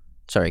 but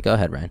sorry, go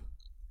ahead, Ryan.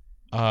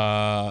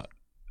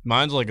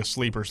 Mine's like a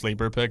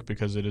sleeper pick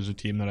because it is a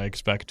team that I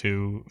expect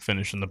to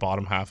finish in the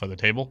bottom half of the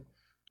table.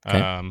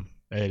 Okay.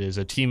 It is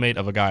a teammate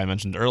of a guy I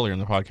mentioned earlier in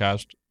the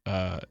podcast,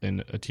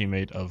 and a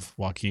teammate of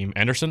Joaquim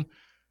Anderson.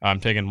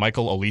 I'm taking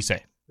Michael Olise.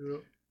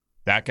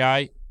 That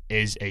guy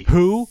is a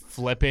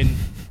flipping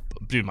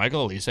dude.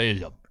 Michael Olise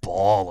is a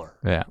baller.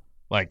 Yeah.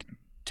 Like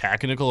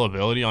technical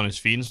ability on his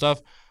feet and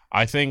stuff.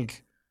 I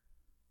think,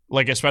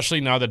 like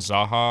especially now that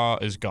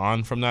Zaha is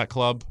gone from that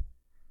club,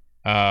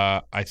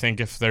 I think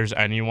if there's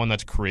anyone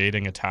that's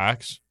creating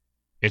attacks,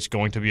 it's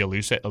going to be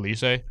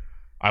Olise.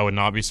 I would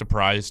not be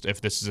surprised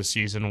if this is a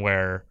season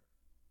where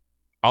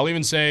I'll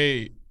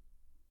say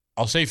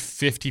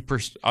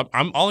 50%.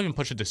 I'll even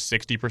push it to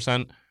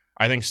 60%.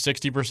 I think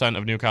 60%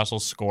 of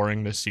Newcastle's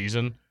scoring this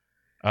season,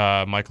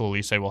 Michael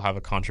Olise will have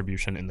a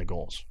contribution in the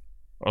goals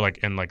or like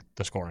in like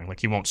the scoring. Like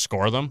he won't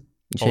score them.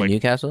 You said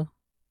Newcastle?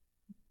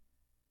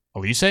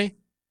 Olise?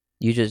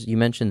 You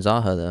mentioned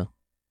Zaha though.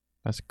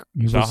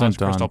 Zaha's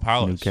Crystal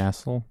Palace.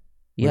 Newcastle.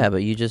 Yeah,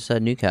 but you just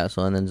said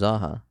Newcastle and then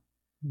Zaha.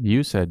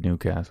 You said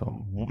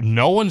Newcastle.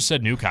 No one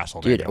said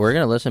Newcastle. Dude, we're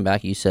going to listen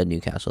back. You said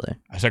Newcastle there.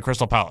 I said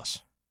Crystal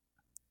Palace.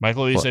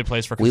 Michael Olise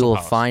plays for Crystal We will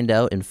Palace. find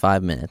out in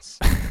 5 minutes.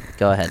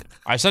 Go ahead.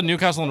 I said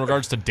Newcastle in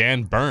regards to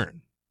Dan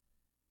Burn.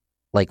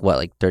 Like what,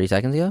 like 30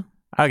 seconds ago?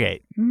 Okay.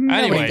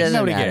 Anyways,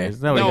 nobody cares.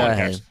 Go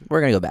ahead.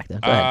 We're going to go back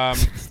then. Go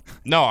ahead.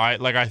 No,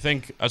 I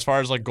think as far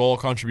as like goal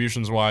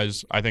contributions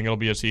wise, I think it'll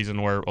be a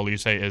season where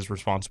Olise is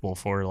responsible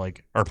for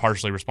or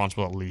partially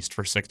responsible at least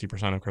for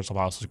 60% of Crystal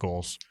Palace's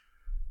goals.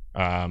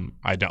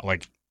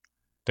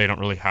 They don't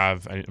really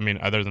have, I mean,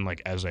 other than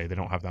like Eze, they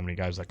don't have that many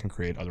guys that can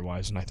create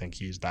otherwise, and I think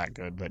he's that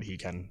good that he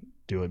can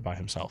do it by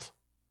himself.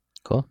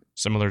 Cool.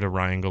 Similar to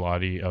Ryan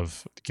Galati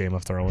of Game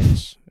of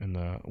Thrones in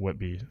the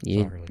Whitby.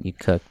 You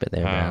cooked it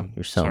there, man.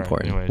 You're so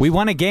important. Anyways. We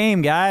won a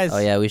game, guys. Oh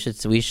yeah, we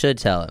should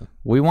tell him.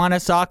 We won a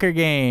soccer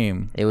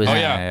game. It was. Oh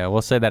yeah.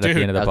 We'll say that at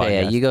the end of the podcast.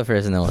 Okay, yeah, you go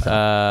first and then we'll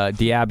talk.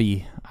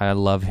 Diaby, I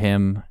love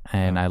him,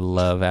 and I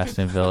love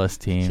Aston Villa's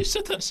team. You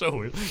said that so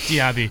weird.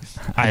 Diaby,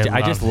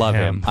 I just love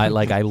him. I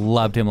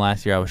loved him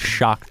last year. I was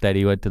shocked that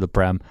he went to the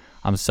Prem.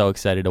 I'm so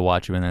excited to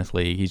watch him in this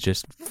league. He's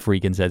just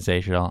freaking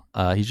sensational.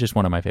 He's just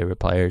one of my favorite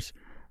players,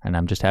 and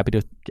I'm just happy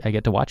I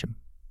get to watch him.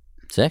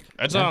 Sick.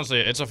 It's honestly,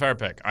 it's a fair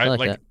pick. I like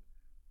that.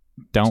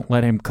 Don't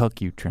let him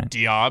cook you, Trent.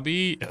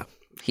 Diaby.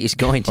 He's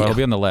going to. He'll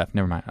be on the left.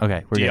 Never mind.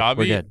 Okay, we're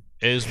good.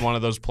 Is one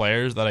of those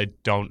players that I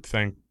don't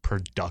think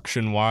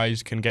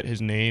production-wise can get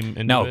his name into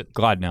it. No,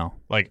 God, no.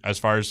 Like, as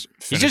far as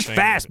finishing, he's just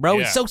fast, bro.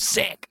 Yeah. He's so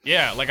sick.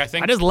 Yeah, like I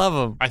just love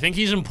him. I think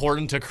he's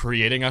important to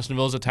creating Aston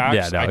Villa's attacks.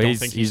 Yeah, no, I don't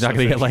think he's not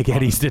going to get like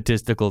any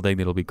statistical thing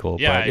that'll be cool.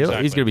 Yeah, but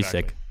exactly, he's going to be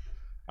sick.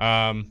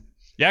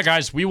 Yeah,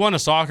 guys, we won a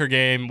soccer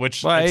game,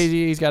 which... Well,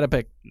 he's got to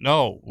pick.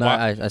 No.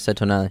 I said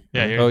Tonali.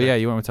 Yeah,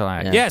 you went with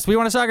Tonali. Yeah. Yes, we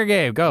won a soccer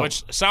game. Go.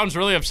 Which sounds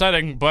really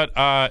upsetting, but...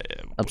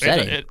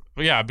 upsetting?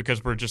 Yeah,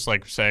 because we're just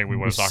like saying we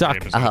won a soccer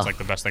game. It's like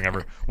the best thing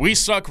ever. We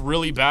suck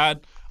really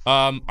bad.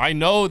 I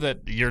know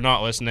that you're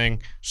not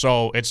listening,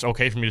 so it's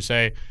okay for me to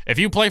say, if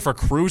you play for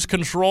Cruise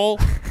Control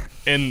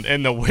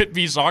in the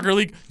Whitby Soccer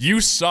League, you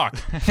suck.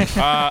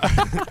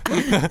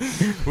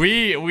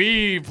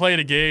 We played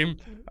a game.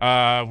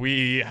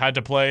 We had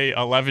to play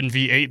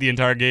 11v8 the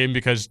entire game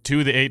because 2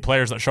 of the 8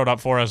 players that showed up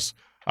for us,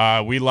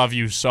 we love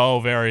you so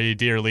very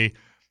dearly.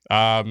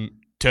 To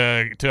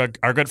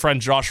our good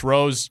friend Josh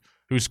Rose,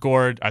 who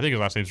scored, I think his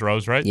last name's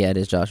Rose, right? Yeah, it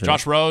is Josh Rose.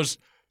 Josh Rose,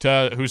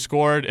 who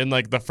scored in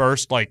like the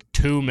first like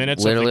 2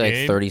 minutes literally of the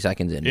game. Like 30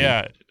 seconds in.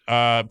 Yeah.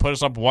 Put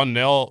us up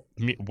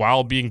 1-0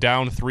 while being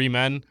down 3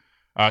 men.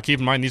 Keep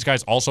in mind, these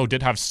guys also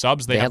did have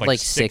subs. They had like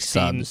 6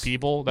 subs.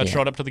 People that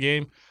showed up to the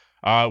game.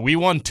 We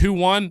won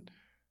 2-1.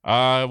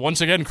 Once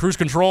again, Cruise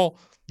Control.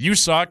 You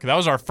suck. That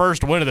was our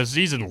first win of the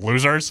season,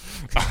 losers.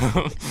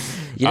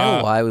 You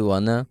know why we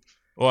won though?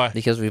 What?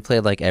 Because we played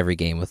like every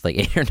game with like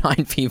 8 or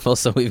 9 people,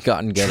 so we've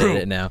gotten good at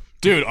it now.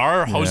 Dude,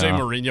 our Jose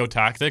Mourinho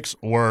tactics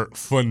were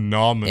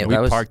phenomenal.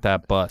 Yeah, We parked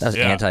that bus. That was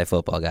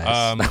anti-football,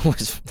 guys. That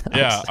was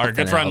our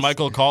good friend else.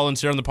 Michael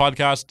Collins here on the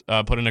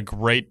podcast put in a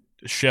great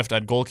shift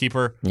at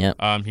goalkeeper. Yeah.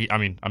 I'm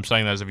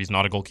saying that as if he's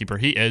not a goalkeeper.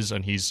 He is,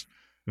 and he's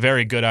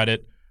very good at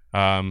it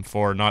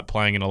for not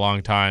playing in a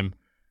long time.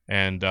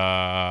 And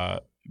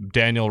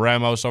Daniel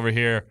Ramos over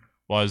here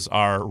was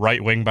our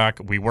right wing back.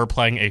 We were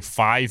playing a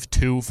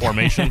 5-2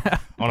 formation. I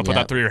want to put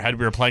that through your head.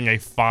 We were playing a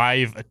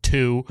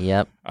 5-2.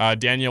 Yep.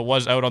 Daniel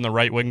was out on the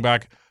right wing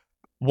back.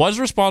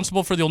 Was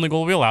responsible for the only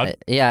goal we allowed.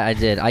 Yeah, I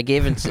did. I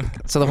gave it.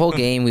 So the whole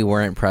game we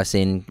weren't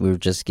pressing. We were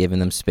just giving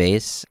them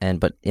space.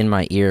 But in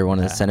my ear, one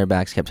of the center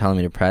backs kept telling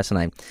me to press, and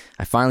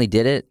I finally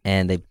did it,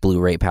 and they blew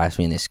right past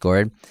me and they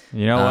scored.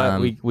 You know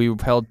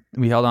what?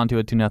 We held on to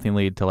a 2-0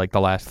 lead to like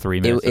the last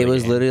 3 minutes. It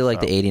was literally like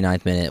the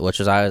 89th minute,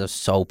 I was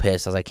so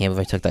pissed. I was like, I can't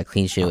believe I took that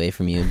clean sheet away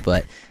from you.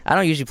 But I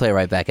don't usually play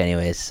right back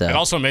anyways. So it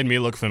also made me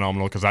look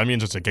phenomenal because that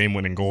means it's a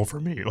game-winning goal for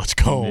me. Let's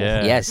go.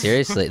 Yeah,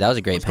 seriously, that was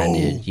a great pen,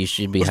 dude. You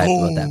should be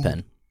hyped about that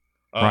pen.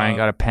 Ryan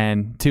got a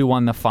pen.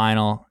 2-1 the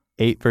final.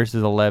 8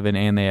 versus 11,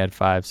 and they had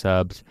 5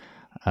 subs.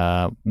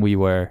 We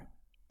were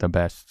the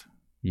best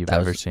you've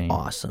ever seen.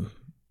 Awesome.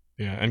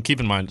 Yeah, and keep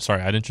in mind,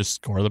 sorry, I didn't just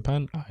score the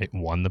pen. I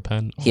won the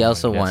pen. He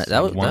also won it.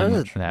 What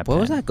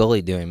was that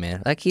goalie doing,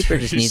 man? That keeper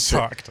just needs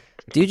sucked. to.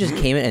 Dude just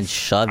came in and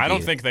shoved. I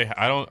don't you. think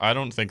I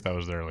don't think that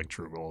was their like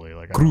true goalie.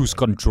 Like Cruise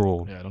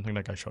control. Yeah, I don't think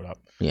that guy showed up.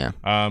 Yeah.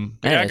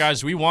 Yeah,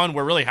 guys, we won.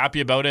 We're really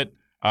happy about it.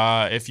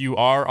 If you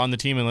are on the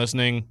team and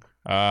listening,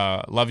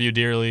 love you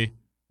dearly.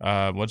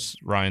 What's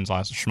Ryan's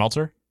last?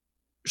 Schmelzer?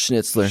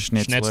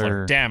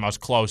 Schnitzler. Damn, I was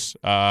close.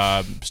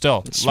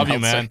 Still, love you,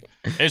 man.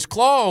 It's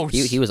close.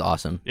 He was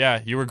awesome.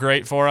 Yeah, you were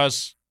great for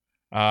us.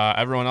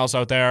 Everyone else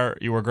out there,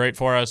 you were great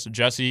for us.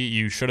 Jesse,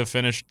 you should have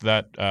finished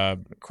that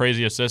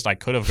crazy assist I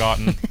could have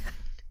gotten.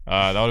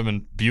 That would have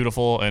been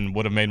beautiful and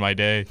would have made my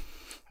day.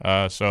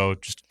 So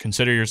just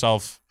consider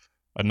yourself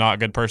a not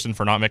good person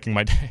for not making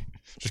my day.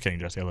 Just kidding,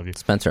 Jesse. I love you.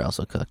 Spencer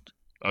also cooked.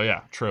 Oh,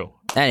 yeah, true.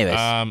 Anyways.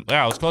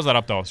 Yeah, let's close that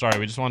up, though. Sorry,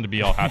 we just wanted to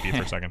be all happy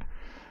for a second.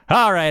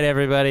 All right,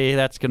 everybody.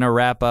 That's going to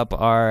wrap up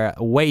our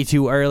way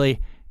too early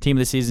Team of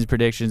the Season's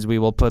predictions. We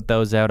will put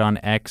those out on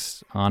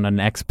X, on an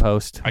X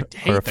post. I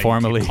hate that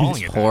formally.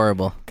 It's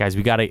horrible. Guys,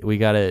 we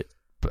gotta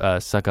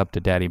suck up to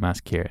Daddy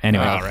Musk here.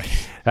 Anyway, all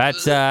right.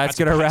 that's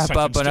going to wrap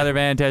up another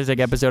fantastic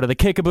episode of the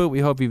Kick-A-Boot. We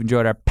hope you've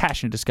enjoyed our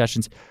passionate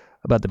discussions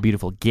about the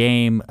beautiful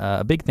game.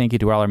 A big thank you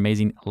to all our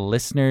amazing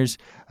listeners,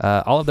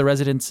 all of the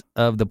residents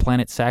of the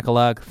planet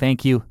Sakalog.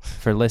 Thank you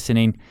for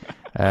listening.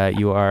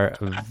 You are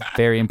a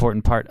very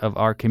important part of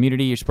our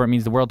community. Your support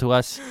means the world to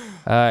us,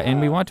 and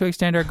we want to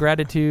extend our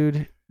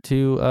gratitude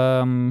to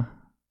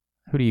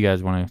who do you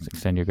guys want to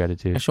extend your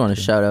gratitude? I just want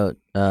to shout out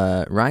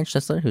Ryan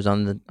Schnitzler, who's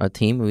on our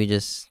team we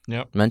just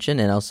mentioned,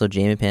 and also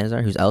Jamie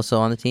Panzar, who's also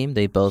on the team.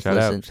 They both shout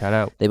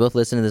out. They both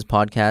listen to this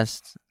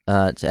podcast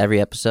to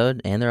every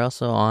episode, and they're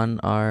also on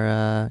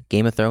our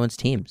Game of Thrones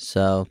team.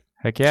 So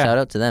heck yeah, shout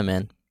out to them,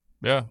 man.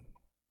 Yeah,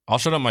 I'll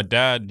shout out my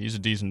dad. He's a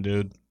decent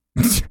dude.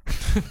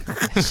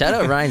 Shout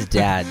out Ryan's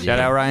dad. Dude. Shout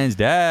out Ryan's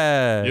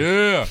dad.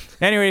 Yeah.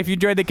 Anyway, if you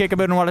enjoyed the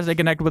Kick-A-Boot and want to stay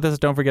connected with us,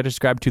 don't forget to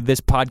subscribe to this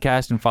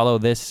podcast and follow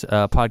this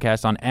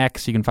podcast on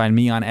X. You can find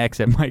me on X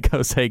at Mike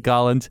Jose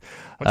Collins.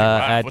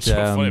 What's so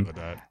funny about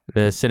that?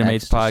 The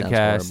Cinemates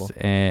podcast.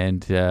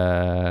 And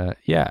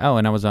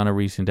and I was on a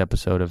recent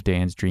episode of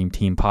Dan's Dream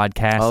Team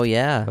podcast. Oh,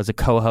 yeah. I was a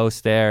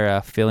co-host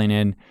there, filling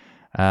in.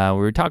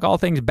 We talk all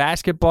things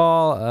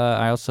basketball.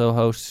 I also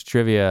host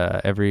trivia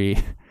every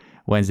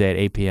Wednesday at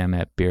 8 p.m.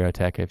 at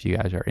Bureauteca if you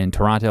guys are in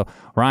Toronto.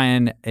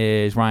 Ryan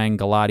is Ryan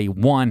Galati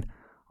 1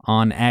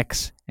 on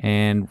X,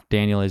 and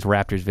Daniel is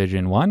Raptors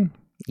Vision 1.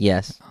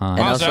 Yes. And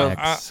also,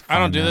 X, I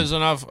don't do this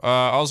enough.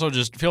 Also,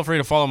 just feel free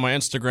to follow my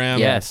Instagram.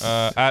 Yes.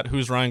 At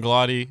Who's Ryan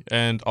Galati,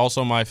 and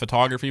also my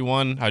photography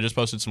one. I just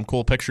posted some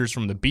cool pictures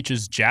from the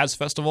Beaches Jazz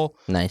Festival.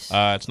 Nice.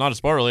 It's not a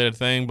sport-related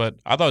thing, but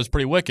I thought it was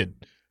pretty wicked.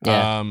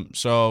 Yeah.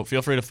 So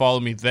feel free to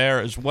follow me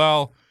there as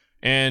well.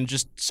 And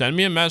just send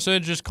me a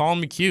message. Just call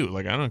me cute.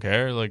 Like, I don't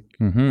care. Like,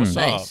 what's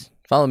Nice. up?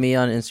 Follow me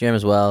on Instagram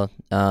as well.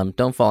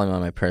 Don't follow me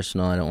on my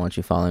personal. I don't want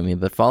you following me.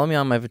 But follow me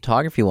on my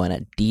photography one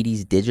at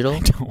Dedes Digital. I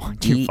don't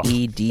want you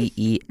following.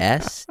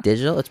 DEDES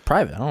Digital. It's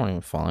private. I don't want you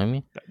following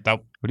me.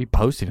 What are you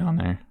posting on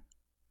there?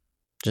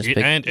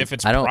 And if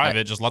it's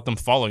private, just let them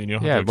follow you. You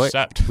don't have to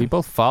accept. We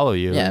both follow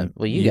you. Yeah,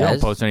 well, you don't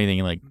guys post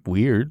anything like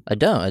weird. I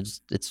don't.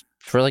 It's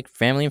for like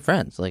family and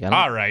friends. Like I don't.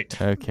 All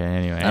right. Okay.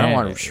 Anyway, I don't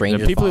want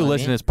strangers The people who following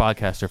listen me. to this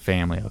podcast are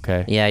family.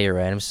 Okay. Yeah, you're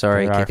right. I'm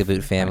sorry, There are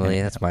Kick-A-Boot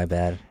family. That's my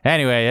bad.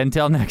 Anyway,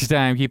 until next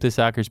time, keep the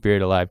soccer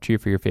spirit alive. Cheer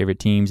for your favorite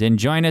teams, and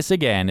join us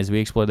again as we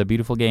explore the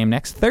beautiful game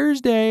next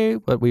Thursday.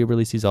 But we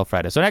release these all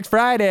Friday. So next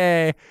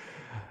Friday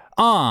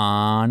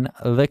on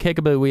the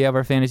Kick-A-Boot, we have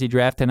our fantasy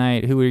draft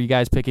tonight. Who are you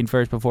guys picking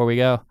first before we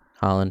go?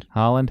 Holland.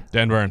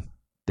 Dan Byrne.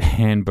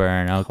 Dan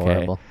Byrne. Okay.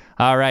 Horrible.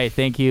 All right.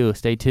 Thank you.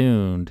 Stay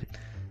tuned.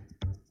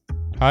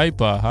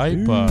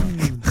 Hyper.